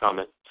 make your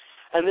comment,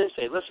 and then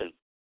say, listen,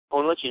 I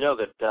want to let you know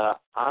that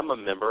I'm a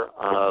member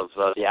of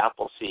the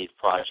Appleseed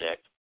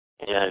Project,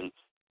 and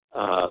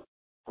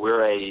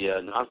we're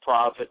a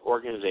nonprofit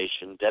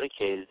organization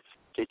dedicated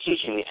to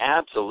teaching the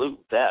absolute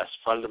best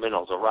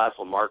fundamentals of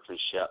rifle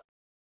marksmanship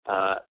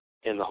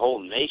in the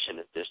whole nation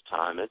at this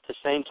time. At the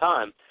same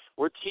time,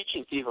 we're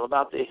teaching people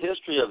about the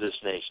history of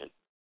this nation.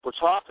 We're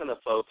talking to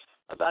folks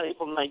about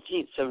April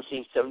 19th,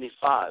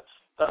 1775,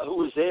 who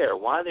was there,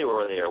 why they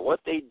were there, what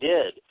they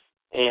did,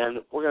 and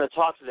we're going to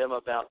talk to them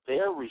about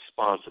their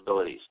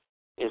responsibilities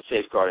in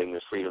safeguarding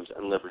the freedoms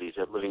and liberties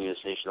that living in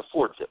this nation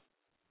affords them.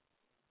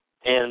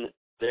 And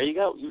there you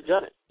go. You've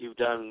done it. You've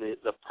done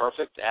the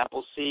perfect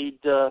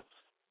Appleseed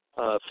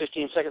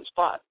 15-second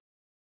spot.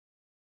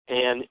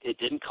 And it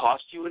didn't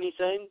cost you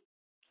anything,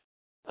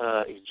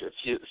 a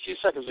few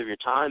seconds of your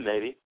time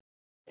maybe.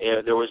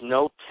 There was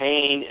no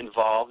pain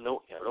involved,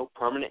 no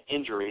permanent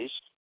injuries,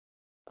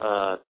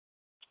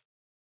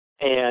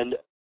 and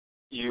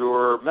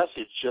your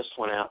message just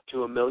went out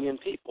to 1 million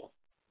people.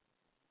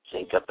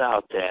 Think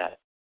about that.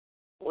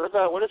 What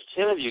if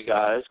 10 of you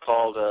guys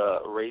called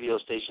radio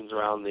stations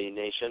around the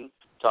nation,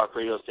 talk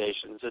radio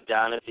stations,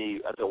 down at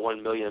the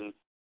 1 million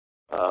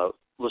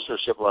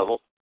listenership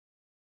level?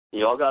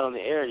 You all got on the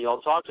air and you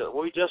all talked to it.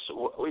 We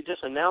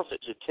just announced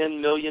it to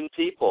 10 million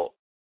people.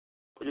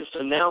 We just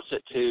announced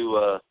it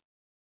to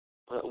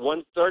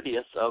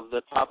 1/30th of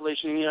the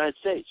population of the United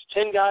States.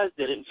 10 guys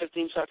did it in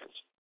 15 seconds.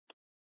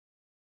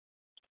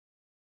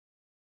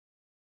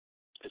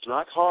 It's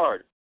not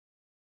hard.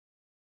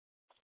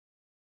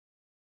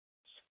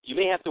 You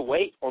may have to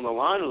wait on the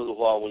line a little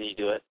while when you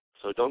do it,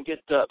 so don't get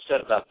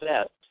upset about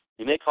that.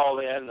 You may call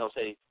in and they'll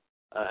say,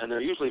 and they're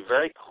usually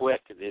very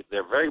quick.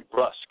 They're very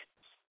brusque.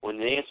 When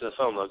they answer the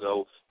phone, they'll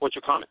go, "What's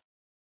your comment?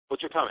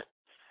 What's your comment?"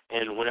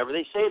 And whenever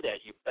they say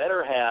that, you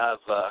better have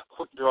a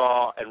quick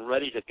draw and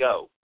ready to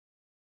go.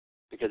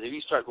 Because if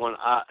you start going,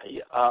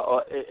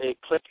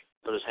 click,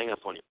 they'll just hang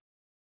up on you.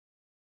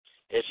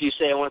 If you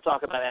say, I want to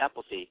talk about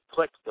Appleseed,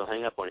 click, they'll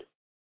hang up on you.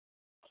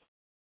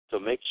 So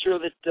make sure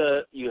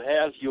that you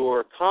have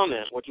your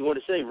comment, what you want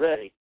to say,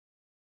 ready.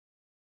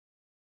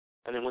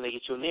 And then when they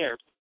get you in the air,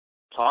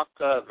 talk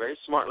very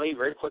smartly,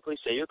 very quickly,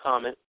 say your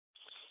comment,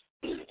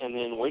 and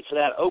then wait for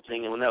that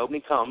opening. And when that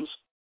opening comes,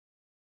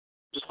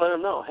 just let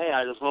them know, hey,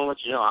 I just want to let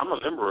you know I'm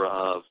a member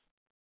of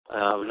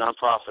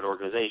nonprofit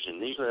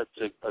organization.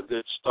 That's a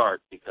good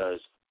start because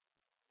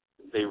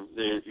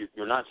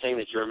you're not saying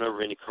that you're a member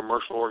of any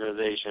commercial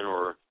organization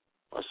or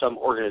some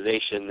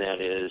organization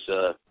that is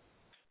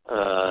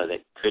that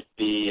could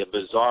be a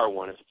bizarre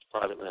one if it's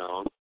privately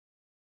owned.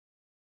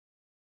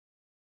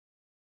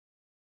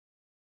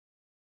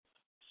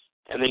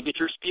 And then get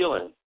your spiel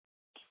in.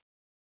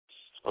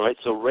 All right,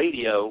 so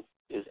radio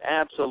is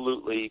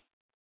absolutely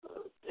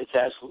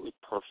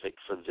perfect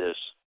for this.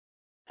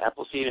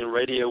 Appleseed and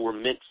radio were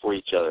meant for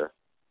each other.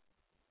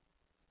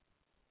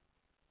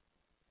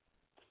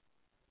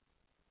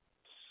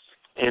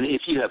 And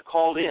if you have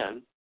called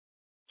in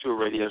to a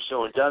radio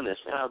show and done this,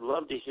 man, I'd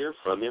love to hear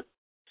from you.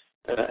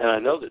 And I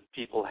know that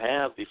people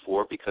have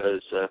before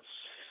because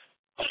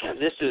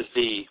this is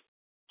the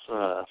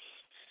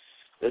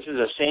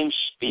same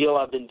spiel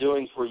I've been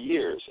doing for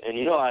years. And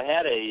you know, I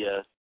had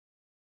a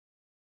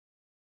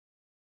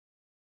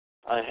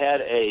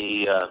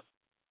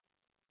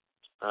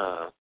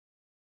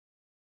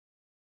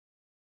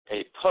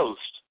post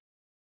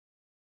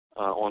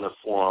on the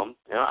forum,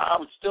 and I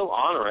would still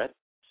honor it.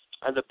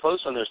 I had the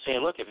post on there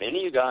saying, look, if any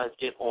of you guys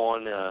get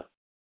on,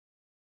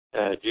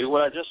 do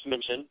what I just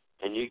mentioned,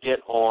 and you get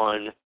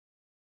on,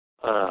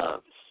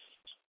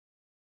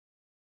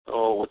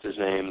 what's his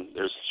name?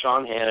 There's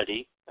Sean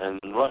Hannity and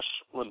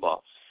Rush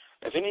Limbaugh.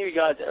 If any of you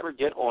guys ever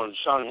get on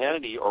Sean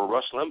Hannity or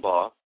Rush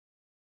Limbaugh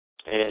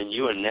and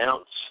you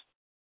announce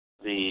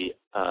the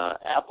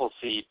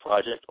Appleseed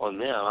project on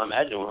them, I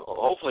imagine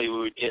hopefully we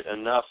would get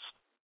enough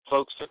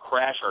folks to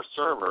crash our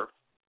server.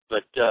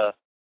 But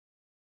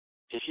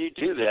if you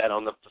do that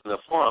on the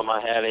forum,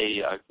 I had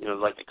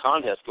like the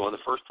contest going. The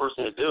first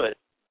person to do it,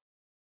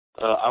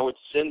 I would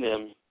send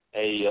them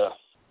either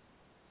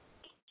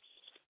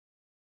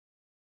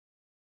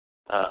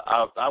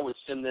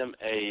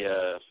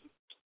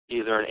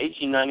an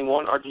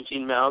 1891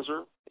 Argentine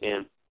Mauser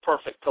in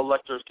perfect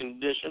collector's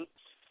condition,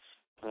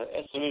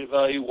 estimated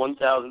value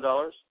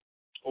 $1,000,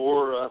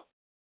 or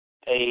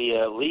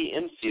a Lee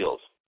Enfield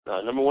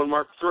 #1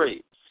 Mark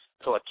III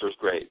collector's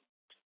grade.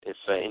 If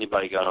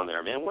anybody got on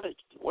there, man, what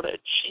a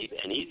cheap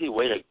and easy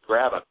way to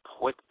grab a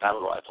quick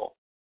battle rifle.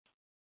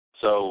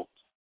 So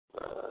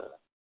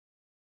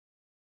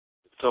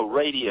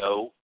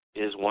radio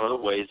is one of the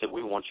ways that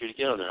we want you to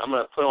get on there. I'm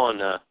going to put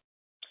on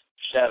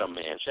Shadow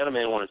Man. Shadow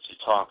Man wanted to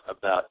talk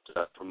about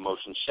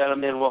promotion. Shadow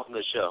Man, welcome to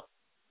the show.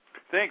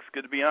 Thanks.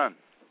 Good to be on.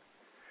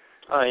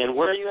 And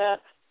where are you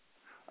at?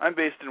 I'm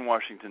based in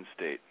Washington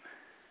State.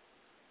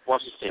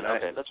 Washington State.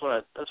 Okay, that's what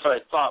I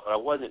thought, but I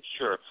wasn't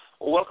sure.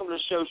 Well, welcome to the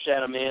show,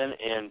 Shadow Man,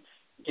 and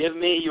give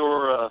me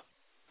your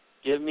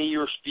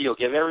spiel.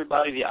 Give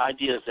everybody the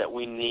ideas that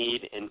we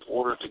need in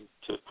order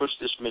to push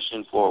this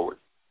mission forward.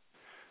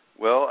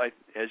 Well,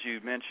 as you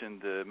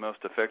mentioned, the most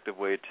effective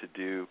way to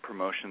do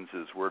promotions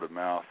is word of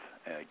mouth,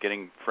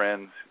 getting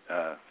friends,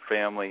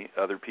 family,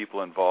 other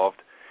people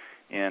involved.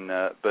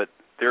 But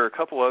there are a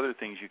couple other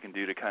things you can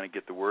do to kind of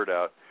get the word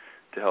out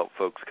to help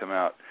folks come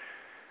out.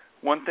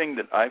 One thing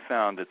that I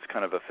found that's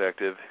kind of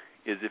effective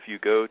is if you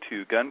go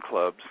to gun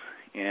clubs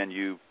and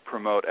you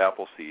promote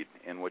Appleseed,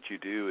 and what you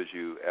do is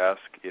you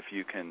ask if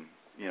you can,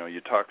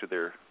 you talk to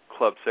their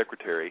club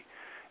secretary,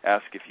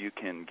 ask if you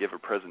can give a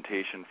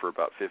presentation for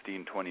about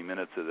 15, 20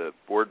 minutes at a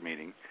board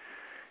meeting,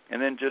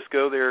 and then just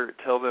go there,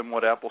 tell them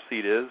what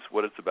Appleseed is,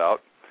 what it's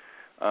about.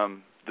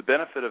 The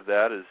benefit of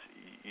that is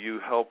you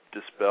help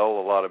dispel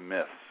a lot of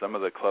myths. Some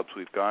of the clubs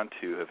we've gone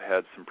to have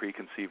had some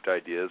preconceived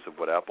ideas of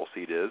what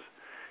Appleseed is,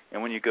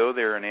 and when you go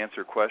there and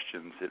answer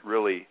questions, it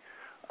really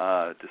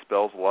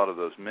dispels a lot of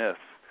those myths.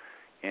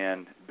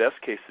 And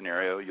worst case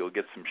scenario is you'll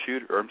get some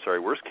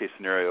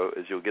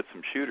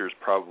shooters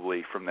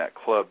probably from that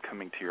club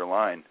coming to your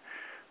line.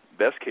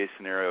 Best case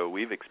scenario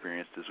we've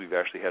experienced is we've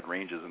actually had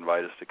ranges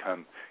invite us to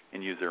come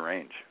and use their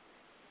range.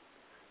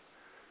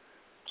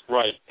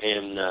 Right,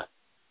 and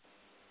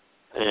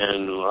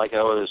like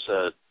I was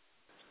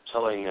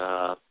telling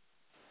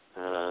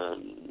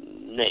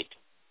Nate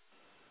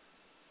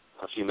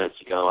a few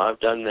minutes ago, I've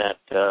done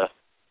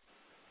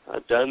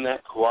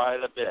that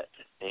quite a bit,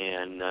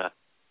 and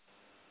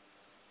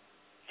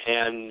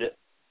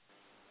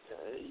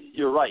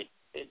you're right.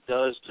 It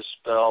does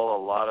dispel a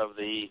lot of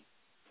the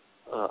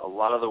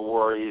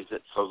worries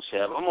that folks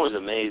have. I'm always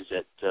amazed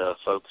at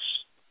folks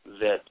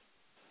that,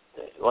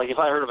 like, if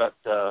I heard about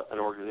an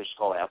organization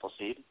called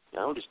Appleseed,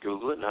 I would just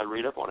Google it and I'd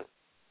read up on it.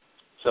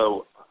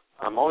 So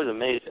I'm always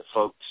amazed at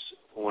folks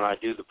when I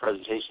do the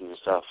presentation and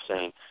stuff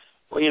saying,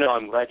 well,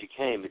 I'm glad you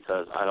came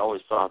because I'd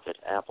always thought that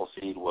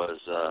Appleseed was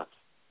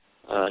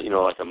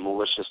like a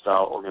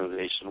militia-style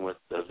organization with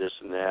this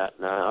and that.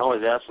 And I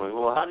always ask them,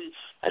 well, how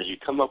did you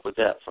come up with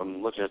that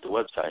from looking at the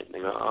website? And they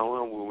go, oh,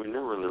 well, we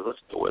never really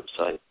looked at the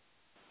website.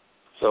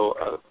 So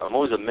I'm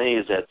always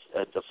amazed at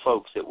the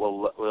folks that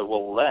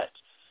will let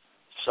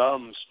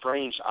some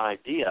strange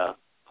idea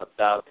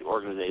about the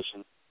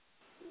organization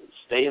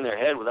stay in their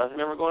head without them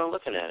ever going and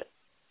looking at it.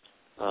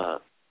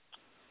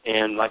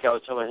 And like I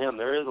was telling him,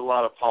 there is a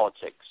lot of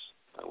politics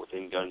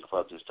within gun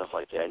clubs and stuff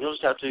like that. And you'll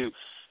just have to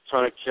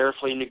trying to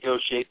carefully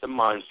negotiate the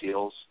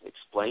minefields,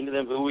 explain to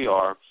them who we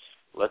are,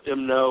 let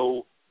them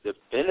know the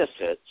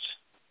benefits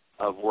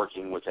of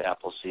working with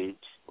Appleseed.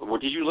 Were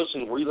you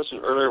listening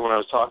earlier when I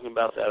was talking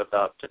about that,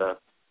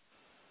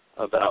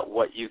 about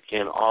what you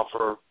can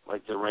offer,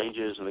 like the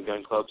ranges and the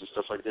gun clubs and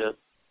stuff like that?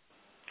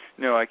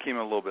 No, I came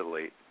a little bit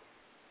late.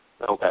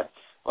 Okay.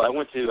 Well,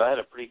 I had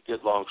a pretty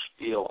good long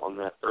spiel on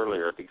that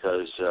earlier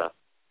because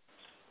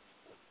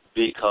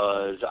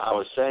I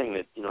was saying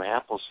that, you know,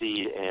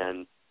 Appleseed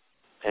and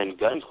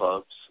gun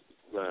clubs,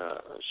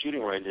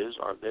 shooting ranges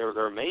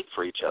they're made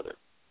for each other,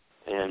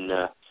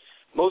 and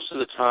most of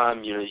the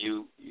time, you know,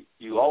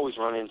 you always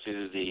run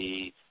into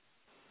the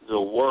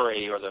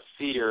worry or the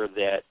fear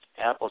that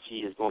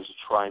Appleseed is going to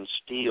try and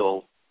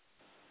steal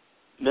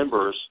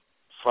members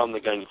from the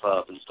gun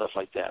club and stuff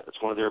like that.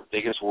 That's one of their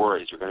biggest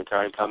worries. They're going to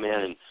try and come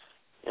in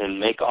and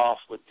make off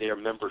with their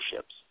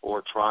memberships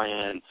or try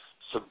and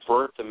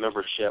subvert the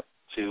membership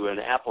to an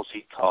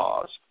Appleseed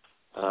cause.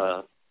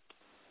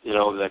 You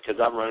know,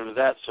 because I've run into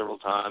that several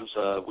times.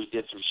 We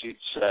did some shoots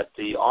at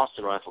the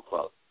Austin Rifle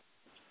Club,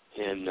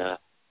 and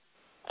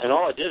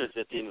all I did is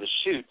at the end of the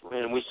shoot,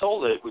 and we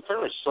sold it. We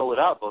pretty much sold it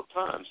out both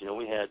times. You know,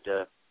 we had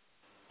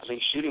I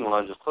think shooting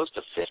lines of close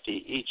to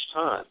 50 each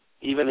time,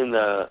 even in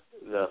the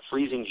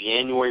freezing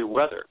January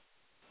weather.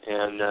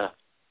 And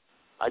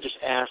I just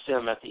asked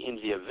them at the end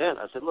of the event.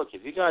 I said, look,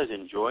 if you guys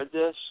enjoyed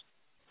this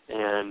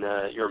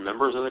and you're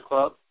members of the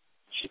club,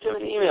 shoot them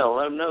an email,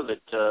 let them know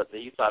that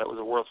you thought it was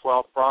a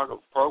worthwhile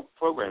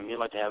program. You'd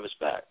like to have us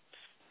back.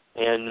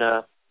 And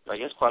I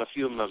guess quite a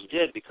few of them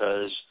did,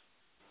 because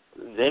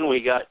then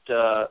we got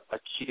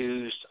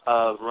accused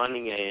of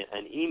running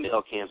an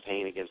email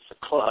campaign against the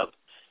club,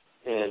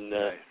 and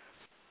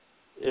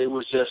it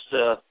was just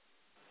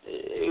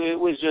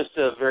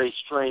a very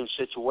strange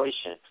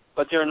situation.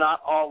 But they're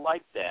not all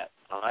like that,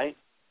 all right?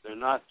 They're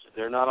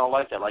not all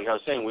like that. Like I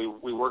was saying,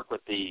 we work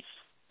with the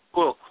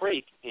Coil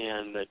Creek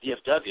in the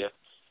DFW.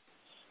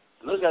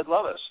 And those guys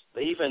love us.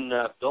 They even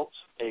built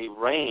a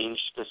range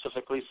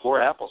specifically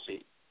for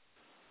Appleseed,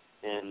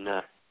 and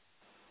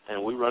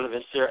we run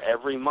events there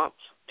every month,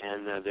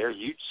 and they're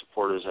huge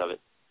supporters of it.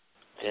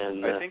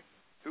 And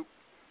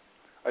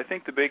I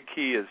think the big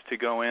key is to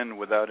go in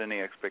without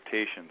any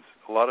expectations.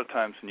 A lot of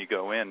times when you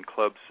go in,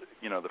 clubs,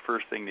 you know, the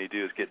first thing they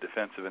do is get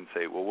defensive and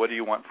say, well, what do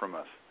you want from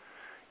us?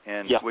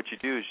 And what you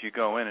do is you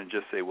go in and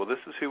just say, well, this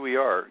is who we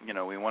are. You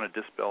know, we want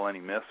to dispel any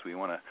myths. We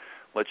want to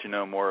let you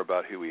know more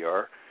about who we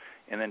are.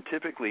 And then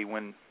typically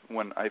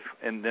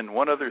and then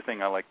one other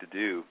thing I like to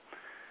do,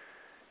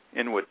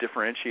 and what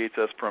differentiates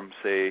us from,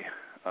 say,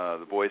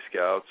 the Boy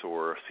Scouts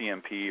or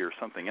CMP or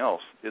something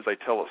else, is I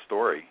tell a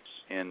story.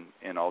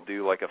 And I'll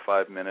do like a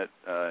 5-minute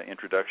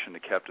introduction to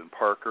Captain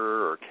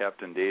Parker or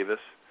Captain Davis.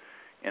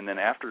 And then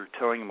after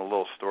telling them a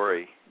little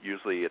story,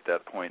 usually at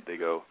that point they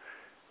go,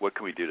 what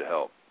can we do to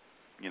help?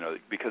 You know,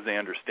 because they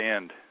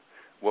understand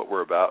what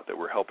we're about, that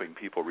we're helping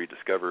people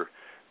rediscover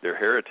their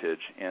heritage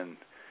and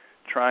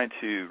trying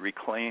to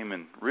reclaim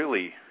and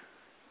really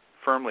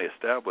firmly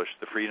establish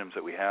the freedoms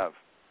that we have.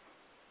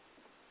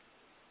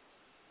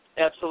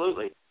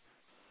 Absolutely.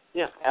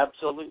 Yeah,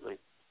 absolutely.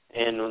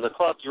 And the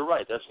clubs, you're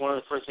right. That's one of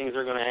the first things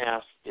they're going to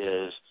ask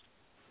is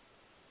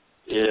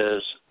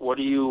what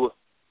are you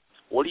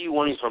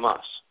wanting from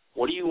us?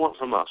 What do you want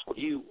from us? What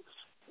are you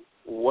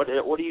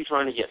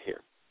trying to get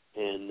here?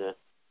 And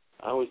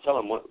I always tell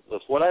them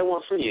what I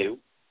want from you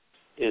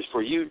is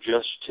for you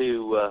just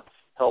to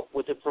help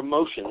with the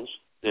promotions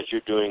that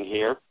you're doing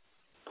here,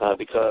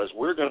 because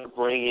we're going to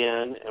bring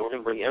in, and we're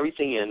going to bring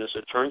everything in. It's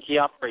a turnkey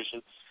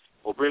operation.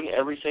 We'll bring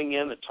everything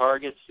in, the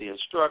targets, the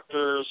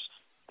instructors,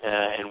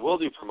 and we'll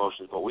do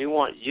promotions. But we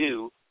want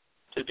you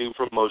to do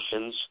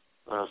promotions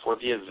for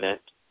the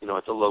event, you know,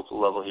 at the local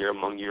level here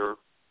among your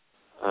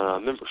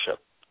membership.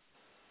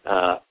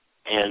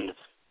 And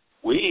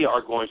we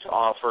are going to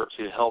offer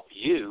to help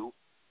you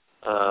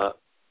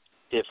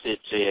if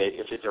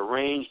it's a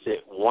range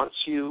that wants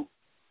you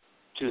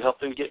to help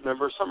them get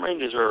members. Some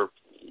ranges are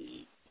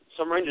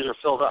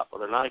filled up, or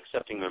they're not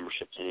accepting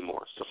memberships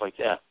anymore, stuff like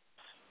that.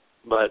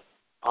 But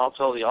I'll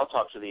talk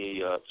to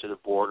the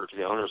board or to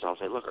the owners, and I'll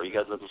say, look, are you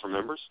guys looking for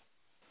members?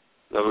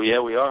 They'll go, yeah,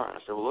 we are. And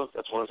I said, well, look,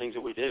 that's one of the things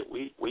that we do.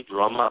 We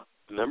drum up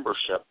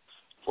membership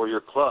for your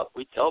club.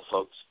 We tell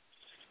folks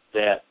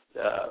that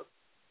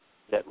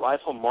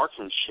rifle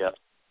marksmanship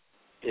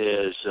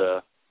is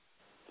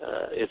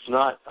it's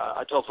not.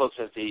 I tell folks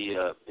at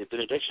the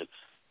benediction,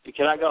 you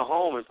cannot go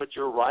home and put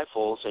your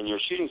rifles and your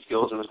shooting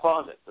skills in the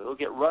closet. They'll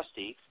get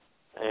rusty,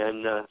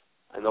 and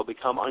they'll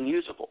become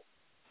unusable.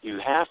 You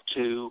have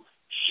to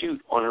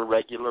shoot on a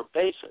regular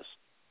basis.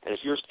 And if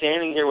you're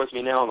standing here with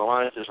me now on the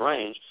line at this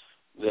range,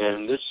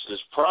 then this is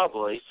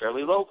probably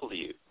fairly local to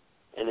you.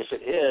 And if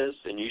it is,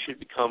 then you should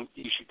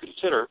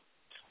consider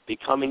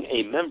becoming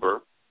a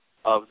member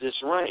of this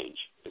range.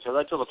 Because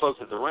I tell the folks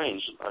at the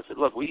range, I said,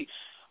 look,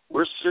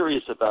 we're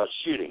serious about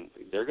shooting.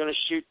 They're going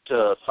to shoot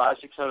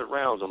 500-600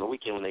 rounds on the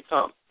weekend when they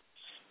come.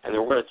 And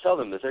we're going to tell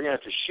them that they're going to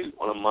have to shoot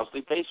on a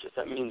monthly basis.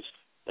 That means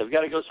they've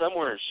got to go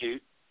somewhere and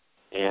shoot.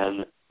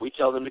 And we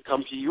tell them to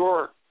come to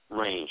your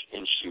range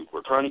and shoot.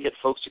 We're trying to get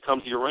folks to come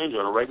to your range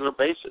on a regular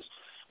basis.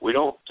 We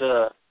don't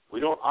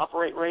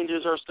operate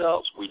ranges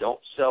ourselves. We don't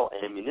sell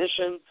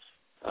ammunition.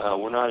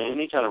 We're not in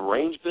any kind of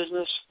range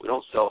business. We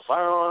don't sell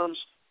firearms.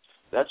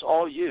 That's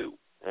all you.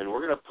 And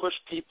we're going to push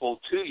people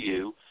to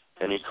you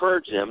and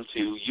encourage them to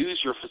use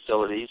your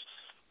facilities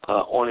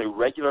on a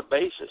regular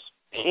basis.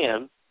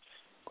 And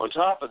on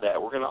top of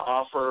that, we're going to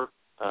offer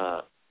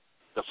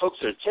the folks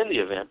that attend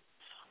the event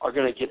are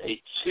going to get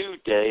a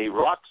 2-day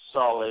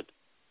rock-solid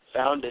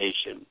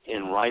foundation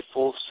in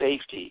rifle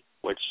safety,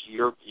 which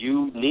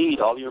you need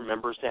all your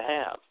members to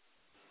have.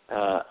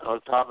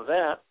 On top of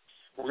that,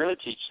 we're going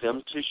to teach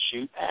them to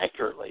shoot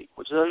accurately,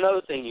 which is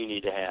another thing you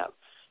need to have.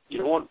 You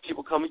don't want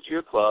people coming to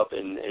your club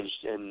and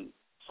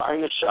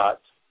firing a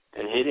shot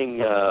and hitting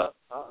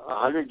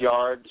 100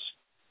 yards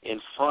in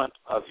front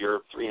of your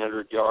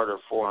 300-yard or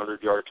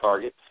 400-yard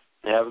target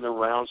and having the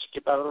rounds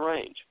skip out of the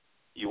range.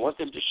 You want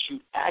them to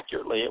shoot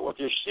accurately at what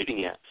they're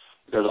shooting at,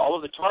 because all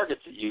of the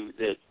targets that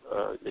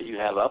you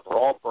have up are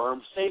all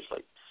bermed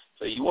safely.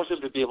 So you want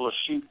them to be able to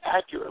shoot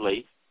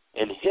accurately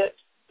and hit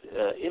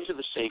into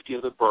the safety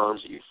of the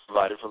berms that you've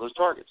provided for those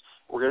targets.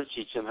 We're going to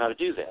teach them how to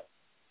do that.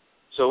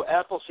 So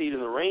Appleseed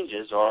and the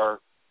ranges are,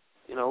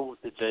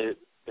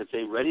 it's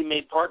a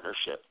ready-made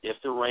partnership. If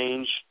the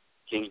range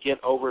can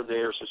get over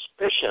their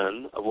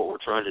suspicion of what we're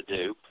trying to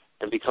do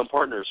and become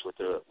partners with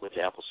the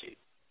Appleseed.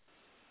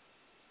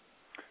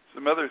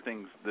 Some other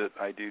things that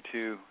I do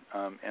too,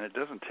 and it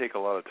doesn't take a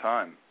lot of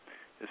time,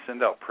 is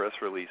send out press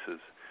releases.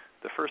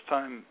 The first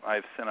time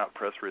I've sent out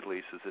press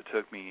releases, it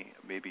took me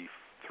maybe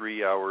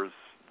 3 hours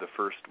the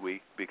first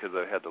week because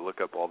I had to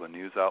look up all the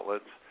news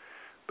outlets.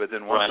 But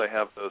then once I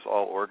have those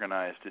all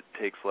organized, it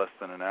takes less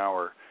than an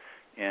hour.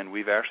 And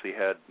we've actually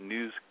had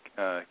news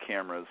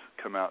cameras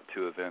come out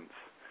to events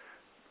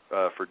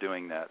for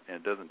doing that, and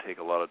it doesn't take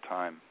a lot of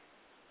time.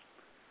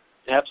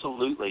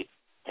 Absolutely.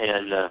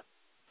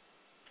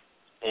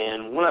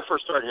 And when I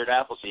first started here at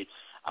Appleseed,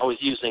 I was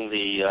using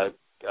the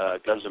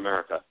Guns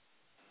America,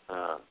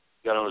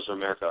 Gun Owners of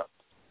America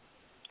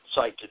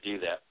site to do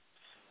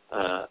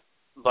that.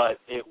 But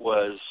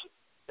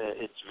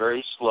it's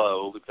very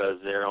slow because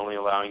they're only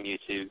allowing you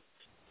to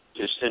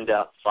send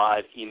out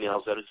 5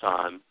 emails at a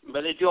time.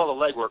 But they do all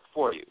the legwork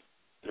for you.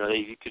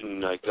 You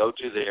can go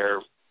to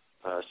their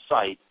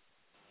site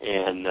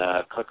and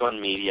click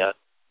on media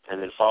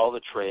and then follow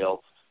the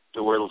trail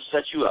to where it'll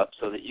set you up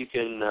so that you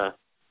can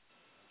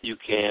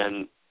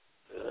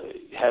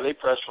have a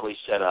press release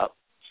set up,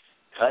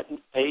 cut and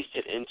paste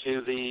it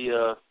into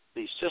the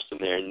system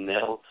there, and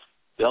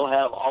they'll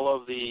have all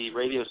of the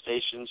radio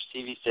stations,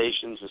 TV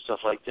stations, and stuff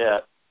like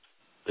that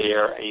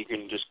there, and you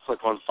can just click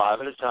on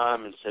 5 at a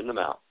time and send them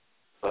out.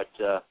 But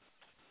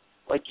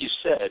like you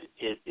said,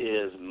 it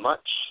is much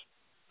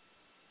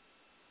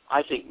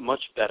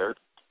better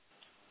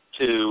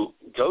to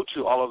go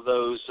to all of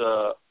those,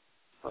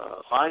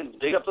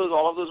 dig up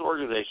all of those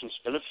organizations,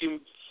 spend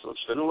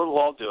a little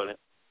while doing it,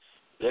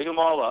 dig them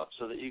all up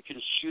so that you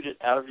can shoot it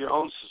out of your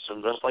own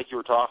system, just like you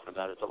were talking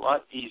about. It's a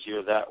lot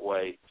easier that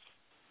way,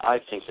 I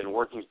think, than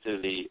working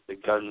through the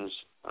Guns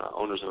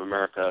Owners of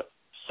America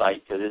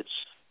site, because it's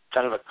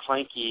kind of a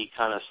clanky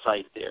kind of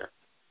site there.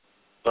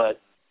 But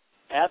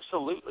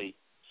absolutely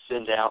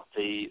send out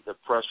the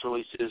press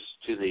releases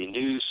to the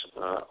news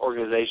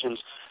organizations.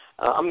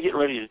 I'm getting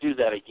ready to do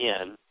that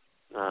again.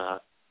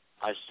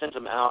 I sent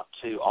them out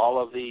to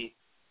all of the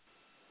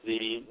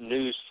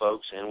news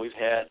folks, and we've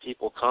had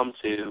people come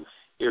to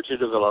here to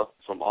develop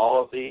from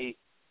all of the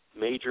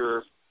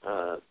major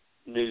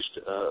news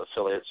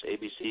affiliates,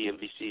 ABC,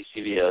 NBC,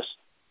 CBS,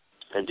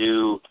 and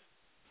do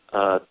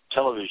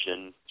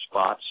television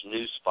spots,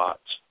 news spots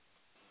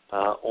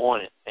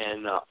on it.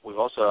 And I've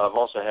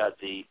also had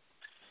the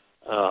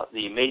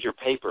major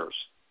papers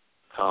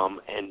come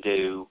and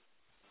do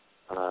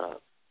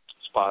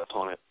spots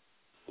on it.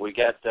 We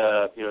got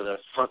the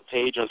front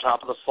page on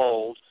top of the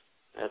fold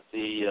at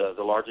the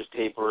largest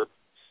paper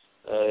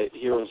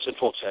here in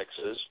Central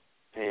Texas,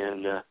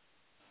 and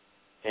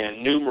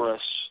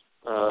numerous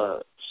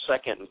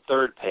second and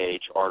third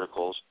page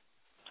articles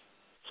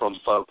from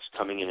folks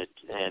coming in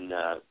and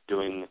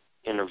doing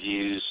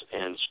interviews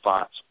and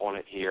spots on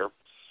it here.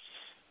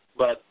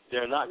 But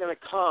they're not going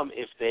to come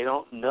if they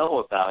don't know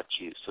about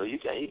you. So you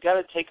got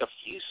to take a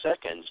few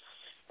seconds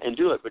and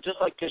do it. But just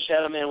like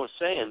Shadow Man was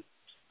saying,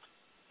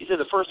 he said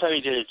the first time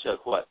he did it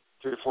took,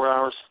 3 or 4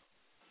 hours?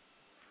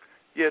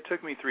 Yeah, it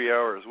took me 3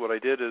 hours. What I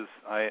did is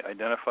I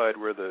identified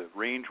where the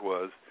range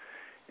was,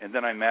 and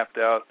then I mapped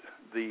out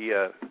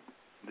the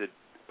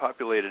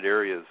populated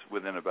areas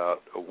within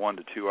about a 1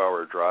 to 2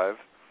 hour drive.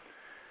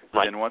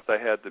 Right. And once I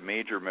had the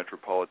major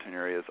metropolitan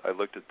areas, I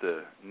looked at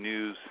the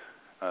news,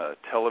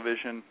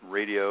 television,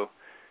 radio,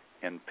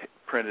 and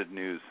printed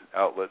news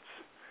outlets,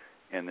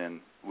 and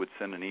then would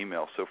send an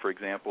email. So, for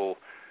example,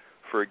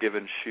 for a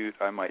given shoot,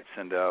 I might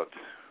send out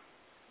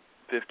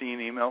 15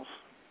 emails.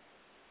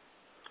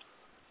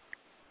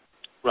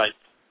 Right.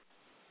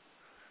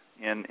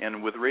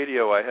 And with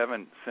radio, I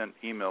haven't sent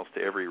emails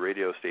to every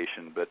radio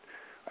station, but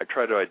I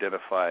try to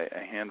identify a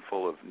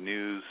handful of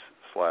news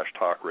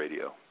radio.com/talk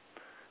radio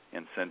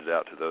and send it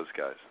out to those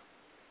guys.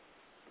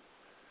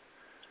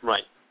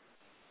 Right.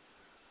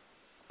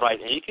 Right,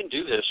 and you can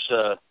do this.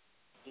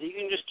 You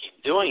can just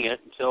keep doing it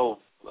until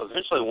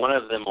eventually one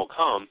of them will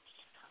come.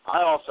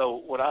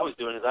 What I was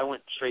doing is I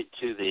went straight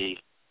to the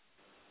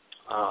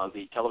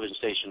television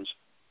stations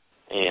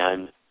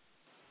and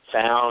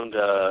found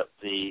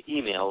the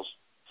emails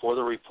for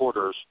the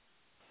reporters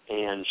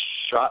and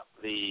shot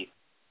the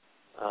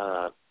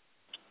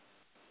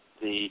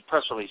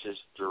press releases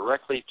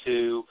directly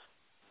to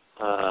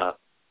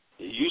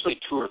usually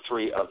 2 or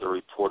 3 of the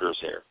reporters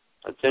there.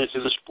 I'd send it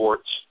to the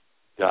sports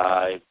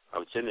guy. I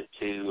would send it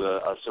to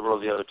several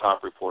of the other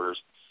top reporters,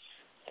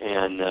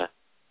 and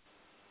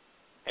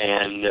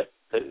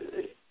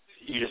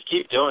you just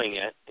keep doing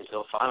it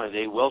until finally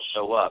they will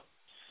show up.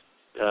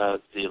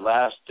 The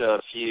last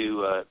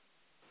few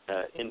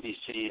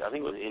NBC, I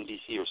think it was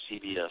NBC or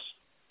CBS,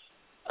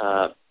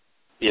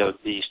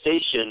 the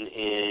station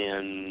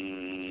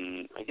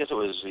in, I guess it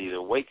was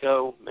either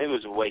Waco, maybe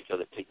it was Waco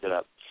that picked it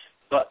up,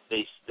 but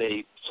they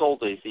sold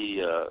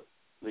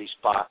the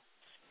spot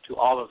to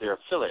all of their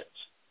affiliates.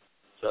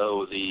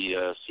 So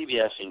the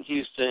CBS in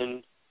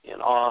Houston,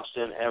 in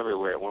Austin,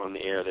 everywhere it went on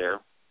the air there.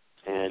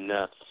 And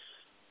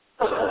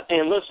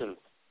listen,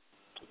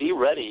 be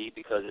ready,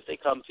 because if they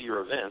come to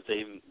your event,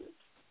 they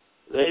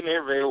may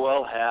very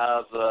well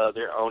have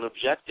their own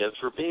objectives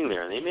for being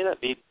there. They may not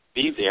be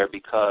there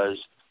because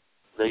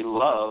they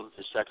love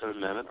the Second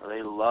Amendment or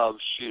they love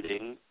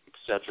shooting,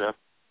 etc.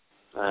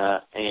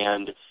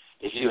 And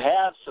if you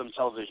have some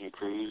television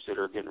crews that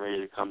are getting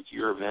ready to come to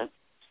your event,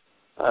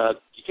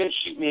 you can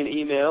shoot me an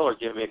email or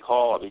give me a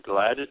call. I'll be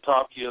glad to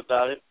talk to you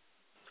about it,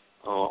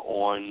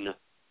 on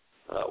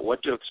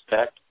what to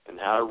expect and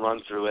how to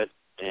run through it.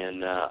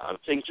 And I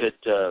think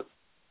that,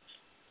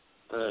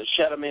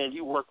 Shadow Man,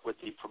 you work with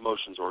the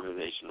promotions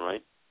organization,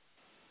 right?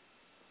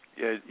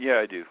 Yeah,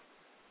 I do.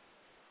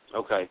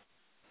 Okay.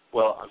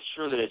 Well, I'm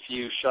sure that if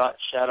you shot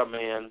Shadow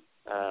Man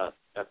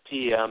at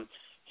PM,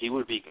 he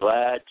would be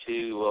glad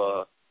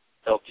to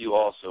help you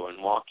also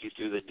and walk you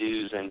through the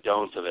do's and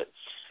don'ts of it.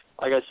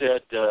 Like I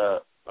said,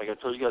 like I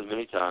told you guys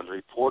many times,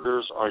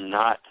 reporters are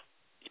not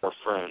your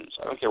friends.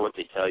 I don't care what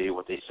they tell you,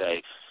 what they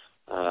say,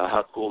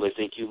 how cool they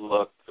think you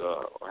look,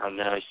 or how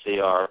nice they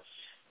are.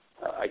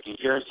 I can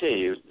guarantee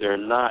you they're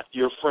not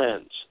your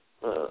friends,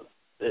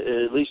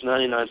 at least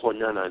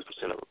 99.99%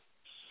 of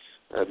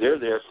them. They're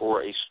there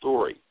for a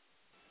story.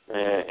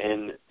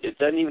 And it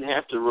doesn't even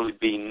have to really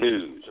be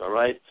news, all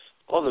right?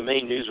 All the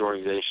main news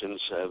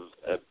organizations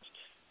have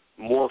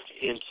morphed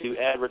into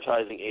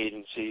advertising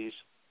agencies,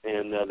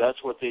 and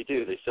that's what they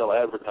do. They sell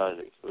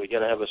advertising. So they got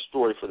to have a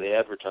story for the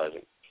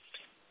advertising.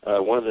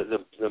 One of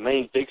the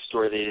main big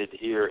story they did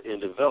here in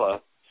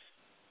Davila,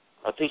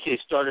 I think they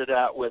started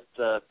out with,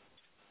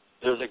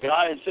 there's a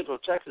guy in Central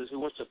Texas who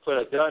wants to put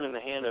a gun in the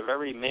hand of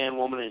every man,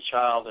 woman, and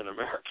child in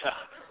America.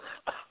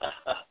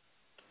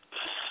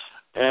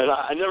 And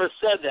I never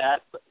said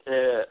that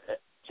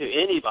to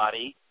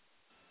anybody,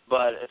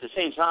 but at the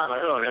same time, I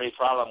don't have any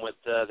problem with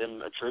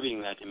them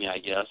attributing that to me, I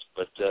guess.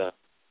 But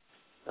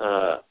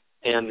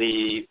and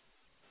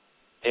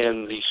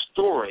the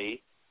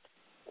story,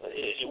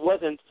 it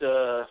wasn't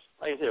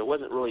like I said, it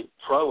wasn't really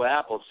pro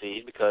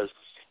Appleseed, because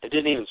it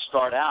didn't even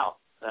start out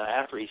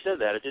after he said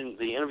that.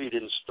 The interview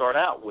didn't start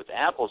out with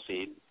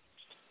Appleseed.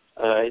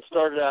 It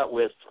started out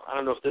with, I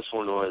don't know if this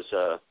one was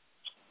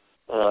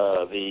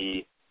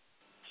the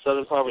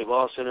Southern Poverty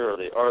Law Center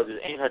or the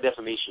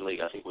Anti-Defamation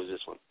League, I think was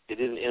this one. They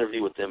did an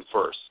interview with them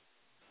first.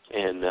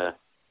 And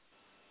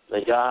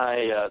the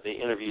guy they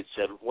interviewed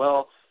said,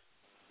 well,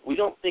 we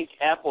don't think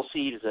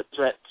Appleseed is a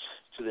threat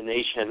to the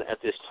nation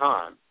at this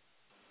time,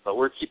 but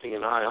we're keeping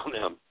an eye on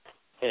them.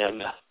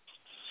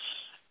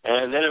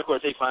 And then, of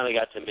course, they finally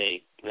got to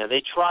me. Now,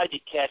 they tried to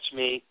catch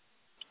me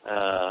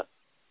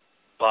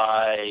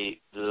by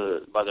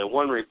the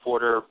one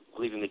reporter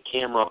leaving the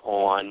camera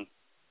on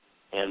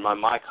and my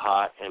mic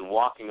hot and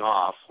walking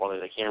off while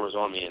the camera's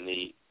on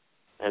me,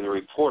 and the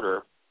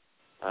reporter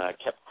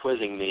kept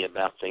quizzing me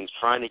about things,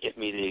 trying to get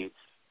me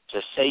to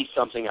say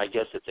something, I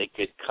guess, that they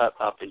could cut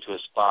up into a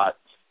spot,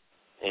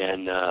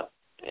 and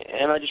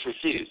I just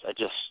refused.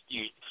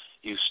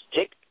 You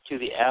stick to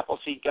the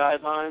Appleseed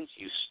guidelines,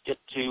 you stick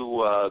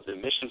to the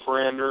mission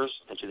parameters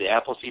and to the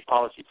Appleseed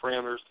policy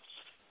parameters.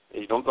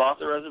 You don't go off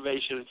the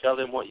reservation and tell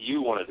them what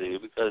you want to do,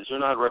 because you're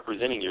not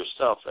representing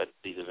yourself at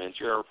these events.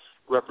 You're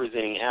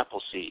representing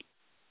Appleseed,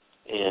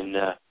 and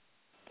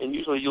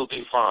usually you'll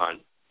do fine.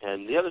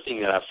 And the other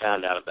thing that I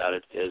found out about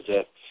it is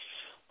that,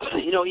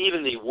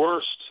 even the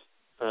worst,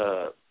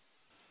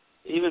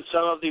 even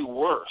some of the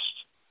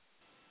worst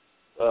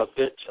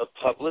bits of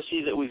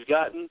publicity that we've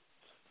gotten,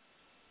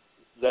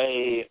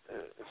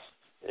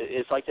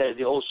 it's like that,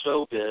 the old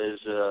showbiz,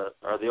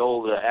 or the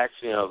old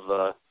axiom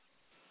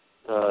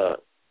of,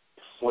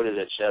 what is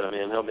it, Shadow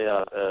Man? Help me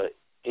out.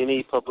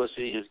 Any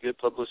publicity is good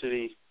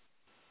publicity.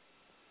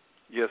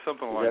 Yeah,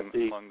 something along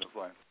those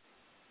lines.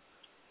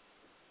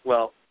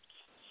 Well,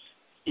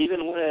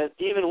 even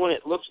when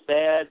it looks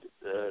bad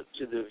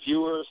to the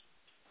viewers,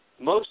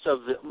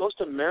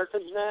 most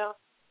Americans now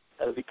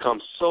have become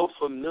so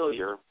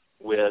familiar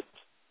with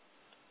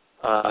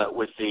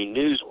the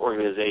news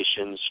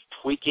organizations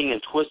tweaking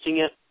and twisting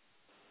it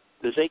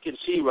that they can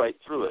see right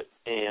through it,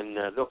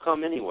 and they'll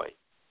come anyway.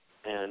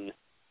 And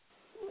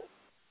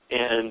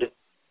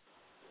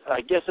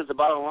I guess at the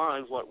bottom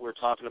line, what we're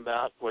talking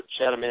about, what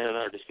Chatham and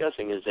I are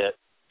discussing, is that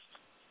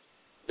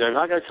they're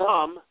not going to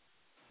come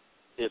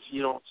if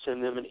you don't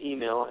send them an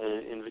email and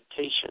an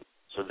invitation.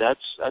 So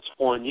that's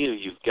on you.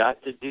 You've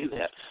got to do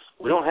that.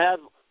 We don't have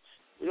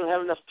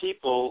enough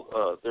people.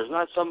 There's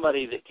not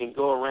somebody that can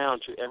go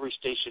around to every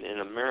station in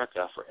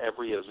America for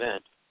every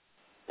event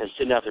and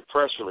send out their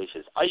press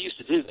releases. I used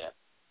to do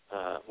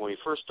that when we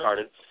first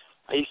started.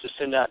 I used to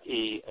send out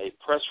a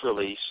press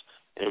release,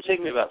 and it would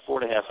take me about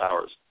 4.5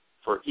 hours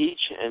for each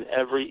and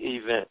every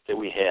event that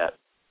we had.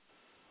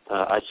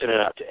 I sent it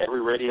out to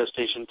every radio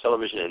station,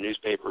 television, and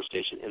newspaper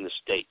station in the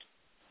state.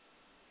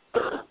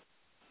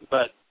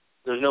 But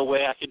there's no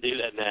way I could do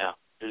that now.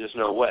 There's just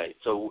no way.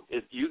 So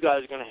you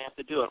guys are going to have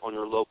to do it on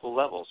your local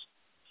levels.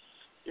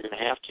 You're going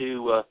to have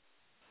to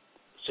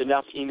send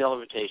out email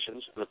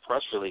invitations and the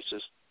press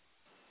releases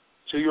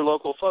to your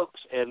local folks.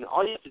 And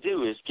all you have to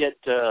do is get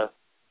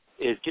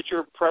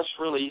your press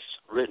release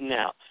written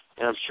out.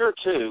 And I'm sure,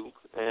 too,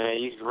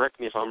 you can correct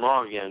me if I'm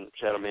wrong again,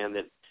 Shadow Man,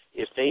 that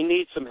if they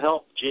need some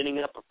help ginning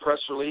up a press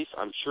release,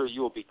 I'm sure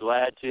you will be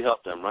glad to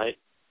help them, right?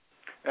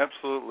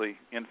 Absolutely.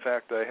 In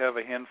fact, I have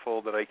a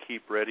handful that I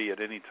keep ready at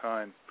any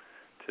time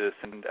to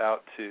send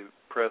out to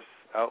press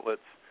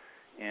outlets,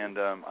 and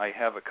I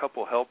have a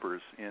couple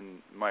helpers in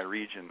my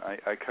region.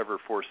 I cover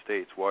 4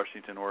 states,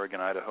 Washington, Oregon,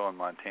 Idaho, and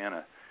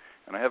Montana,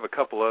 and I have a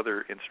couple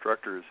other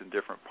instructors in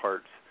different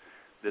parts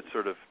that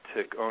sort of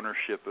take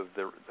ownership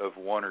of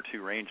 1 or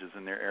 2 ranges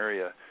in their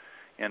area.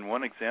 And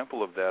one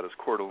example of that is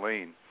Coeur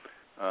d'Alene.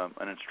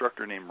 An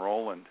instructor named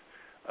Roland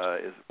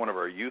is one of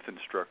our youth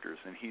instructors,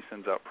 and he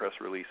sends out press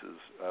releases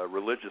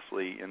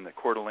religiously in the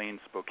Coeur d'Alene,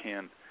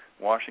 Spokane,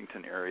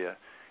 Washington area,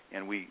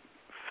 and we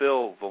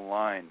fill the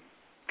line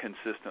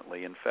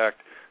consistently. In fact,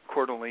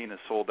 Coeur d'Alene is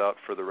sold out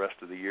for the rest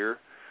of the year.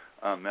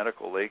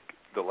 Medical Lake,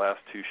 the last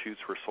 2 shoots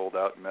were sold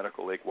out in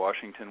Medical Lake,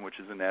 Washington, which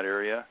is in that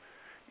area.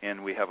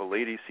 And we have a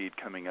lady seed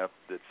coming up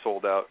that's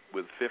sold out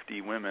with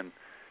 50 women,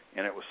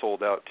 and it was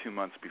sold out 2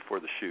 months before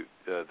the shoot.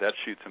 That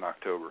shoot's in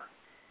October.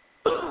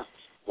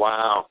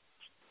 Wow.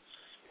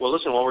 Well,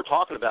 listen, while we're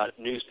talking about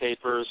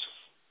newspapers,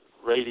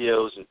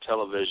 radios, and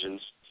televisions,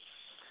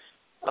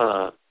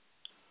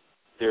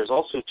 there's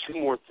also 2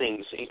 more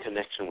things in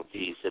connection with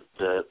these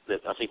that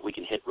I think we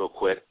can hit real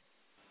quick.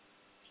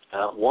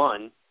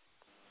 One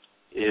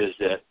is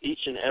that each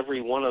and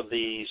every one of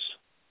these,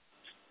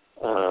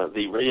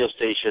 the radio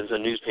stations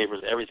and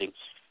newspapers, everything,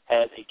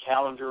 has a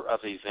calendar of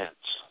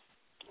events,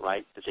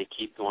 right, that they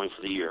keep going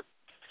for the year.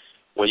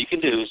 What you can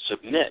do is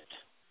submit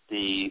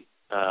the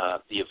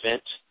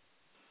event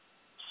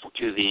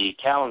to the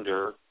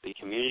calendar, the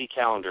community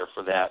calendar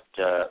for that,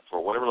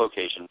 for whatever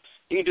location.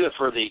 You can do it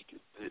for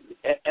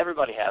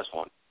everybody has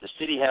one. The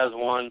city has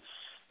one,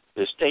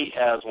 the state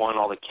has one,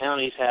 all the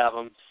counties have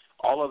them,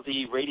 all of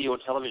the radio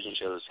and television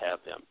shows have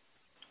them,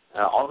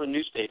 all the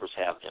newspapers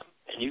have them.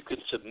 And you could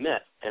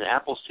submit an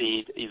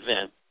Appleseed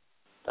event.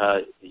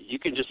 You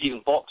can just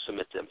even bulk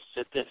submit them.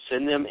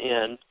 Send them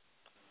in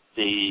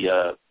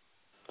the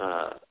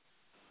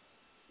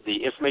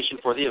information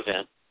for the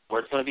event, where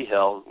it's going to be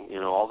held,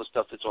 all the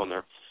stuff that's on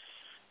there,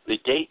 the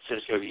dates that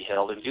it's going to be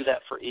held, and do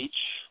that for each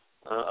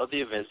of the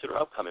events that are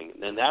upcoming.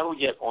 And then that will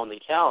get on the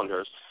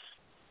calendars.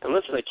 And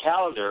listen, the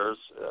calendars,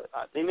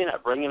 they may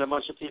not bring in a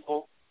bunch of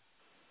people,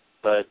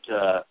 but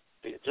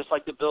just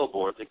like the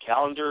billboard, the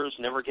calendars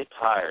never get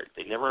tired.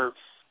 They never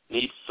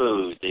need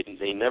food.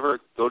 They never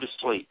go to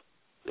sleep.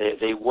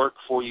 They work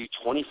for you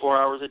 24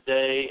 hours a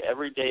day,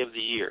 every day of the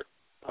year,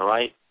 all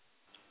right?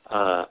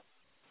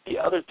 The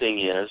other thing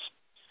is,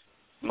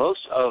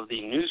 most of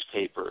the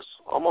newspapers,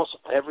 almost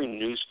every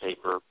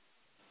newspaper,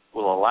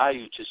 will allow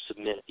you to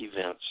submit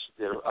events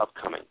that are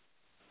upcoming,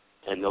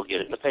 and they'll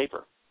get it in the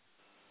paper.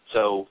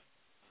 So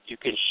you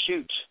can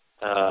shoot,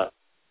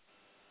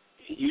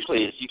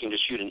 usually you can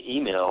just shoot an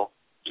email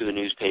to the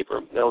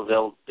newspaper.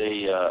 They'll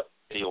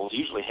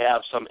usually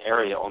have some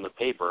area on the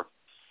paper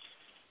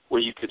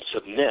where you could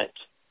submit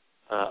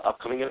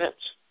upcoming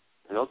events,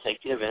 and they'll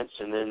take the events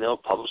and then they'll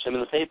publish them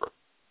in the paper.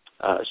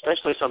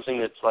 Especially something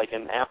that's like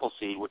an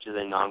Appleseed, which is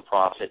a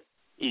nonprofit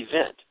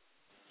event.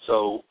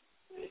 So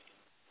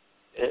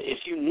if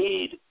you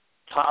need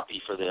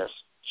copy for this,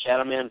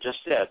 Shadow Man just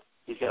said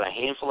he's got a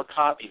handful of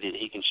copy that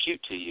he can shoot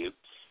to you,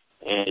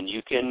 and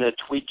you can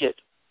tweak it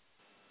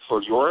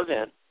for your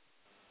event,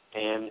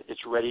 and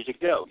it's ready to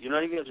go. You're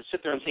not even going to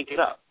sit there and think it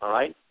up, all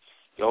right?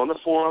 Go on the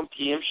forum,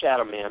 PM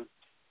Shadow Man,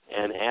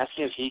 and ask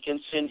him if he can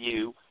send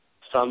you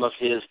some of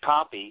his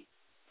copy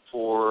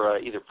for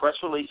either press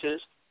releases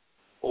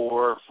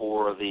or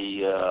for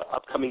the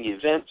upcoming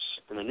events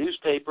in the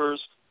newspapers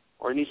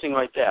or anything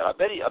like that. I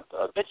bet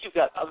you've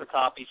got other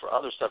copy for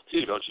other stuff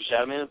too, don't you,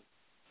 Shadowman?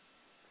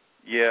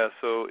 Yeah,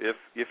 so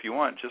if you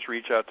want, just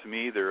reach out to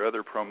me. There are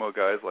other promo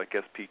guys like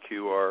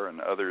SPQR and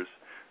others,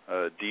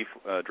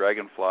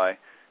 Dragonfly.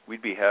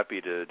 We'd be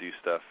happy to do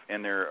stuff.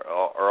 And there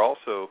are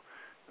also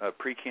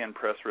pre-canned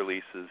press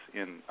releases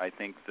in, I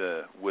think,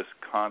 the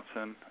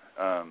Wisconsin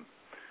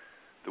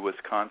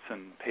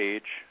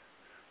page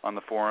on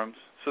the forums.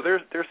 So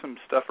there's some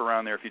stuff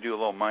around there. If you do a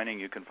little mining,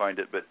 you can find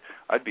it. But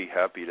I'd be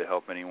happy to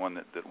help anyone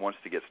that wants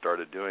to get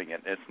started doing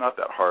it. It's not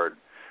that hard.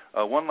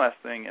 One last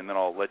thing, and then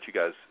I'll let you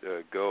guys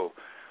go.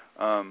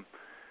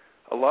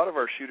 A lot of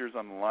our shooters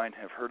on the line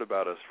have heard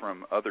about us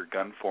from other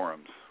gun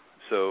forums.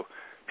 So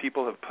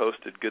people have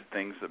posted good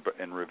things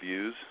and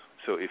reviews.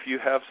 So if you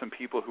have some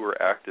people who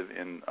are active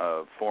in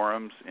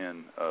forums,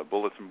 in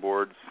bulletin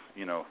boards,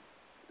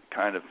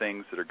 kind of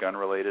things that are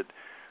gun-related,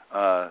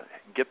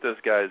 get those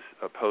guys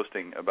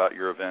posting about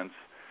your events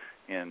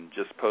and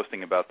just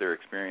posting about their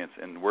experience.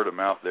 And word of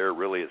mouth there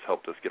really has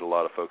helped us get a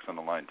lot of folks on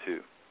the line, too.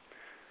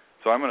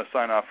 So I'm going to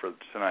sign off for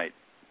tonight.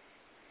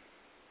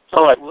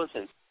 All right, well,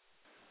 listen,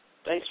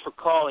 thanks for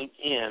calling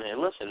in.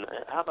 And listen,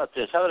 how about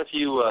this? How about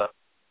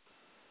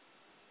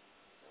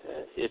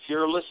if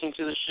you're listening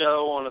to the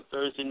show on a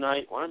Thursday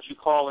night, why don't you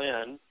call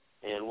in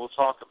and we'll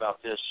talk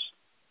about this.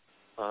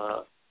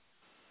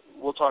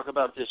 We'll talk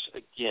about this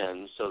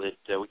again so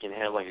that we can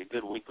have like a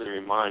good weekly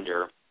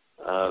reminder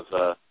of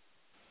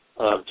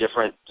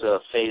different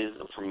phases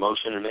of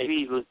promotion, and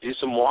maybe do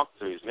some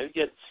walkthroughs.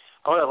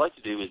 What I'd like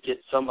to do is get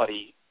some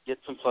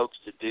folks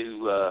to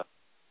do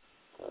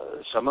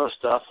some of the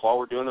stuff while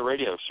we're doing the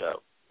radio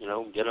show.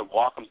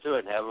 Walk them through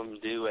it and have them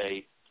do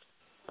a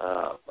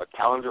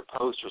calendar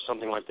post or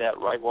something like that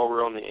right while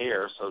we're on the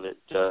air, so that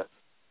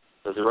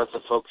the rest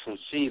of the folks can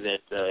see that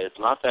it's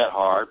not that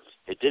hard.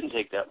 It didn't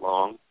take that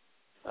long.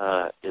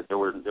 There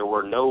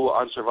were no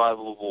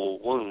unsurvivable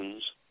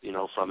wounds,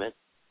 from it.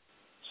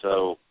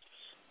 So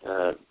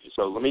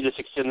let me just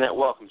extend that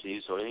welcome to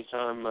you. So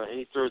anytime,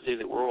 any Thursday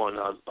that we're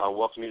on, I'll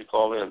welcome you to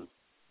call in.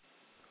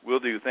 Will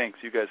do. Thanks.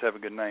 You guys have a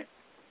good night.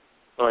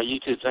 All right, you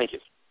too. Thank you.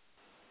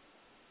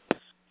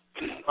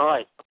 All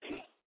right.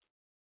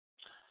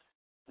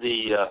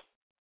 The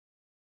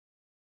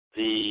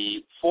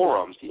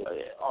forums,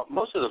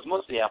 most of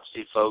the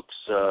Appleseed folks,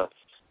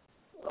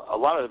 a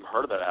lot of them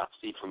heard about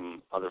Appleseed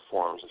from other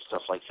forums and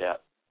stuff like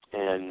that.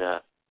 And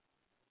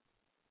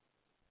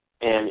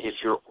if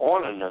you're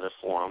on another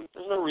forum,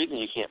 there's no reason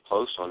you can't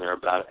post on there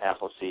about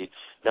Appleseed.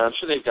 Now, I'm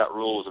sure they've got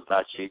rules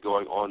about you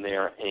going on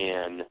there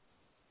and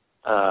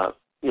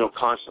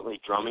constantly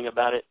drumming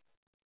about it.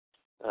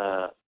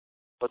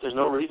 But there's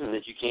no reason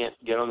that you can't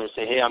get on there and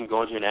say, hey, I'm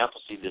going to an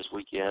Appleseed this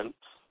weekend,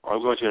 or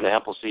I'm going to an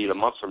Appleseed a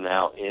month from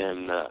now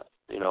in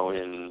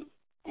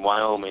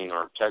Wyoming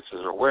or Texas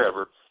or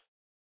wherever.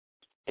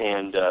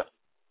 And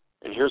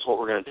here's what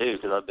we're going to do,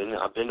 because I've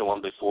been to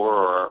one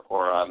before,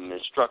 or I'm an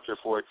instructor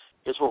for it.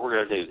 Here's what we're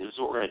going to do. This is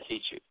what we're going to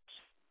teach you.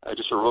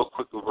 Just a real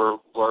quick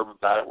blurb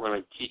about it. We're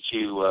going to teach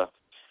you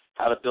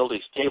how to build a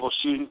stable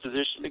shooting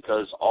position,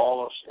 because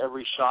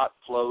every shot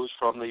flows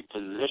from the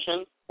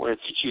position. We're going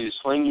to teach you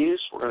sling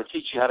use. We're going to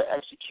teach you how to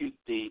execute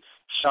the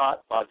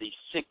shot by the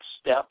 6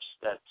 steps.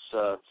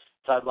 That's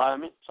side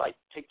alignment, sight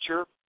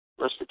picture,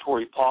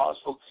 respiratory pause,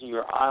 focusing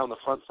your eye on the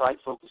front sight,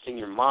 focusing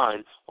your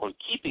mind on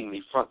keeping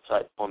the front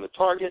sight on the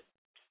target,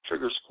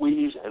 trigger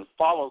squeeze, and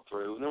follow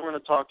through. And then we're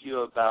going to talk to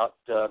you about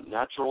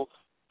natural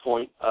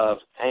point of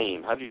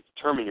aim. How do you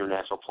determine your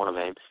natural point of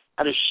aim?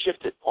 How to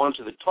shift it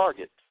onto the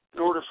target in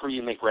order for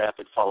you to make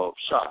rapid follow-up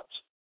shots.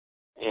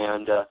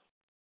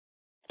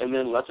 And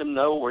then let them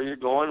know where you're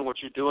going, what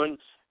you're doing.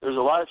 There's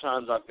a lot of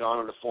times I've gone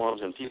on the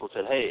forums and people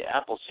said, hey,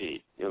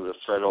 Appleseed.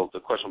 The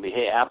question will be,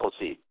 hey,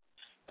 Appleseed.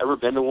 Ever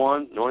been to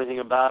one? Know anything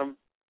about them?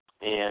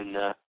 And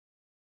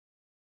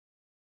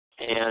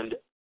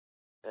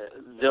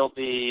there'll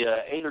be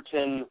 8 or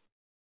 10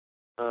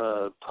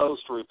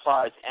 posts or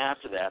replies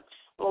after that.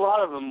 But a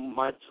lot of them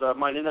might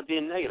end up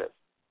being negative,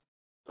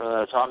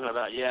 talking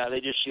about, they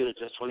just shoot at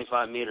just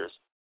 25 meters.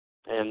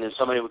 And then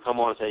somebody would come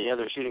on and say,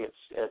 they're shooting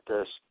at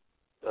the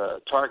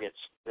targets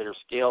that are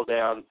scaled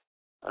down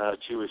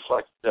to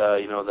reflect,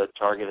 the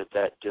target at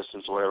that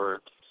distance or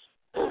whatever.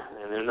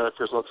 And then another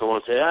person will come on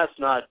and say,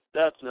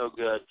 that's no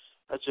good.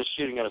 That's just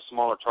shooting at a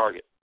smaller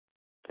target.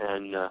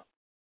 And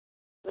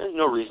there's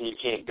no reason you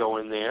can't go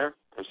in there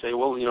and say,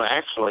 well,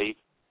 actually,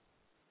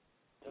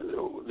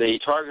 the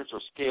targets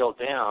are scaled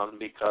down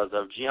because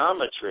of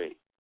geometry.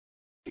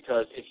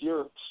 Because if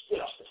you're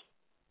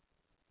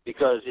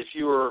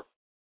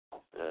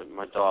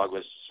my dog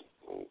was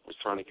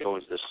trying to go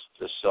into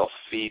this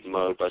self-feed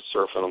mode by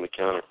surfing on the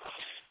counter.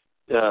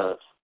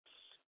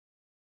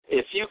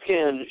 If you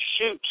can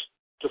shoot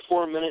to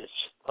 4 minutes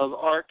of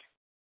arc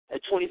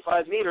at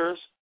 25 meters,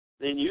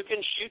 then you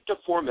can shoot to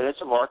 4 minutes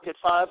of arc at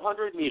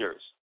 500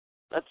 meters.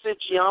 That's the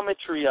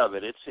geometry of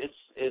it.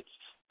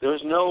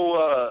 There's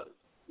no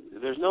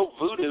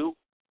voodoo.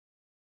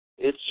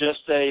 It's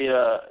just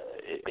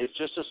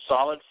a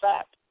solid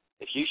fact.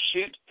 If you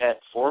shoot at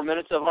 4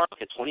 minutes of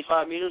arc at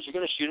 25 meters, you're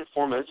going to shoot at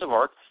 4 minutes of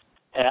arc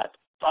at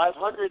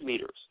 500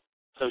 meters.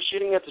 So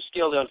shooting at the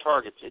scale down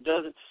targets, it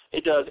does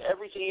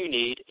everything you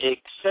need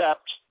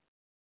except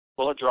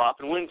bullet drop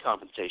and wind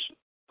compensation.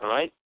 All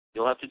right,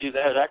 you'll have to do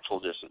that at actual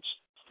distance.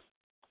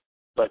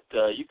 But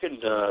you can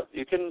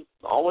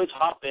always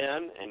hop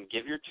in and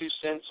give your 2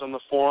 cents on the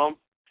forum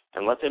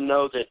and let them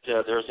know that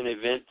there's an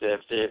event.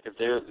 If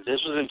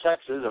this was in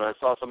Texas and I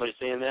saw somebody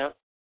saying that,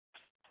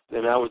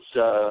 then I would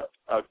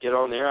get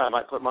on there. I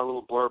might put my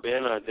little blurb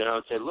in, and then I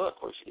would say, look,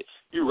 if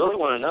you really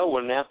want to know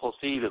what an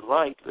Appleseed is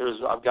like,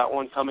 I've got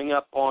one coming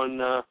up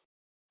on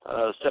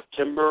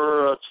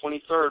September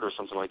 23rd or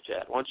something like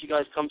that. Why don't you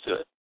guys come to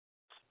it?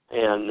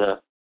 And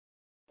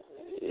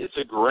it's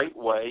a great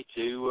way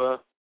to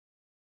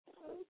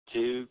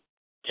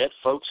get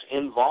folks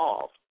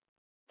involved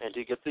and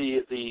to get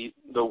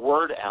the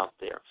word out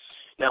there.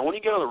 Now, when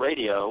you get on the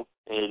radio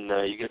and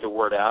you get the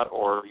word out,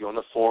 or you're on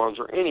the forums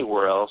or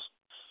anywhere else,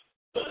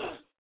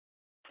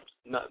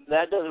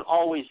 that doesn't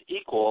always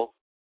equal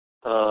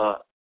an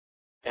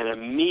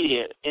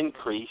immediate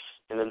increase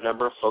in the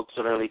number of folks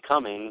that are going to be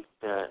coming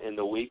in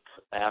the week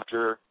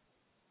after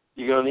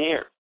you go on the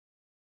air.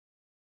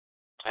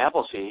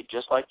 Appleseed,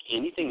 just like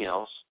anything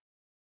else,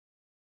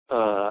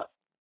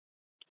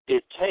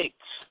 it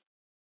takes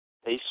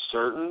a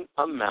certain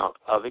amount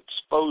of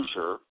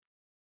exposure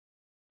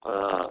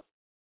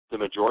the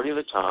majority of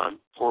the time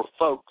for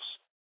folks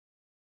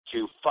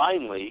to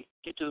finally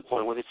get to the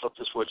point where they flip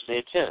the switch and they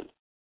attend.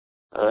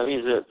 That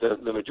means that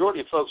the majority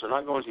of folks are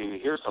not going to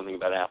hear something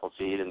about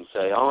Appleseed and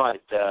say, all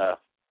right,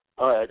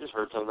 I just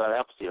heard something about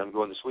Appleseed, I'm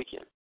going this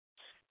weekend.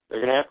 They're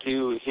going to have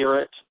to hear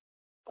it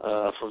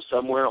from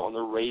somewhere on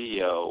the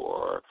radio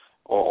or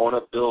on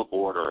a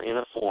billboard or in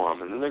a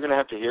forum, and then they're going to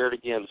have to hear it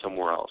again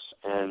somewhere else.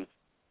 And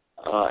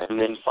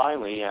then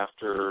finally,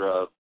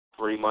 after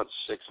 3 months,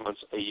 6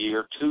 months, a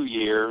year, 2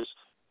 years,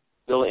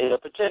 they'll end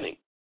up attending.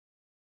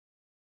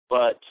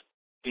 But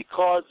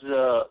because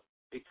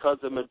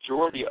the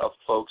majority of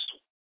folks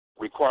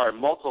require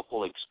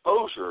multiple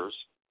exposures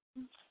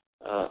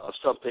of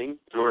something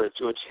in order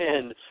to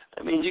attend,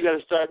 that means you got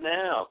to start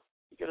now.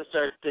 You got to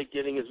start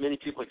getting as many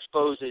people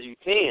exposed as you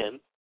can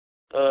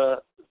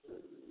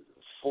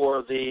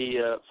for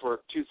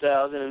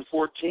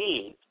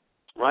 2014,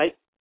 right?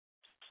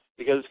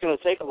 Because it's going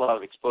to take a lot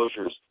of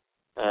exposures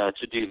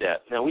to do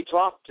that. Now, we've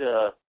talked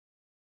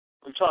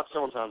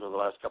several times over the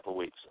last couple of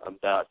weeks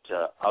about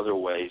other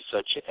ways,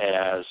 such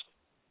as,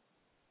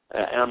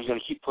 and I'm going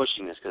to keep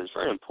pushing this because it's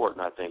very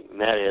important, I think, and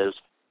that is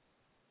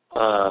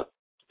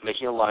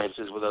making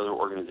alliances with other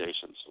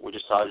organizations. I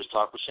just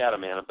talked with Shadow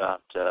Man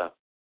about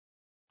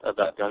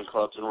gun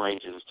clubs and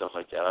ranges and stuff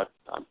like that.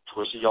 I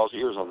twisted y'all's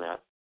ears on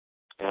that.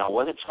 And I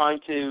wasn't trying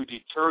to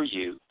deter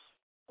you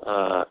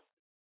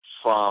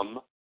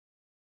from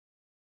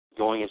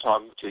going and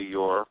talking to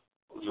your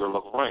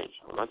local range.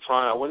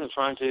 I wasn't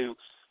trying to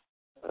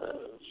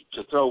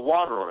throw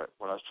water on it.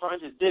 What I was trying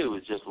to do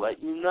is just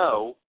let you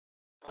know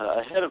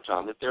ahead of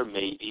time that there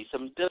may be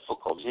some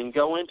difficulties, and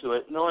go into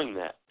it knowing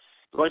that.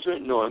 Go into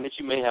it knowing that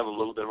you may have a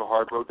little bit of a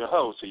hard road to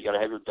hoe, so you got to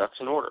have your ducks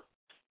in order.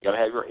 You got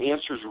to have your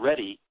answers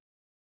ready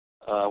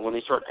when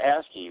they start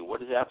asking you,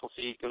 what is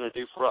Appleseed going to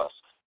do for us?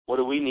 What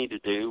do we need to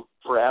do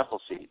for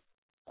Appleseed?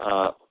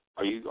 Are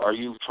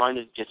you trying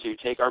to get to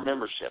take our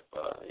membership?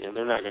 And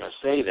they're not going to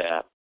say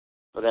that,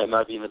 but that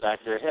might be in the back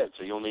of their head.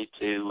 So you'll need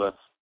to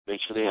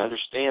make sure they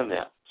understand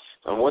that.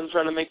 I wasn't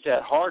trying to make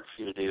that hard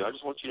for you to do. I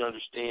just want you to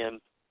understand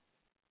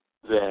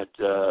that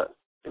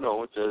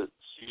it's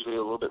usually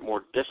a little bit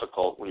more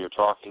difficult when you're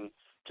talking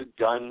to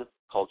gun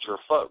culture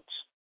folks,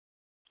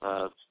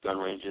 gun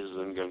ranges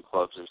and gun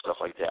clubs and stuff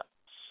like that.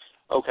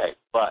 Okay,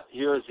 but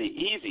here is the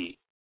easy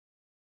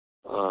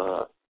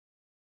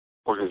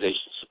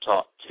organizations to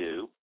talk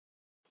to,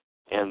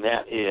 and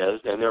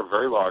they're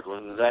very large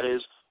ones, and that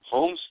is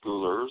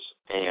homeschoolers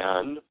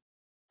and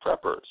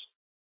preppers.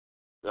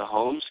 The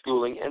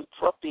homeschooling and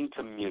prepping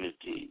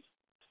community.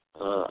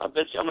 I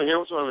bet you I'm going to hear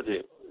what I'm going to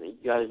do.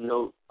 You guys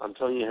know, I'm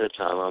telling you ahead of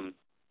time,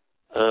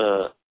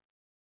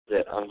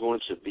 that I'm going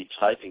to be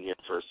typing it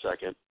for a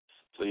second,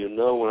 so you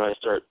know when I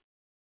start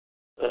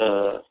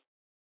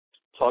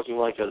talking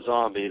like a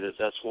zombie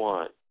that's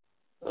why.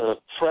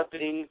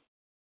 Prepping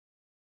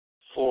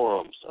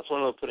forums. That's what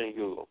I'm going to put in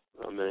Google.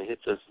 I'm going to hit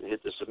the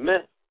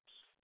submit,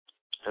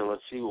 and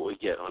let's see what we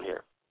get on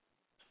here.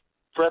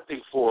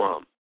 Prepping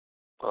forum.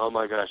 Oh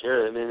my gosh,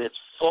 here, it's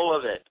full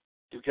of it.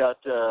 You've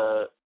got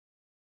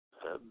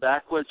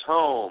Backwoods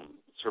Home,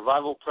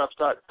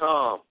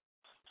 survivalpreps.com,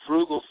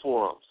 Frugal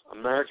Forums,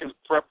 American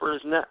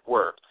Preppers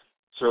Network,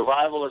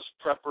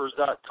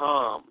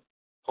 survivalistpreppers.com,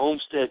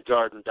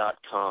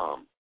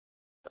 homesteadgarden.com,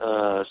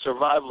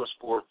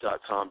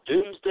 survivalistsport.com,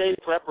 Doomsday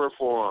Prepper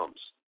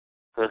Forums,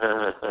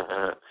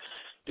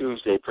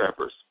 Doomsday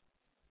Preppers.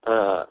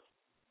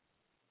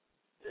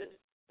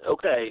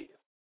 Okay,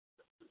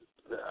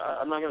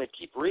 I'm not going to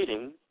keep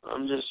reading.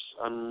 I'm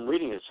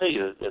reading to tell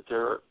you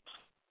that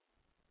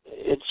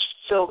it's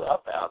filled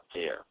up out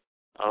there.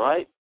 All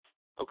right?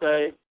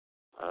 Okay?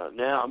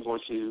 Now I'm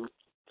going to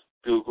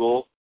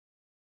Google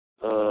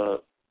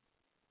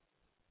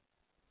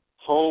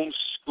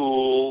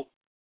homeschool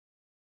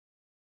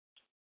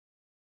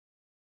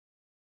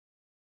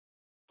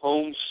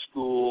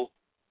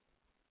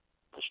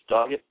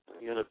dog it.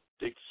 I got a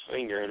big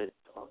finger, and it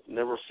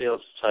never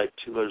fails to type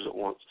 2 letters at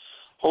once.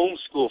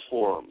 Homeschool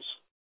forums.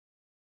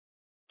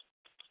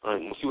 All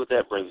right, we'll see what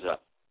that brings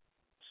up.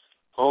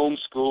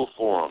 Homeschool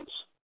forums.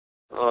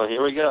 Oh,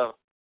 here we go.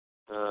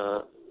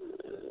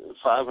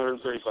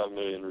 535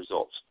 million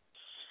results.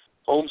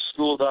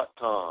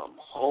 Homeschool.com,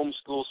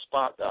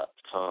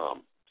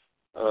 homeschoolspot.com,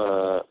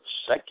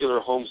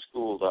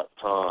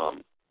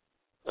 secularhomeschool.com,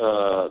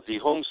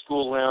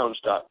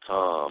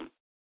 thehomeschoollounge.com,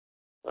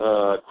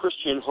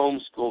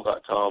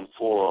 christianhomeschool.com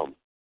forum,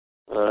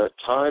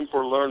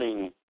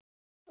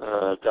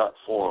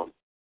 timeforlearning.forum,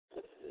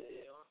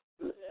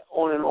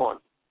 on and on.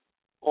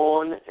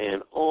 On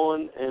and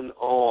on and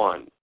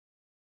on.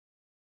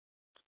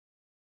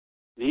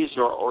 These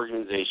are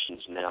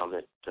organizations now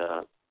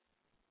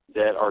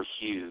that are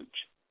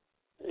huge.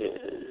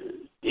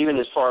 Even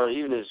as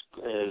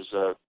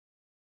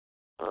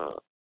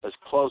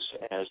close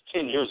as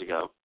 10 years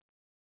ago,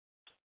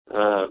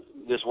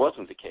 this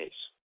wasn't the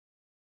case.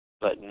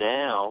 But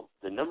now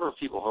the number of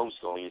people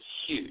homeschooling is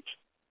huge.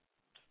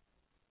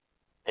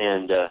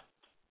 And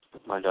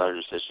my daughter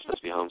just says she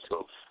must be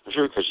homeschooled. I'm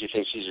sure because she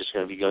thinks she's just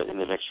going to be going in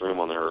the next room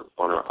on her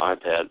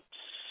iPad.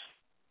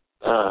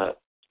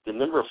 The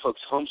number of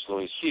folks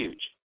homeschooling is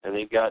huge, and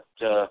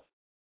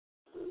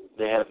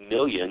they have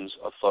millions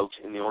of folks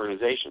in the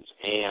organizations,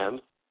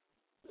 and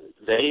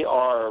they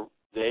are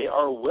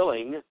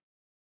willing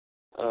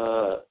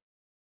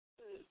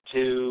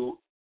to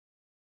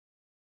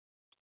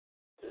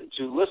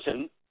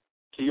listen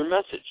to your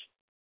message.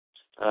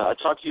 I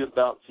talked to you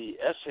about the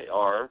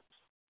SAR,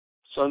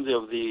 Sons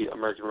of the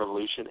American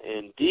Revolution,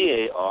 and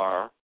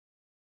DAR,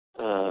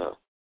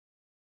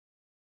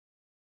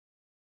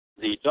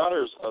 the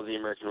Daughters of the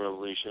American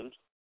Revolution.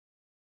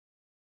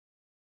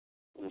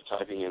 I'm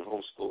typing in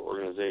homeschool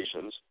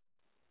organizations,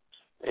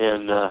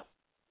 and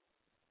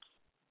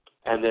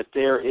that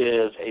there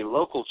is a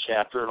local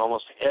chapter in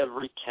almost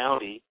every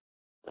county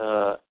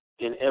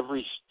in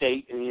every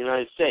state in the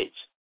United States.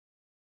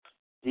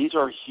 These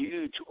are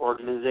huge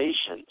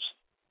organizations.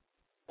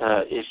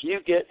 If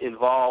you get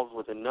involved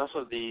with enough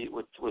of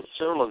with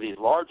several of these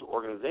large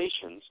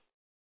organizations,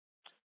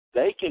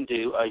 they can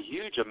do a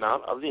huge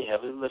amount of the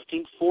heavy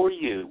lifting for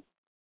you.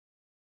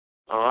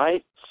 All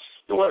right?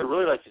 And what I'd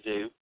really like to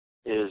do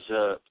is,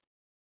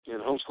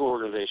 homeschool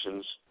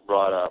organizations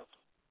brought up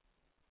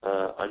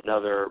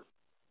another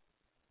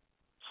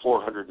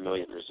 400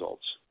 million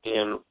results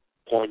in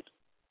 0.16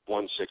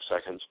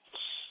 seconds.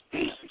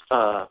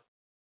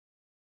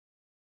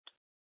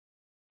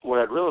 What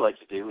I'd really like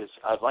to do is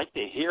I'd like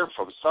to hear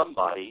from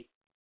somebody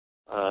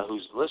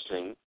who's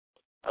listening.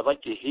 I'd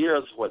like to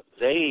hear what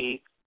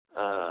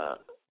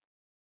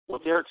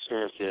their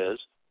experience is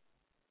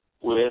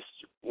with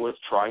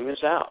trying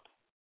this out.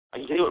 I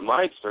can tell you what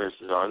my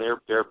experiences are, and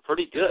they're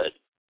pretty good.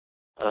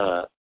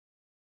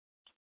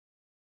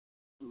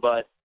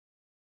 But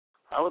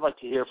I would like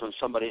to hear from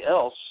somebody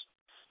else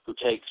who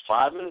takes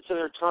 5 minutes of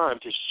their time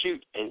to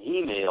shoot an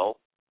email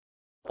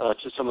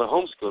to some of the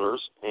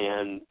homeschoolers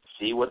and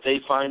see what they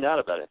find out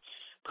about it.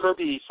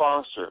 Kirby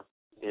Foster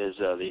is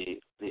the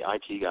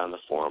IT guy on the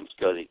forum,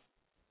 Scuzzy.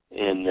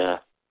 And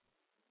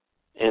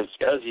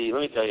Scuzzy,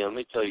 let me tell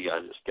you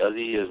guys,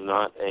 Scuzzy is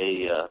not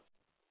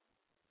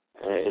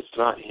it's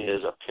not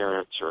his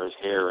appearance or his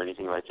hair or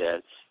anything like that.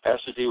 It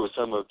has to do with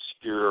some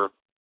obscure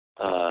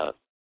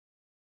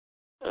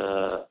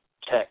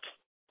tech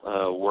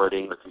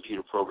wording or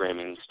computer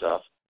programming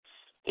stuff.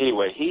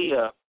 Anyway, he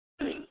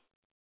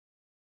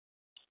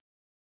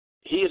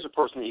is a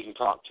person that you can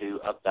talk to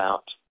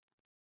about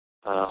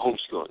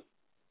homeschooling,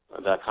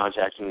 about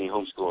contacting the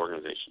homeschool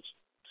organizations.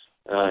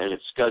 And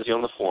it's Scuzzy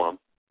on the forum,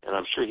 and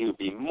I'm sure he would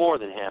be more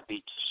than happy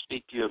to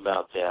speak to you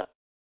about that.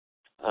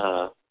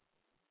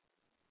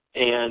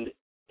 And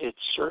it's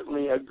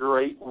certainly a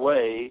great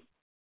way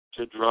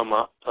to drum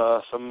up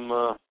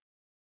some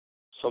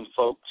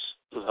folks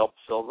to help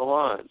fill the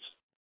lines.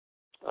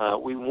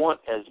 We want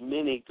as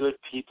many good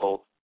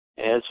people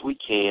as we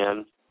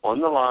can on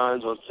the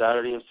lines on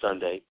Saturday and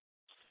Sunday,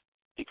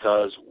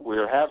 because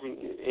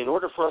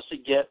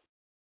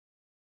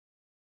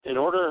in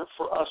order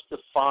for us to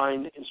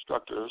find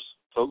instructors,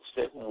 folks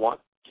that want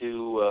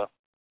to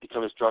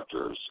become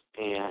instructors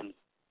and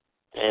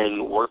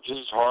work just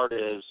as hard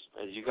as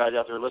you guys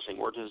out there listening,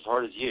 work just as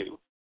hard as you,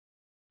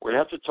 we're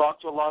going to have to talk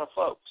to a lot of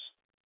folks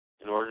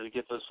in order to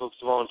get those folks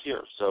to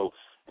volunteer.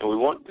 And we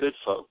want good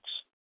folks.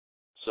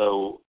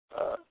 So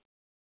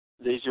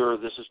this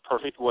is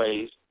perfect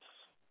ways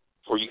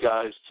for you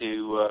guys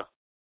to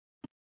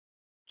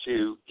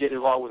get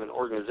involved with an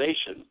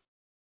organization,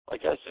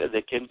 like I said,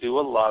 that can do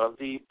a lot of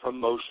the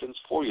promotions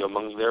for you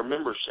among their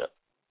membership.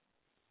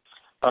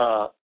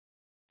 All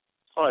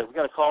right, we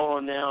got a call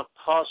on now.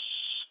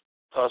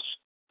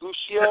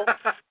 Kosciuszko.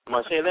 Am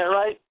I saying that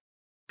right?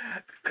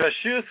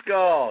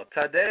 Kosciuszko.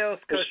 Tadeusz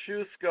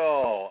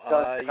Kosciuszko.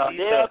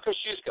 Tadeusz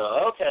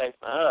Kosciuszko. Okay,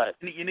 all right.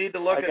 You need to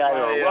look at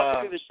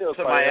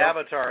my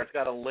avatar. It's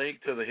got a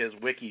link to his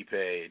wiki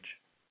page.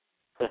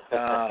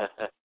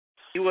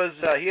 He was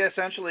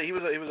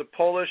a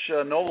Polish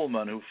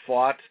nobleman who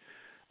fought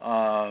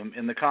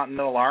in the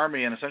Continental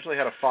Army and essentially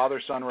had a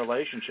father-son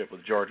relationship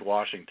with George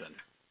Washington.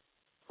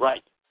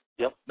 Right.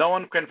 Yep. No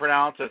one can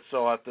pronounce it,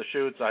 so at the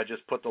shoots I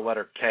just put the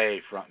letter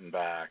K front and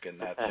back, and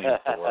that seems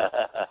to work.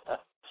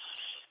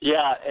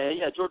 Yeah,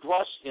 George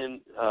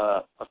Washington,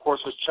 of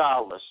course, was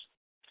childless,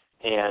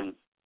 and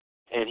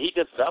he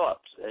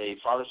developed a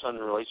father-son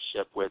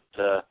relationship with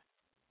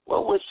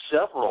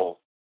several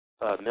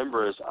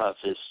members of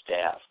his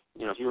staff.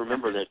 You know, if you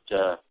remember that,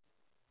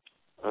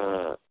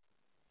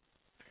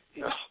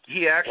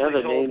 he actually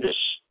the name just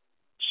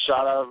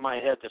shot out of my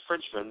head. The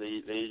Frenchman,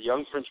 the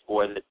young French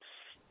boy that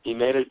he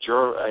made a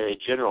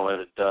general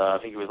at I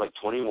think he was like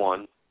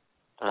 21.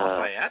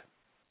 Lafayette?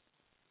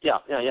 Yeah.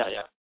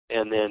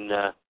 And then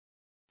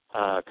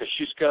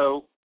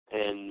Kosciuszko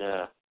and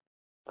there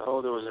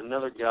was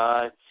another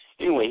guy.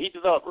 Anyway, he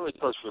developed really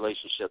close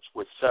relationships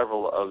with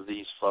several of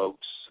these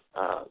folks,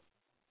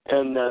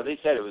 and they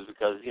said it was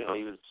because he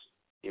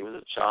was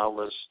a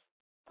childless.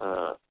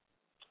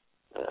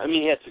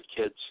 He had some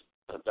kids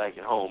back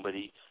at home, but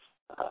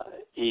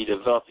he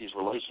developed these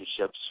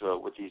relationships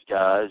with these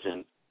guys,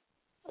 and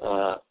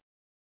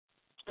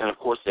of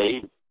course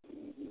they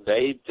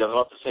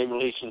developed the same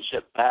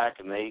relationship back,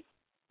 and they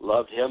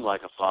loved him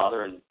like a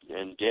father and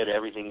did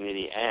everything that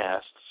he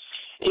asked.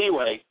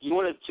 Anyway, you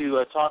wanted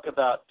to talk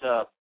about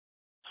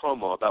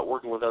promo, about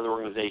working with other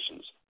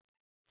organizations.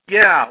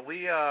 Yeah,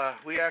 we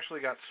actually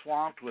got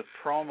swamped with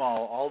promo.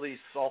 All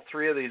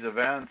three of these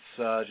events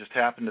just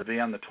happened to be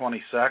on the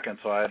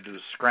 22nd, so I had to do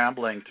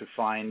scrambling to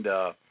find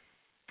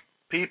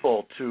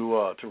people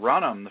to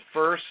run them. The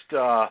first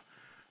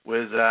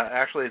was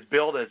actually it's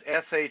billed as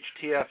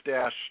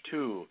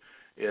SHTF-2.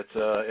 It's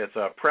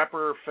a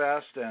prepper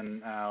fest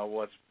and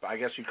I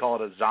guess you'd call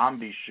it a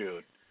zombie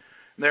shoot.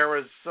 There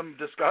was some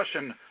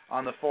discussion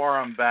on the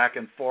forum back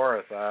and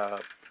forth.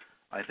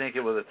 I think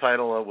the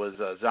title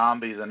was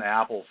Zombies and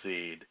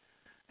Appleseed.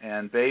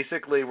 And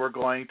basically we're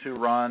going to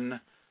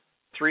run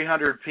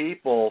 300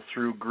 people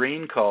through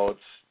green coats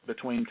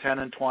between 10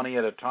 and 20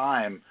 at a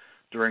time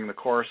during the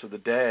course of the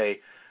day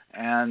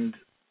and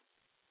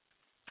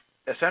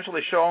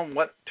essentially show them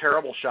what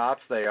terrible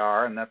shots they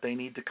are and that they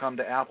need to come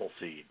to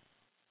Appleseed.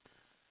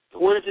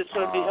 Where is it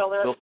going to be held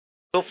at?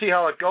 We'll see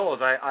how it goes.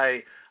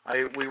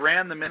 We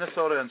ran the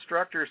Minnesota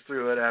instructors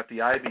through it at the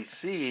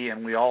IBC,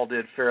 and we all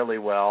did fairly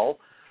well.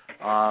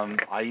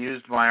 I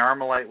used my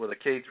Armalite with a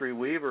K3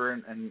 Weaver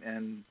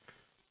and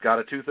got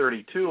a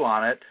 232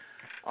 on it.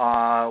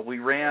 We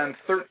ran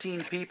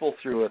 13 people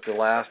through it the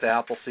last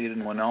Appleseed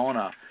in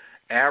Winona.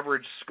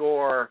 Average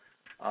scores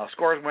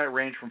might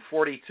range from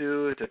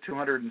 42 to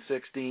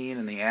 216,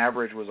 and the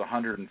average was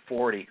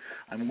 140.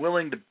 I'm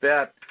willing to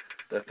bet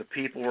that the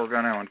people we're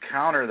going to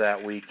encounter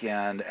that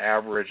weekend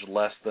averaged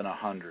less than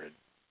 100.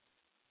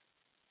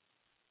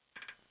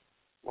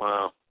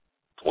 Wow.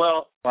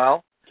 Well, I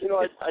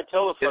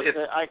tell the folks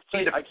that I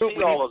see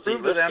all of the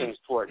listings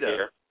for it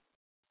here.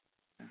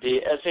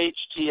 The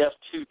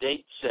SHTF-2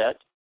 date set,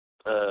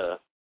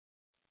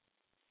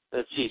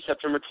 let's see,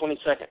 September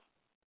 22nd.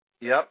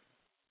 Yep,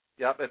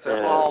 it's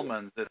at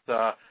Hallman's. It's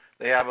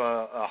they have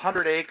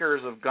 100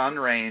 acres of gun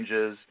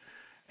ranges,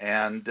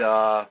 and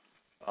I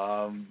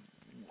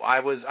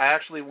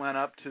actually went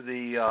up to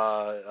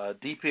the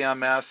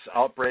DPMS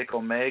Outbreak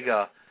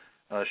Omega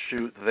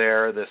shoot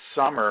there this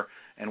summer,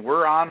 and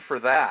we're on for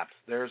that.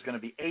 There's going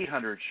to be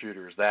 800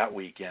 shooters that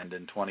weekend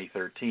in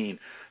 2013.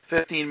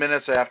 15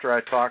 minutes after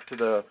I talked to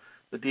the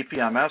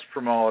DPMS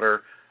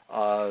promoter,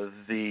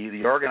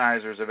 the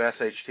organizers of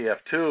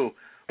SHTF-2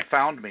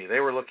 found me. They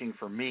were looking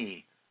for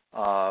me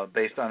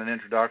based on an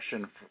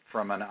introduction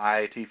from an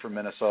IAT from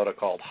Minnesota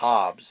called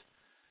Hobbs.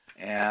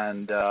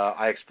 And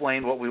I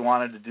explained what we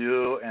wanted to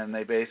do, and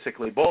they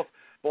basically, both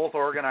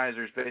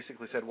organizers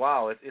basically said,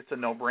 wow, it's a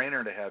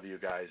no-brainer to have you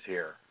guys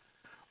here.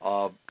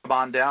 Come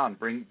on down,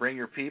 bring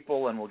your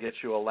people, and we'll get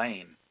you a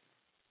lane.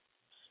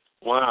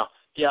 Wow.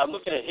 Yeah, I'm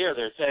looking at here.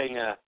 They're saying,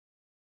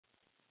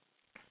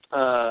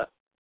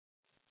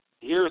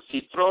 here's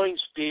the throwing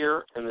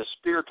spear and the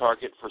spear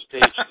target for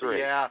stage 3.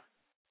 Yeah,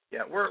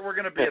 we're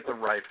going to be at the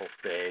rifle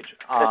stage.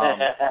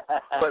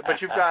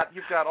 But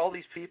you've got all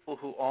these people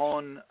who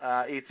own.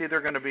 It's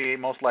either going to be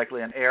most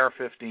likely an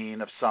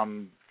AR-15 of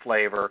some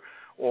flavor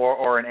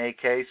or an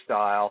AK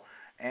style.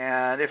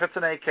 And if it's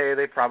an AK,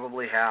 they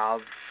probably have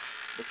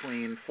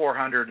between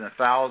 400 and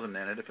 1,000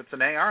 in it. If it's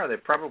an AR,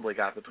 they've probably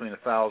got between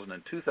 1,000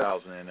 and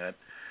 2,000 in it.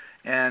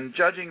 And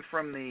judging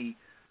from the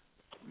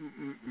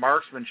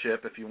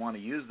marksmanship, if you want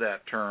to use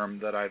that term,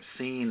 that I've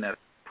seen at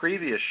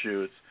previous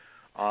shoots,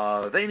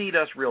 they need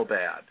us real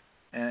bad.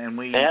 And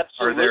we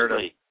are there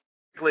to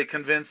really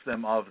convince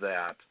them of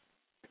that.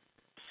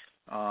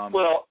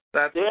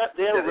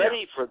 They're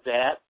ready for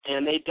that,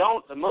 and they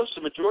don't. The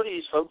majority of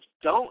these folks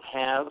don't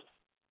have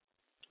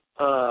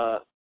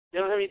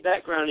any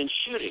background in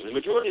shooting. The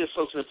majority of the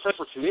folks in the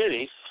prepper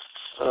community,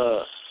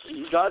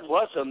 God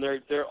bless them,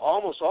 they're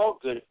almost all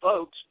good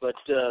folks, but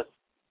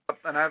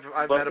and I've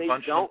met a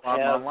bunch of them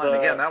online.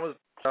 Again, that was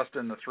just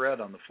in the thread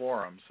on the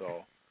forum,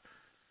 so.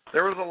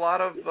 There was a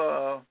lot of,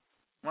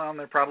 well,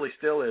 there probably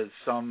still is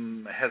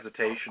some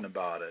hesitation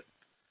about it.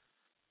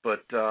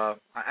 But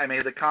I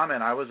made the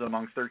comment, I was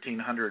among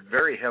 1,300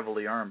 very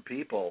heavily armed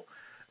people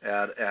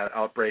at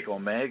Outbreak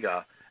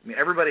Omega. I mean,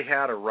 everybody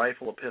had a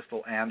rifle, a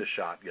pistol, and a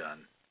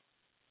shotgun.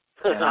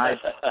 And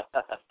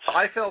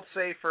I felt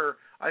safer.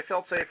 I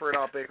felt safer at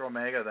Outbreak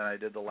Omega than I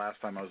did the last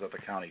time I was at the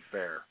county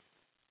fair.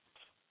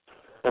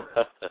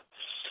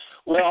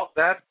 Well,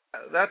 that's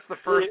the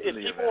first. If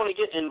people want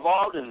to get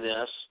involved in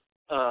this,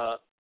 are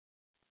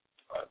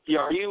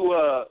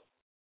you?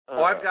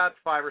 I've got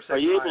 5 or 6. Are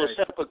you able to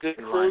set up a good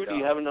crew? Do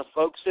you have enough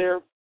folks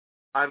there?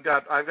 I've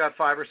got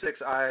 5 or 6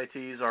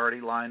 IITs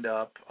already lined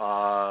up.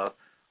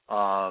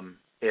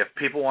 If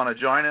people want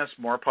to join us,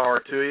 more power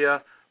to you.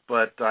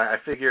 But I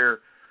figure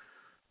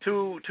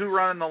 2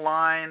 running the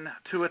line,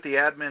 2 at the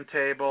admin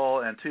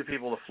table, and 2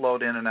 people to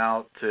float in and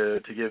out to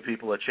give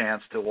people a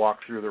chance to walk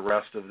through the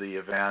rest of the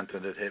event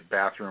and to hit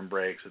bathroom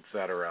breaks,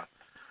 etc.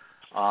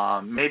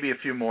 Maybe a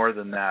few more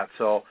than that.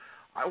 So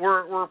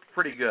we're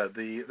pretty good.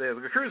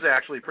 The crew's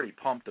actually pretty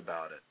pumped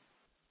about it.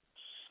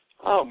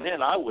 Oh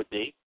man, I would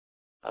be.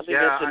 I think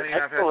that's an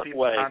I've had people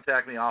way.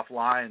 contact me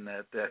offline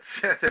that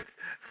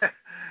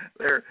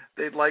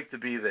they'd like to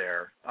be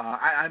there.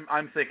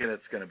 I'm thinking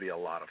it's going to be a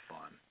lot of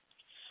fun.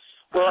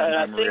 Well, and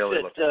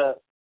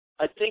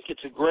I think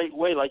it's a great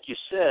way, like you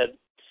said.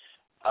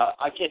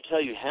 I can't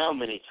tell you how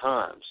many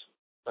times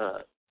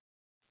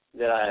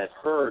that I have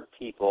heard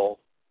people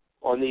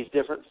on these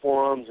different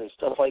forums and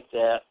stuff like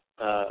that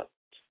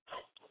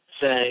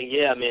saying,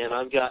 "Yeah, man,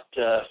 I've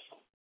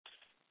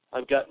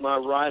got my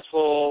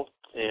rifle,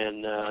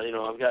 and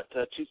I've got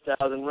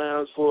 2,000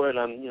 rounds for it.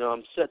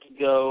 I'm set to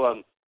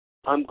go.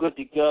 I'm good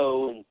to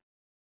go."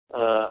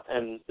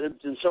 And there's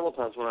been several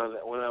times when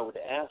I would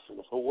ask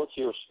them, "So what's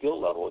your skill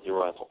level with your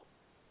rifle?"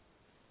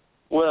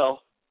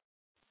 Well,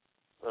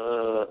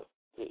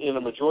 in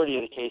a majority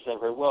of the case,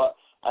 I've heard, "Well,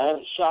 I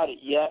haven't shot it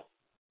yet,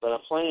 but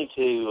I'm planning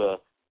to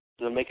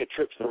make a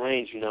trip to the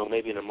range,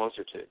 maybe in a month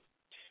or two."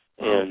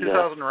 And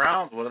 2,000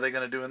 rounds. What are they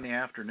going to do in the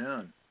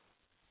afternoon?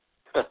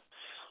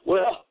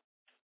 Well,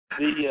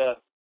 you're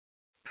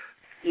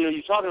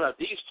talking about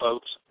these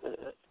folks,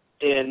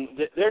 and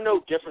they're no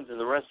different than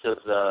the rest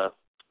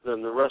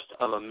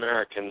of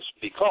Americans,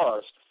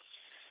 because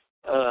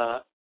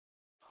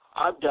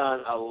I've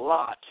done a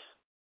lot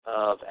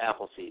of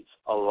Appleseeds,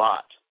 a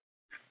lot,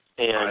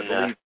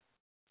 and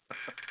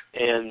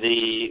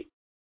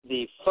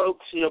the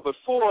folks,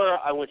 before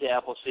I went to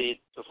Appleseed,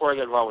 before I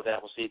got involved with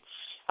Appleseed,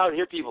 I would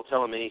hear people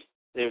telling me,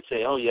 they would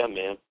say, "Oh yeah,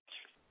 man,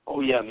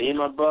 me and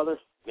my brother,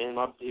 man,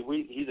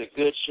 he's a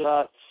good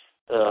shot.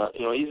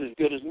 He's as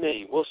good as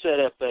me. We'll set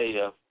up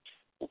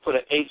we'll put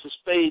an ace of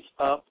spades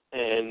up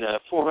and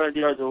 400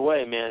 yards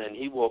away, man, and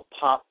he will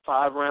pop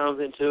 5 rounds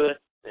into it."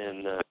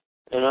 And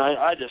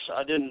I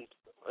didn't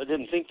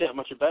think that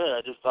much about it.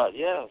 I just thought,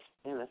 yeah,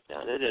 man,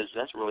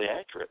 that's really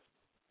accurate.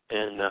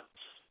 And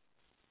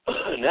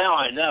now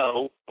I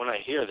know when I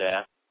hear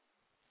that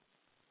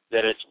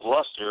it's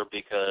bluster,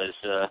 because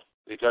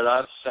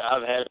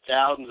I've had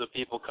thousands of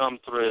people come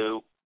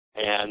through,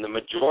 and the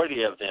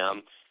majority of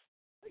them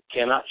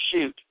cannot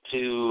shoot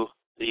to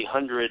the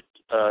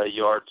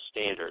 100-yard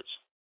standards.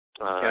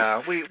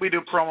 We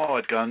do promo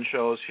at gun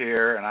shows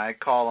here, and I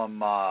call them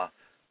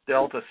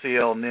Delta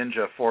SEAL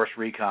Ninja Force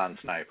Recon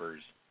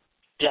Snipers.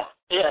 Yeah,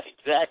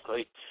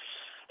 exactly.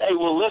 Hey,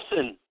 well,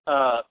 listen,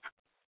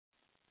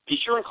 be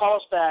sure and call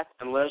us back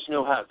and let us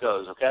know how it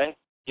goes, okay?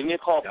 Give me a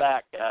call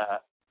back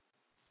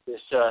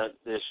this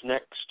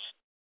next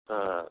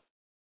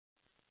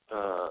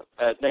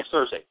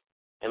Thursday,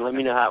 and let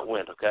me know how it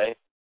went, okay?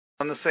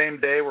 On the same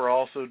day, we're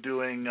also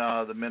doing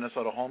the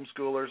Minnesota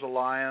Homeschoolers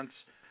Alliance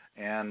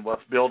and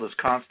what's billed as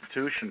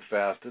Constitution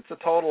Fest. It's a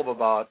total of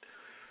about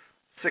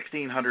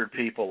 1,600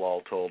 people,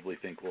 all told, we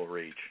think we'll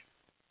reach.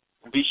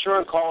 Be sure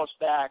and call us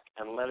back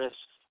and let us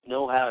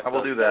know how it goes. I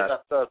will do that.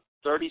 We've got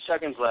 30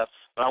 seconds left,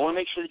 but I want to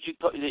make sure that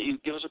you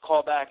give us a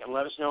call back and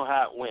let us know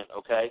how it went,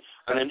 okay?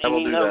 And then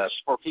any notes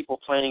for people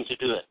planning to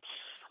do it.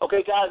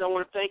 Okay, guys, I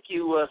want to thank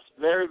you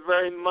very,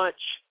 very much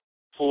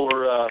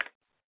for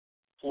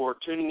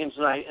tuning in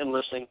tonight and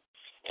listening.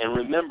 And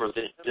remember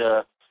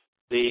that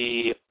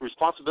the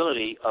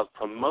responsibility of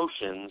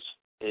promotions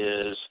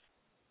is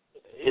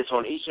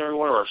on each and every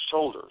one of our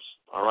shoulders,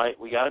 all right?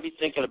 We got to be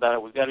thinking about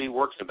it. We've got to be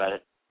working about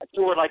it. I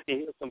sure would like to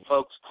hear some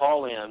folks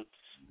call in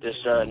this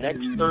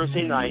next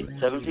Thursday night,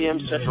 7 p.m.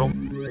 Central,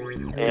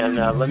 and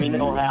let me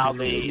know how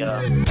let me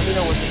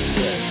know what they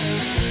did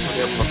for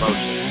their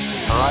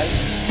promotion. All right?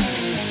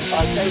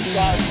 Thanks,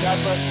 guys.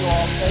 God bless you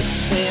all. Thanks,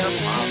 Sam,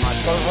 my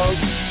co-host,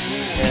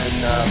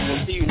 and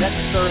we'll see you next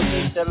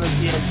Thursday, 7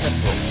 p.m.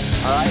 Central.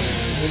 All right?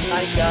 Good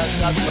night, guys.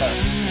 God bless.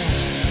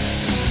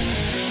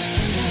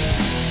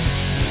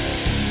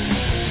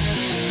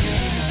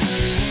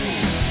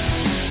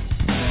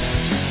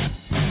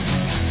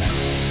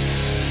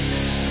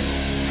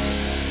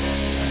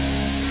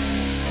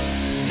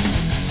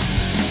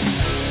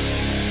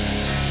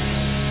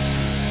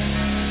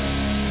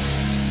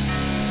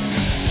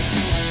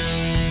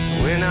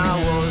 When I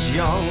was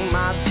young,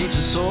 my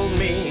teacher told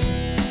me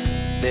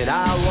that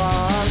I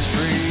was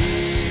free,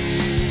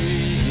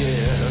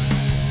 yeah.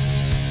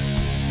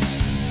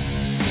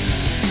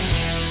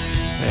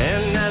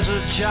 And as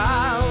a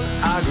child,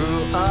 I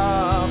grew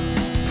up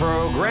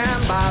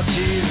programmed by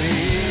TV.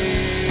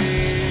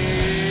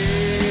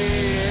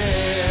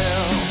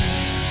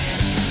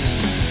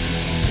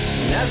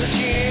 And as a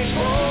teenage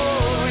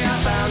boy, I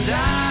found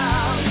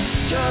out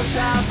just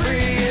how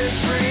free